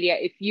social media,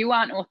 if you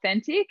aren't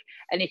authentic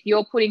and if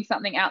you're putting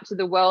something out to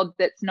the world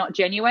that's not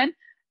genuine,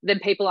 then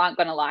people aren't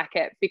going to like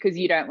it because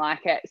you don't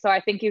like it. So I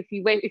think if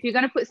you're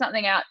going to put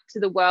something out to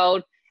the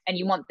world and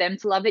you want them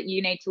to love it,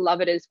 you need to love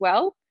it as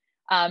well.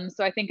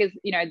 So I think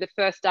the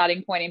first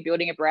starting point in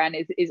building a brand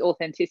is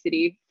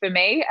authenticity for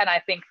me. And I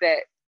think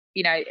that,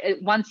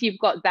 once you've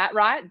got that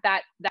right,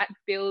 that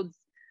builds,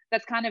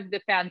 that's kind of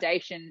the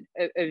foundation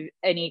of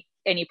any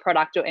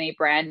product or any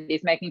brand,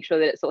 is making sure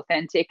that it's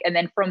authentic. And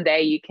then from there,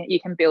 you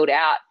can build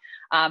out,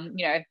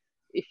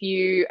 if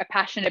you are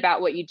passionate about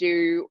what you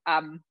do,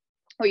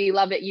 or you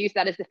love it, use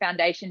that as the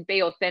foundation,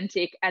 be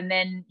authentic, and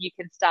then you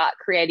can start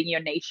creating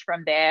your niche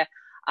from there.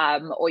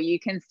 Or you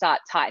can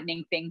start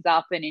tightening things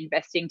up and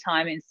investing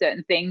time in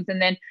certain things,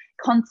 and then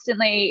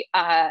constantly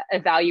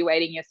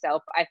evaluating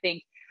yourself. I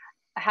think,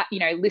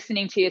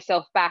 listening to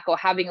yourself back or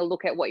having a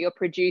look at what you're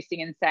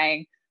producing and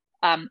saying,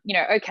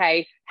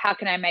 okay, how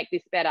can I make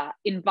this better?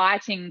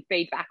 Inviting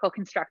feedback or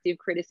constructive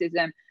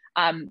criticism.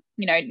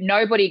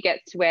 Nobody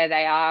gets to where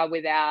they are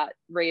without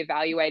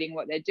reevaluating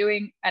what they're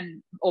doing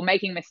or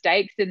making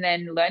mistakes and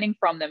then learning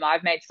from them.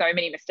 I've made so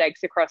many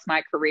mistakes across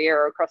my career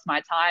or across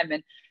my time,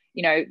 and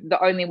the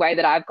only way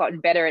that I've gotten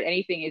better at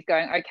anything is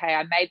going, okay,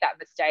 I made that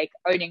mistake,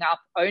 owning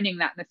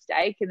that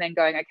mistake, and then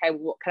going, okay, well,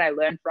 what can I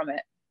learn from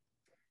it?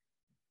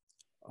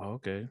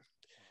 Okay.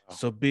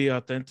 So be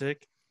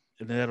authentic,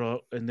 and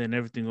then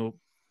everything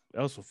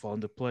else will fall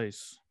into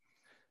place.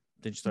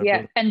 Then you start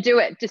building. And do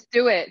it. Just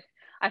do it.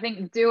 I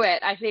think do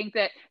it. I think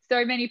that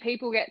so many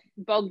people get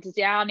bogged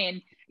down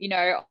in,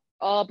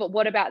 oh, but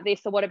what about this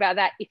or what about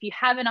that? If you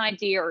have an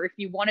idea or if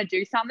you want to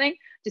do something,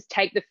 just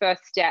take the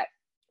first step.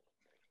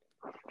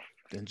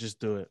 Then just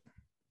do it.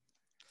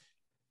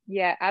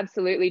 Yeah,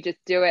 absolutely. Just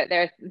do it.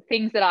 There are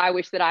things that I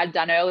wish that I'd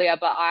done earlier,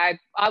 but I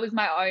was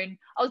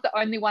the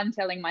only one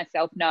telling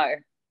myself no.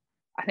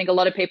 I think a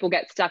lot of people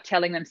get stuck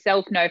telling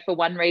themselves no for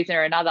one reason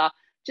or another.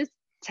 Just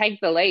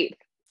take the leap.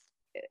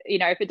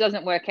 If it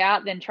doesn't work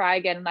out, then try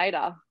again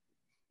later.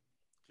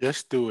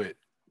 Just do it.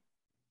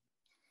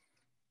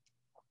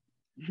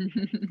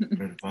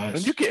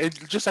 And you can,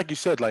 just like you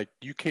said, like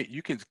you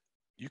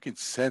can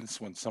sense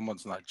when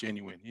someone's not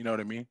genuine. You know what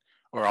I mean?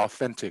 Or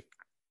authentic,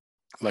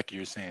 like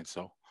you're saying.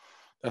 So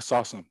that's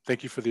awesome.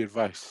 Thank you for the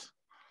advice.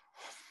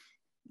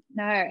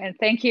 No, and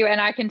thank you. And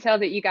I can tell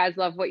that you guys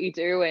love what you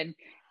do, and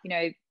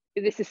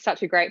this is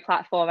such a great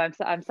platform.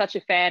 I'm such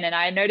a fan, and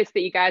I noticed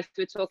that you guys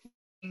were talking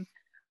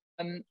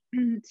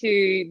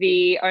to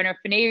the owner of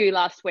Faniu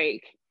last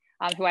week,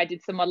 who I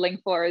did some modeling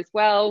for as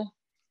well.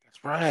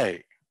 That's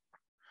right.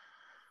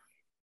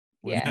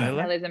 Yeah,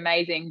 Mela's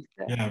amazing.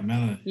 So. Yeah,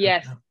 Mela.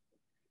 Yes.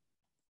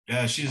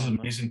 Yeah, she's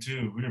amazing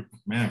too. We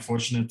were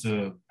fortunate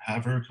to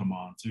have her come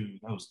on too.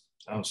 That was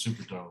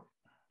super dope.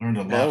 Learned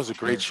a lot. That was a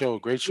great show.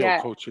 Great show,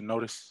 yeah. Coach. You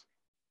notice?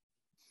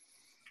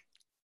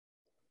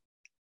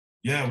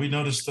 Yeah, we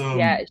noticed.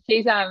 Yeah,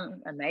 she's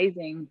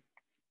amazing.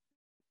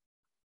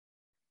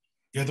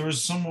 Yeah, there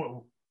was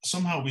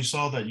somehow we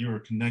saw that you were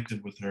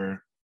connected with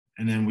her,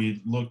 and then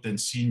we looked and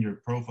seen your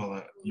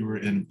profile. You were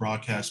in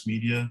broadcast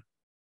media,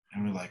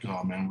 and we're like,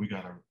 oh man, we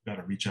gotta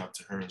reach out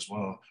to her as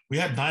well. We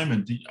had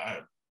Diamond. Do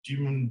you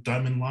remember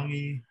Diamond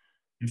Langi?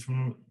 You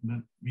from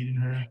meeting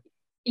her?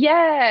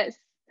 Yes.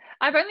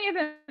 I've only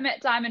ever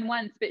met Diamond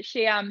once, but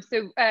she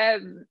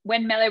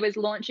when Mela was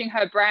launching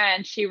her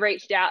brand, she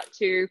reached out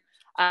to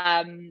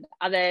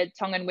other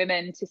Tongan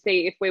women to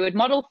see if we would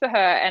model for her,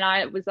 and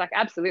I was like,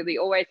 absolutely,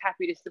 always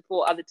happy to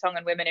support other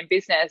Tongan women in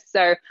business.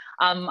 So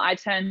I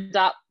turned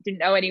up, didn't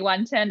know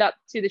anyone, turned up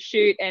to the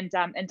shoot, and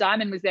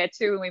Diamond was there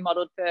too, and we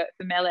modeled for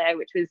Mela,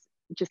 which was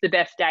just the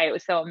best day. It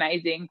was so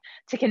amazing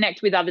to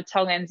connect with other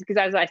Tongans, because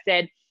as I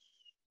said,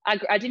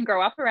 I didn't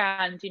grow up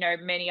around,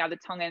 many other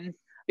Tongans,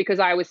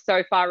 because I was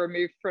so far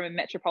removed from a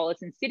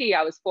metropolitan city.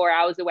 I was 4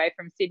 hours away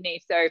from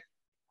Sydney. So,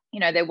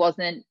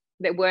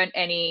 there weren't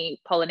any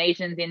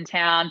Polynesians in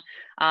town.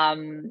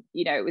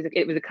 It was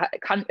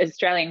a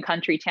Australian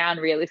country town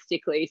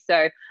realistically.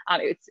 So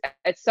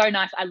it's so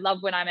nice. I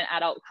love when I'm an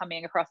adult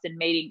coming across and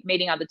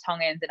meeting other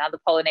Tongans and other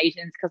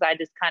Polynesians, because I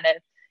just kind of,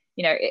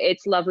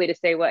 it's lovely to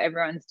see what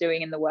everyone's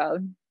doing in the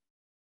world.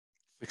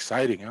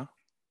 Exciting, huh?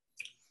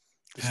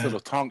 This little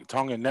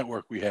Tongan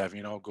network we have,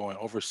 going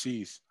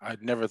overseas. I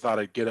never thought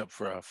I'd get up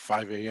for a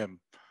 5 a.m.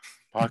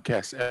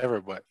 podcast ever,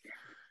 but,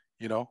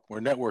 we're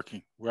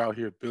networking. We're out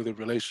here building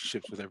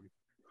relationships with everyone.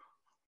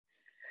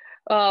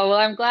 Oh, well,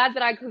 I'm glad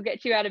that I could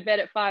get you out of bed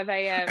at 5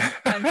 a.m.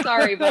 I'm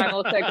sorry, but I'm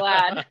also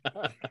glad.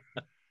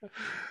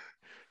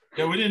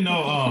 Yeah, we didn't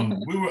know.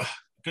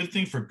 Good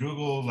thing for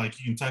Google, like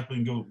you can type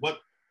in Google, what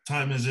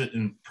time is it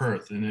in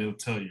Perth? And it'll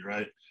tell you,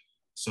 right?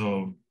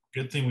 So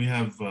good thing we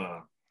have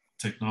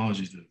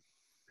technology to.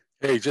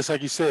 Hey, just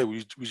like you said,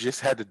 we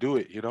just had to do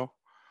it,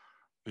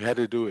 We had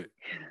to do it.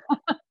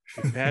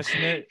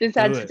 Passionate. Just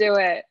had to do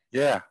it.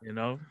 Yeah.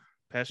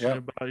 Passionate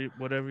about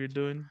whatever you're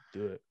doing,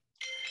 do it.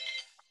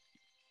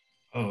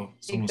 Oh,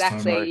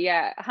 exactly.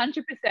 Yeah,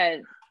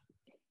 100%.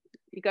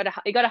 You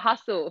gotta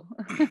hustle.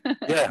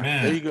 Yeah,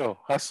 man. There you go,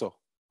 hustle.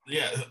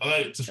 Yeah,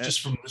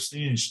 just from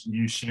listening to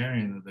you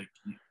sharing, like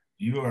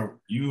you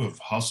have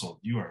hustled.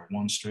 You are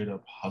one straight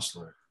up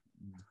hustler,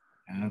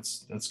 and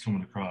that's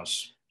coming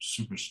across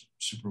super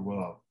super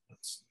well.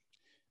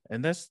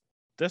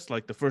 That's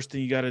like the first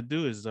thing you got to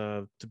do is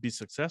to be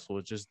successful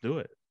is just do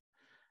it,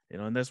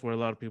 and that's where a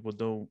lot of people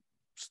don't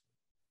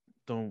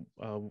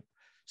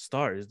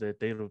start, is that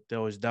they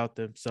always doubt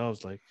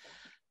themselves, like,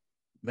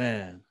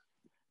 man,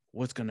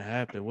 what's gonna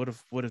happen? What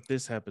if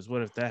this happens?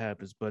 What if that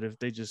happens? But if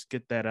they just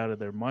get that out of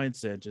their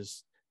mindset,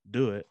 just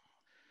do it,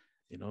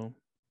 Yeah.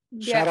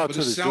 Shout out but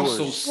to it the sounds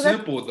doers. so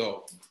simple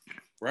though,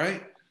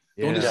 right?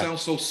 Yeah. Don't it sound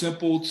so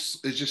simple?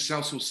 It just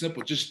sounds so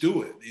simple. Just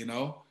do it,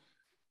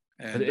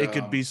 And, but it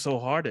could be so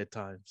hard at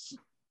times.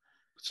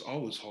 It's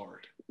always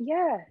hard.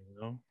 Yeah.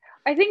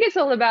 I think it's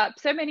all about,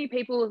 so many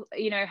people,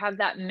 have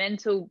that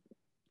mental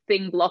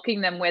thing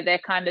blocking them, where they're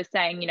kind of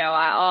saying,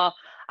 I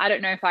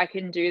don't know if I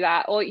can do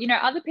that, or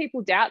other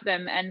people doubt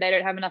them and they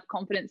don't have enough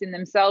confidence in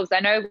themselves.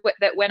 I know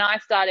that when I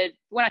started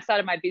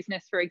my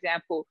business, for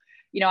example,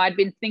 I'd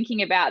been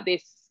thinking about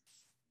this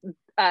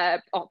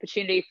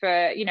opportunity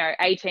for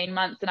 18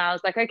 months, and I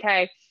was like,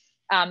 okay,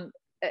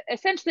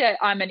 essentially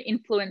I'm an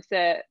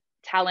influencer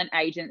talent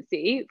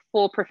agency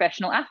for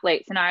professional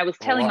athletes, and I was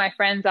telling my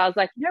friends, I was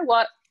like, you know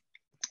what,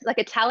 like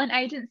a talent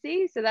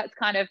agency, so that's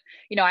kind of,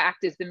 I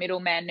act as the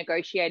middleman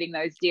negotiating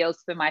those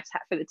deals for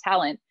the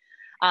talent,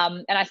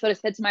 and I sort of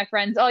said to my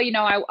friends, I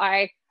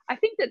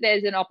think that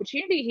there's an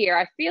opportunity here.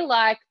 I feel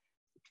like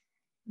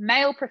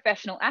male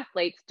professional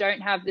athletes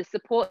don't have the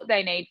support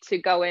they need to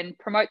go and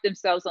promote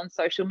themselves on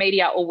social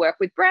media or work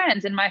with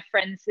brands. And my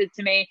friends said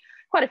to me,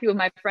 quite a few of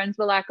my friends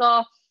were like,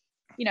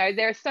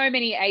 there are so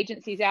many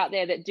agencies out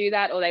there that do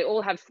that, or they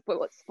all have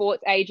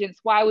sports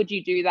agents. Why would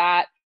you do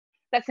that?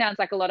 That sounds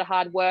like a lot of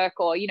hard work.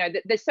 Or,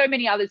 there's so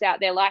many others out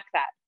there like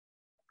that.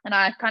 And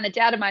I kind of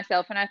doubted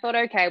myself, and I thought,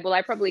 okay, well,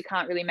 I probably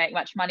can't really make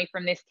much money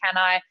from this. Can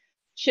I?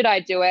 Should I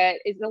do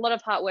it? It's a lot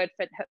of hard work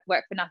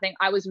for nothing.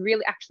 I was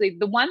really, actually,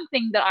 the one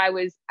thing that I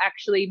was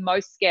actually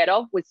most scared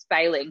of was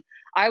failing.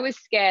 I was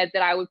scared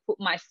that I would put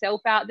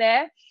myself out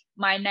there,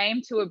 my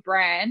name to a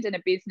brand and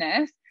a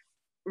business,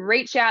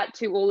 reach out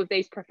to all of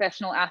these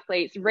professional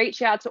athletes,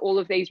 reach out to all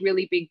of these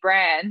really big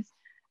brands,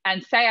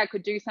 and say I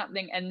could do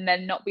something and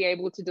then not be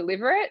able to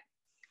deliver it.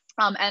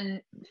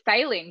 And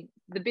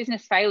the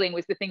business failing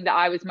was the thing that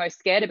I was most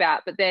scared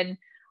about. But then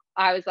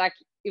I was like,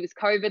 it was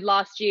COVID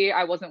last year.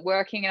 I wasn't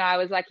working, and I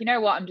was like, you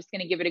know what? I'm just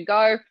going to give it a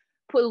go.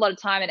 Put a lot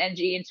of time and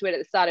energy into it at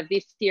the start of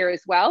this year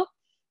as well.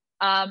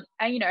 And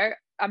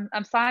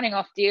I'm signing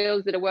off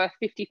deals that are worth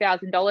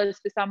 $50,000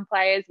 for some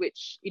players,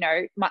 which, you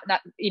know, might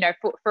not, you know,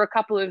 for a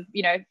couple of,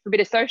 you know, for a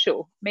bit of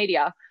social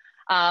media,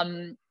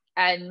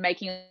 and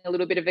making a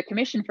little bit of a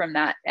commission from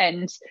that.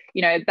 And,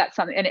 you know, that's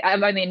something, and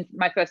I'm only in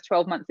my first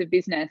 12 months of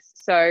business.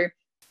 So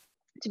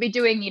to be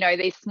doing, you know,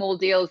 these small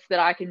deals that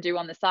I can do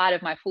on the side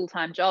of my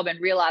full-time job, and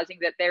realizing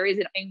that there is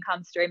an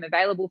income stream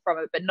available from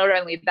it. But not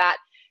only that,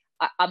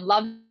 I'm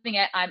loving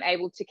it. I'm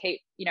able to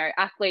keep, you know,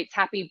 athletes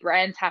happy,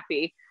 brands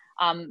happy.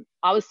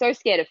 I was so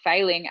scared of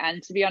failing.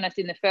 And to be honest,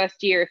 in the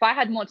first year, if I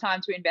had more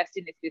time to invest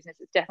in this business,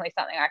 it's definitely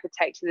something I could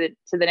take to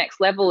the next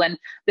level. And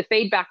the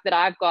feedback that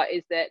I've got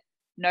is that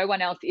no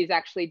one else is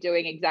actually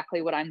doing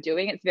exactly what I'm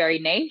doing. It's very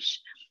niche.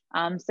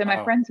 So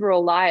my friends were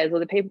all liars, or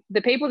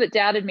the people that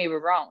doubted me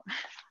were wrong.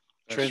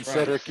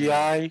 Trendsetter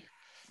Kiai.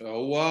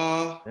 Oh,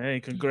 wow. Hey,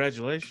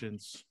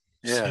 congratulations.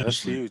 Yeah,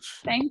 that's huge.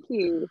 Thank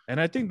you.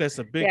 And I think that's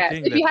a big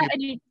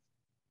thing.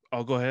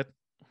 Oh, go ahead.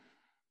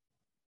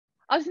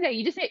 I was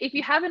going to say, if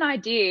you have an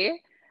idea,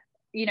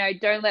 you know,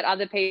 don't let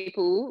other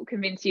people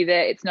convince you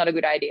that it's not a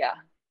good idea.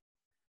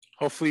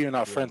 Hopefully you're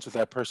not friends with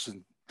that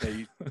person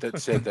that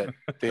said that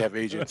they have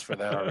agents for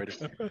that already.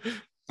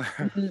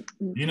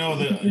 You know,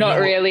 not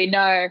really,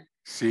 no.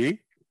 See?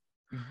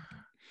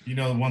 You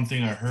know, one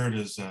thing I heard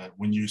is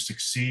when you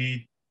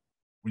succeed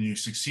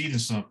in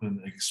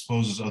something, it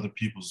exposes other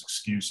people's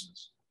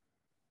excuses.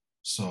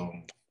 So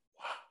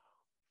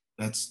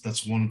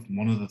that's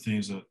one of the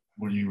things that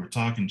when you were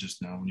talking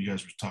just now, when you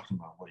guys were talking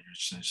about what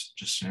you're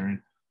just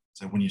sharing, it's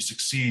that when you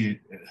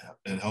succeed,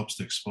 it helps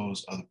to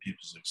expose other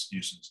people's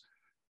excuses.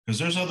 Because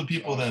there's other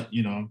people that,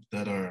 you know,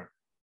 they're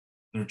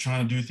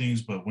trying to do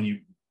things, but when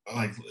you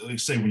like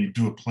say when you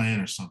do a plan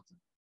or something,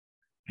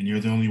 and you're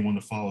the only one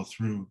to follow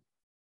through.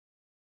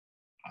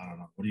 I don't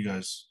know. What do you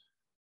guys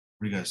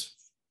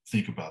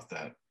think about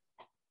that?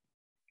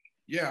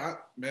 Yeah,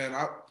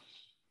 I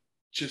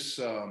just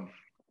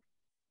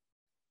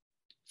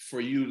for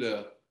you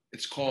to,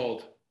 it's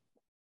called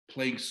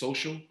playing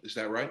social. Is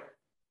that right?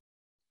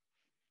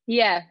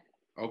 Yeah.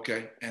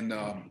 Okay. And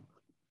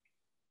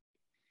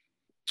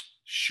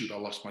shoot, I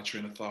lost my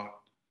train of thought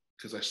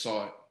because I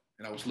saw it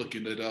and I was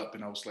looking it up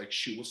and I was like,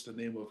 shoot, what's the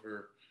name of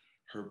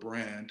her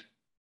brand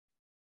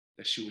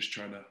that she was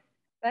trying to?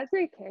 That's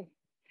okay.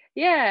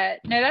 Yeah,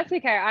 no, that's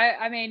okay.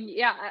 I mean,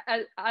 yeah,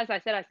 as I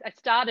said, I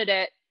started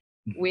it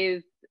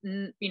with,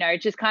 you know,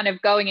 just kind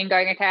of going,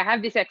 okay, I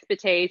have this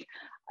expertise.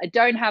 I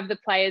don't have the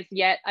players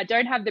yet. I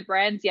don't have the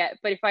brands yet.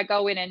 But if I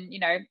go in and, you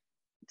know,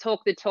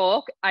 talk the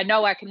talk, I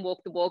know I can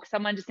walk the walk.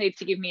 Someone just needs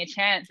to give me a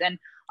chance. And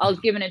I was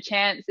given a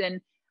chance. And,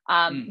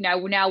 you know,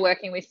 we're now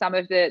working with some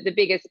of the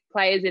biggest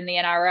players in the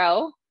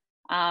NRL.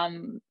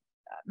 I'm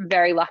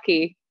very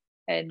lucky.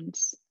 And,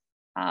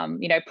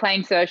 you know,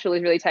 playing social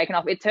is really taken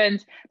off.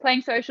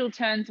 Playing social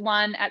turns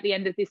 1 at the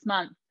end of this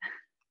month.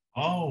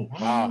 Oh,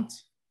 wow.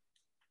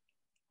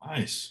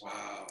 Nice.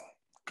 Wow.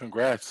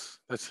 Congrats.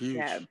 That's huge.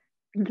 Yeah.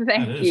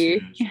 Thank you.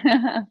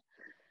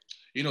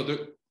 You know,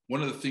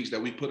 one of the things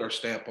that we put our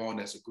stamp on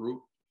as a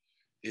group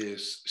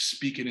is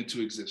speaking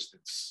into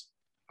existence.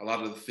 A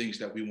lot of the things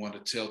that we want to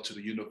tell to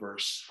the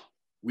universe,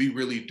 we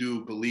really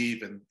do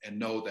believe and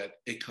know that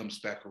it comes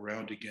back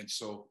around again.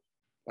 So,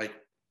 like,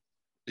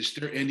 is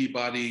there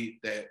anybody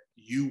that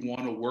you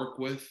want to work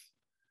with,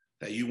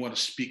 that you want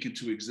to speak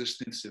into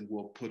existence, and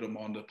we'll put them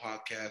on the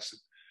podcast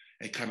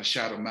and kind of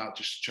shout them out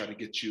just to try to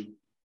get you,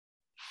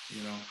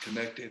 you know,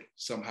 connected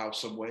somehow,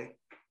 some way?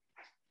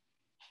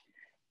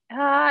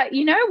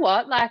 You know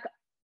what? Like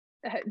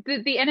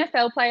the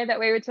NFL player that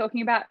we were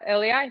talking about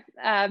earlier,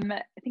 I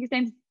think his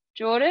name's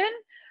Jordan.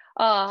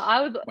 Oh,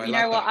 I would, you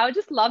know what? I would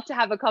just love to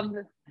have a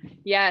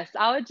Yes,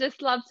 I would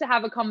just love to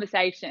have a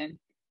conversation.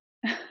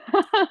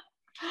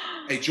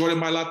 Hey, Jordan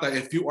Mailata,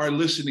 if you are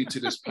listening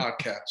to this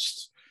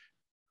podcast,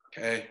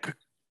 okay,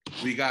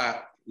 we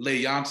got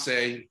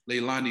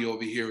Leilani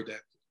over here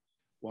that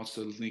wants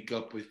to link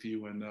up with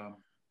you. And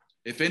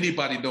if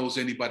anybody knows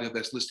anybody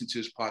that's listening to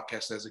this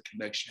podcast as a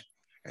connection,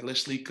 hey,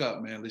 let's link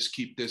up, man. Let's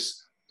keep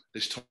this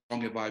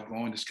tongue and vibe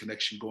going, this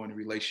connection going,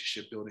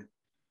 relationship building.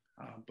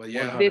 But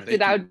yeah,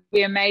 that would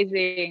be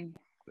amazing.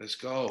 Let's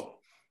go.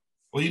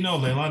 Well, you know,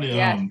 Leilani,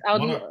 yes,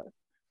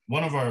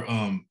 one of our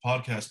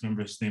podcast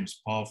members, his name is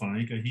Paul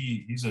Fanica.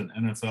 He's an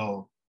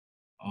NFL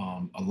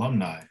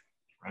alumni,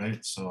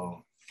 right?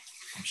 So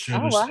I'm sure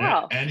there's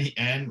wow.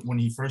 and when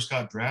he first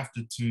got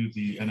drafted to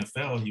the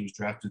NFL, he was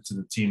drafted to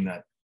the team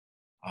that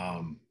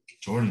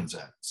Jordan's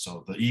at,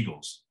 so the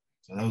Eagles.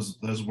 So that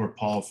was where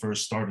Paul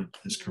first started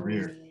his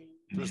career.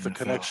 There's the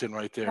connection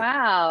right there.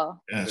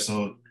 Wow. Yeah.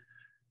 So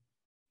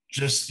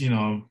just, you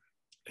know,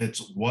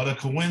 it's what a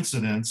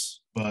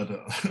coincidence, but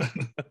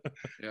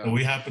but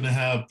we happen to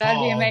have Paul.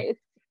 That'd be amazing.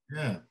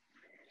 Yeah.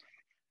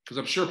 Because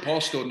I'm sure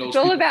Paul still knows. It's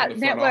all about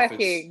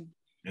networking.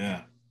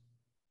 Yeah.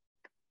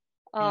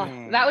 Oh,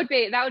 that would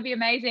be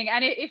amazing.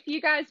 And if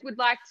you guys would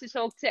like to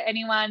talk to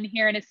anyone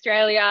here in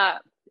Australia,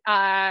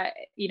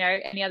 you know,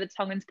 any other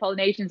Tongans,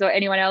 Polynesians, or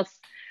anyone else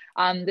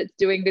that's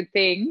doing good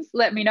things,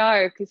 let me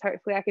know, because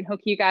hopefully I can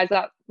hook you guys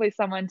up with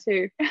someone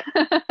too.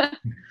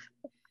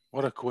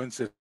 What a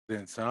coincidence.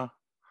 huh?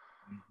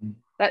 Mhm.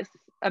 That's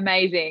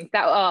amazing.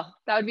 That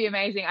would be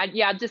amazing.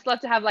 I'd just love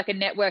to have like a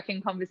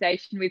networking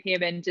conversation with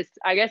him and just,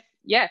 I guess,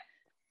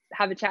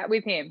 have a chat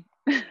with him.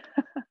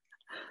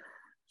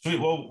 Sweet.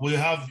 Well, we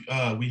have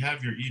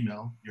your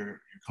email,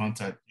 your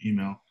contact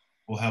email.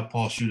 We'll have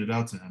Paul shoot it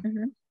out to him.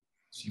 Mm-hmm.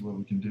 See what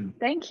we can do.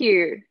 Thank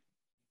you.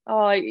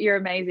 Oh, you're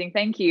amazing.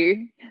 Thank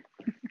you.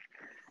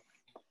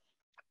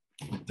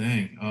 Well,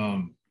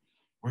 dang.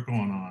 We're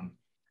going on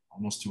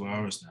almost 2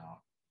 hours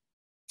now.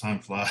 Time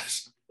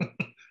flies.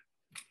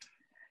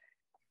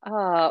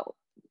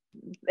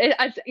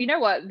 You know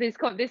what? This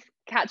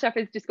catch up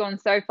has just gone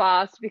so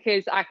fast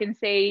because I can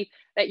see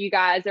that you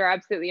guys are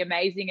absolutely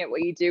amazing at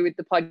what you do with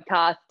the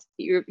podcast.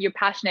 You're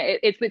passionate.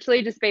 It's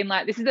literally just been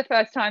like, this is the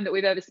first time that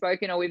we've ever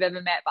spoken or we've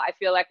ever met, but I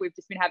feel like we've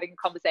just been having a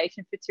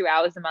conversation for 2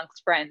 hours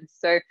amongst friends.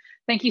 So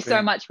thank you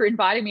so much for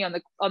inviting me on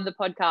the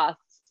podcast.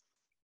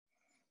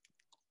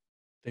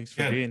 Thanks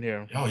for being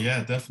here. Oh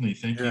yeah, definitely.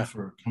 Thank you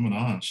for coming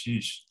on.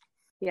 Sheesh.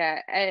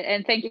 Yeah,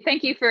 and thank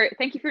you for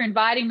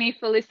inviting me,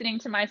 for listening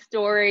to my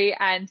story,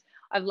 and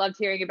I've loved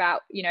hearing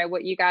about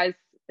what you guys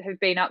have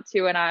been up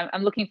to, and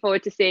I'm looking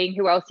forward to seeing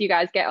who else you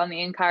guys get on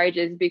the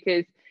Encouragers,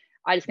 because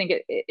I just think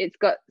it's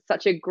got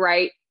such a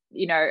great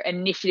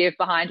initiative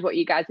behind what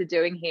you guys are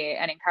doing here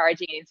and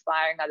encouraging and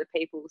inspiring other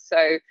people.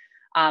 So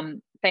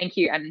thank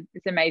you, and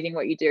it's amazing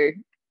what you do.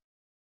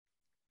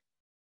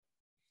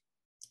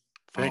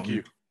 Thank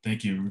you.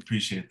 Thank you. We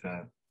appreciate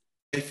that.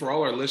 Hey, for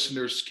all our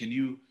listeners, can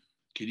you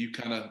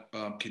kind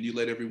of can you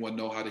let everyone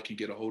know how they can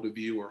get a hold of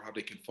you or how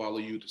they can follow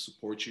you to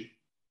support you?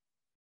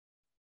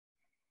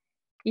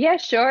 Yeah,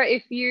 sure.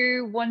 If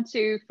you want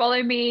to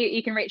follow me,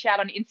 you can reach out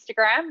on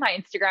Instagram. My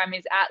Instagram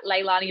is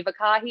 @Leilani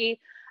Vakaahi.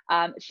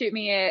 Shoot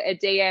me a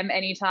DM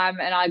anytime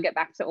and I'll get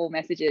back to all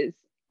messages.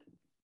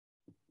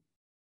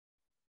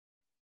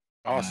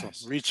 Awesome.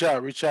 Nice. Reach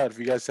out if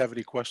you guys have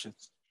any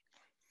questions.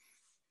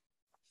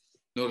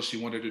 Notice you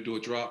wanted to do a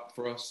drop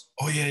for us.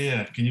 Oh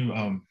yeah. Can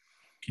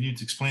you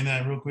explain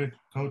that real quick,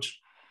 Coach?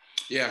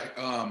 Yeah.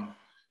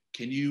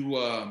 Can you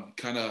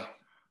kind of,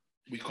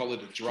 we call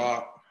it a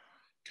drop,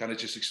 kind of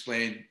just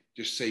explain,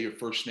 just say your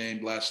first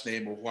name, last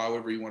name, or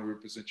however you want to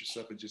represent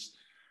yourself, and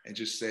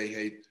just say,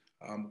 hey,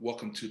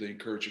 welcome to the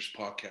Encouragers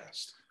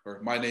podcast.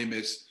 Or my name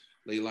is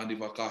Leilani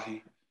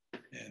Vakaahi,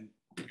 and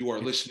you are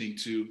listening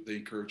to the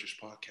Encouragers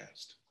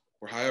podcast.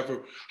 Or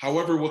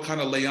however, what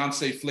kind of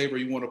Leonce flavor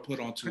you want to put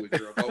onto it,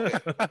 girl. Go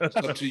ahead. It's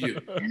up to you.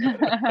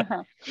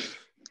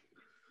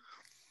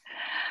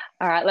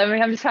 All right,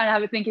 I'm just trying to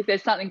have a think if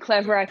there's something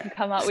clever I can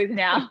come up with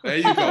now. There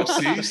you go.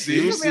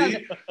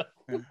 See.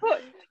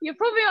 You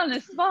put me on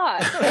the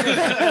spot.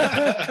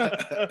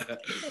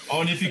 Oh,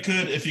 and if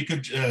you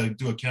could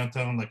do a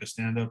countdown, like a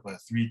stand-up,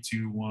 like 3,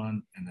 2,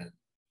 1, and then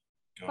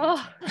go.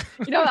 Oh,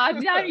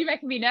 now you're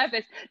making me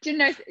nervous. Do you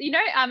know?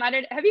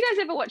 Have you guys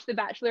ever watched The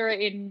Bachelor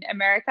in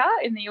America,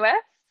 in the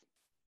US?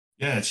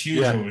 Yeah, it's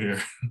huge over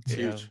here. It's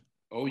huge.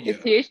 Oh yeah.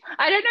 It's huge.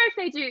 I don't know if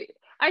they do.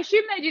 I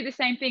assume they do the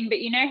same thing, but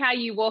you know how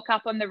you walk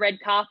up on the red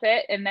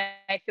carpet and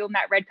they film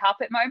that red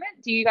carpet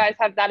moment? Do you guys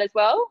have that as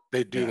well?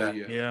 They do that.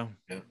 Yeah.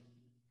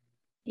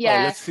 Yeah.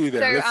 Oh, let's see that.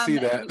 So, let's see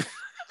that.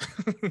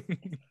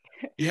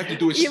 You have to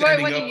do it you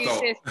won't want standing to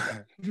up, use though.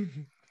 this.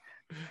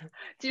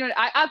 Do you know?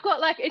 I've got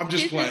like it's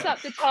business playing.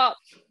 up the top,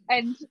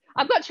 and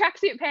I've got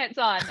tracksuit pants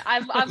on.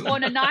 I've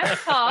worn a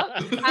nice top,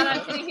 and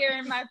I'm sitting here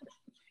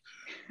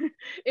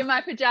in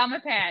my pajama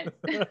pants.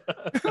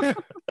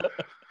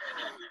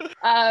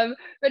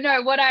 But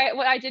no, what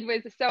I did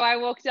was, so I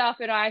walked up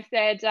and I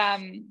said,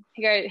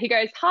 he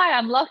goes, "Hi,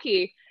 I'm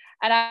Lockie,"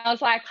 and I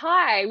was like,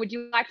 "Hi, would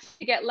you like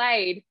to get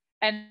laid?"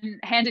 And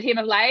handed him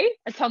a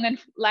Tongan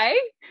lei.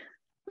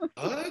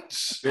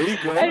 What? There you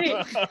go.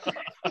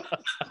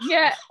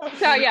 Yeah.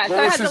 So I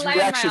had the lei on my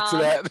arm. To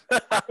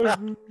that?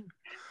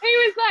 He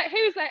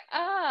was like,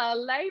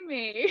 lay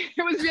me.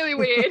 It was really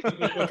weird.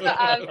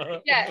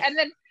 Yeah, and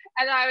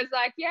I was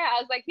like,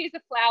 here's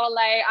a flower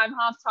lei. I'm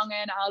half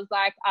Tongan. I was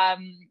like,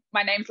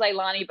 my name's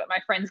Leilani, but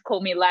my friends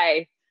call me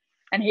Lei.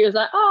 And he was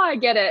like, oh, I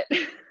get it.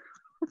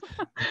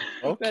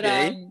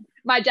 Okay.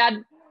 But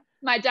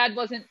my dad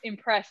wasn't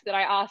impressed that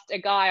I asked a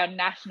guy on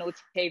national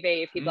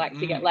TV if he'd like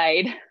to get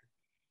laid.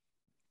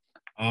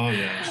 Oh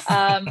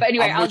yeah. But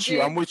anyway,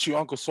 I'm with you,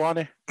 Uncle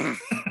Swanee. I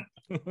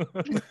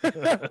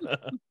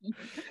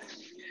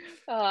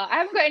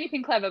haven't got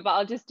anything clever, but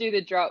I'll just do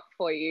the drop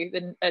for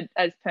you.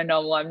 As per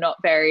normal, I'm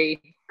not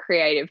very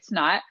creative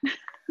tonight.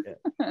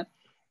 Yeah.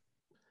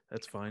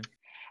 That's fine.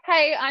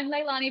 Hey, I'm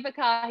Leilani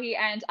Vakaahi,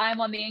 and I'm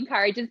on the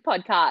Encouragers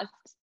podcast.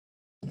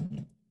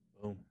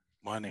 Boom.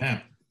 Money. Yeah,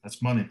 that's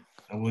money.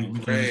 We can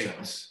use that. Great.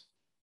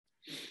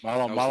 So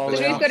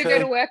we've got to go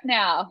to work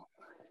now.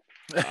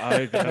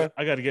 I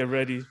got to get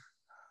ready.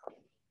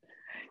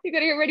 You got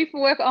to get ready for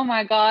work. Oh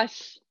my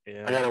gosh.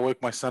 Yeah. I gotta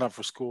wake my son up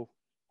for school.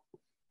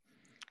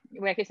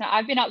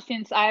 I've been up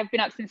since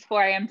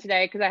 4 a.m.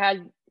 today because I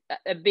had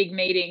a big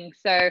meeting.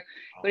 So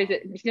what is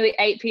it? It's nearly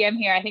 8 p.m.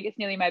 here. I think it's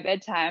nearly my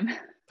bedtime.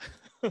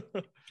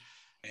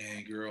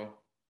 Hey, girl.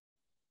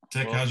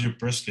 Tech, how's your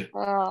brisket?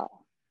 Oh,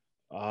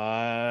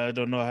 I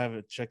don't know. I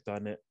haven't checked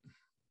on it.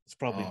 It's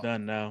probably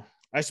done now.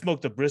 I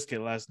smoked a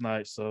brisket last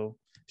night, so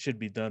it should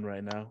be done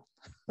right now.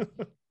 I'll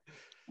be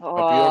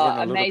over in a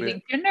little amazing.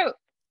 bit. Do you know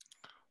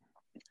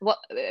what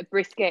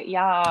brisket?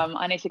 Yum!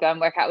 I need to go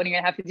and work out what I'm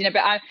going to have for dinner.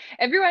 But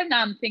everyone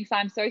thinks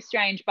I'm so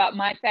strange. But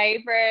my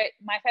favorite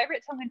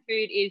Tongan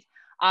food is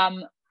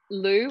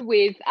lou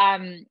with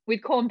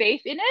corned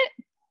beef in it.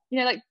 You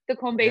know, like the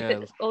corned beef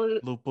that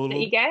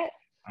you get.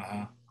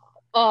 Uh-huh.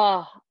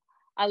 Oh,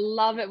 I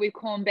love it with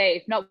corned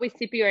beef, not with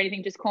sippy or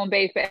anything, just corned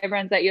beef. But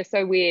everyone's like, you're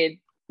so weird.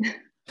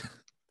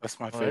 That's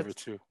my favorite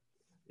too.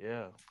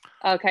 Yeah.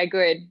 Okay,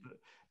 good.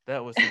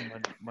 That was in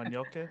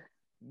manioke.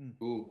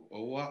 Ooh,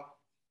 oh what?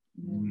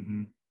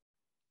 Mm-hmm.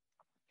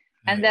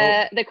 And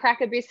the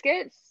cracker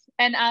biscuits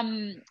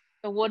and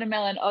the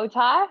watermelon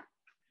otai.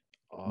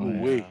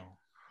 Oh, wait.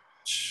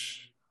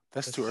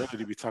 That's too early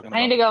to be talking about.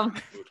 I need to go.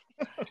 food.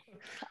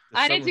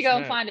 I need to go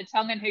and find a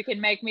Tongan who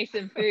can make me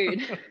some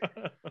food.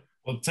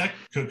 Well, Tech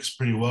cooks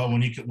pretty well.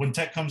 When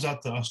Tech comes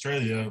out to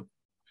Australia,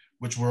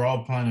 which we're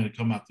all planning to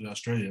come out to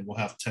Australia, we'll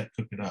have Tech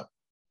cook it up.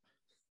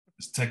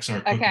 Tech's our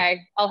cooker.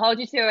 Okay, I'll hold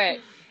you to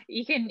it.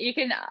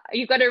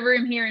 You've got a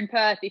room here in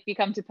Perth if you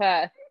come to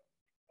Perth.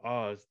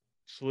 Oh,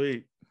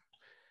 sweet.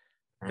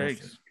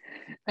 Perfect.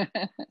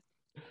 Thanks.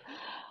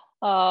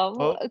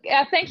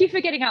 Thank you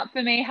for getting up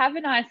for me. Have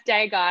a nice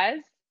day,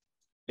 guys.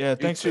 Yeah,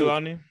 thanks,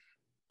 Leilani.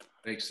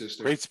 Thanks,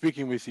 sister. Great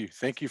speaking with you.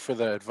 Thank you for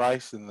the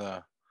advice and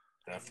the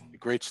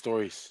great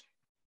stories.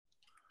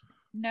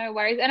 No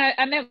worries. And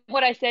I meant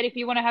what I said. If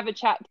you want to have a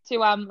chat to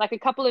like a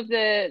couple of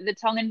the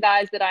Tongan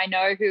guys that I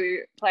know who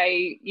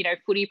play,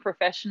 footy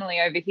professionally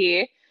over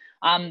here,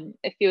 a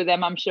few of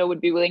them I'm sure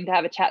would be willing to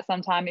have a chat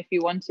sometime if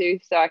you want to,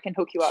 so I can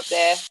hook you up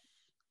there.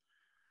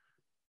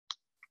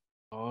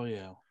 Oh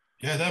yeah.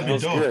 Yeah, that'd be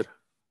dope. Good.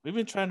 We've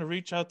been trying to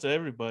reach out to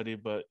everybody,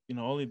 but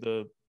only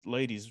the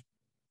ladies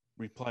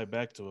reply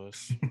back to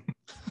us.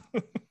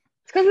 It's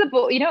because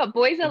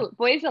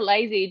boys are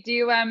lazy. Do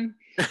you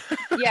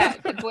yeah,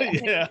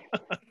 yeah.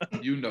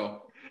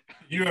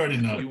 You already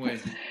know. You win.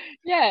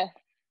 Yeah.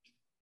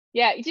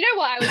 Do you know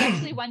what? I was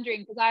actually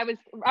wondering because I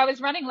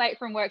was running late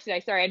from work today.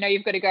 Sorry, I know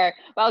you've got to go.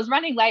 But I was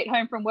running late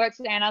home from work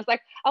today, and I was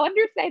like, I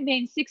wonder if they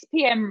mean 6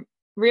 p.m.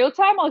 real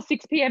time or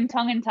 6 p.m.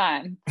 Tongan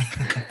time.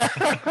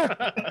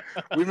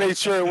 We made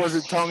sure it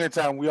wasn't Tongan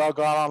time. We all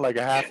got on like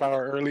a half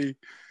hour early,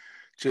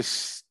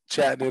 just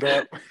chatting it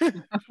up.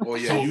 Oh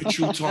yeah, you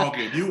true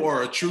Tongan. You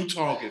are a true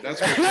Tongan.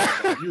 That's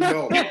what you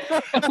know.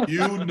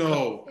 You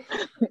know.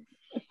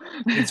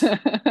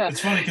 It's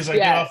funny because I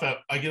get off at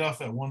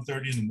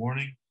 1:30 in the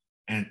morning,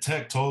 and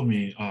Tech told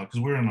me because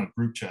we're in a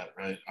group chat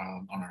right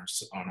on our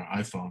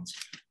iPhones.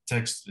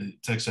 Tech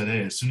said,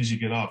 "Hey, as soon as you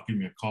get off, give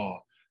me a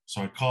call."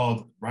 So I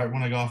called right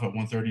when I got off at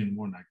 1:30 in the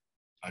morning.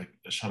 I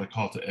shot a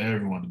call to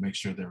everyone to make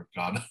sure they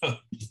got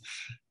up.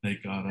 They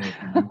got up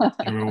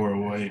and they were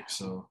awake.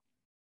 So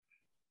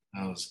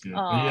that was good.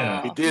 But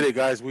yeah, we did it,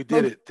 guys. We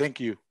did it. Thank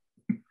you.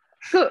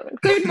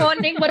 Good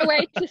morning. What a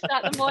way to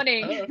start the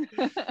morning.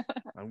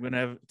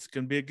 It's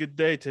gonna be a good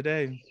day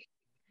today.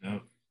 Yeah,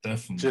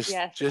 definitely.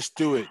 Just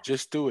do it.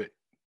 Just do it.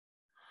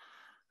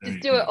 Just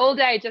do it all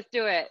day. Just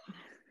do it.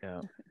 Yeah.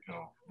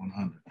 Go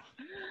 100.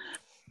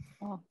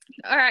 Oh.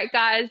 All right,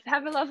 guys.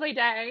 Have a lovely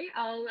day.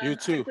 I'll you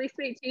too. hopefully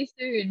speak to you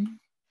soon.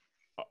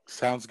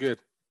 Sounds good.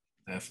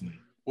 Definitely.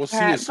 We'll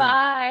see you soon.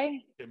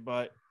 Bye.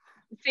 Goodbye.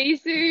 See you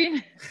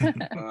soon.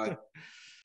 Bye.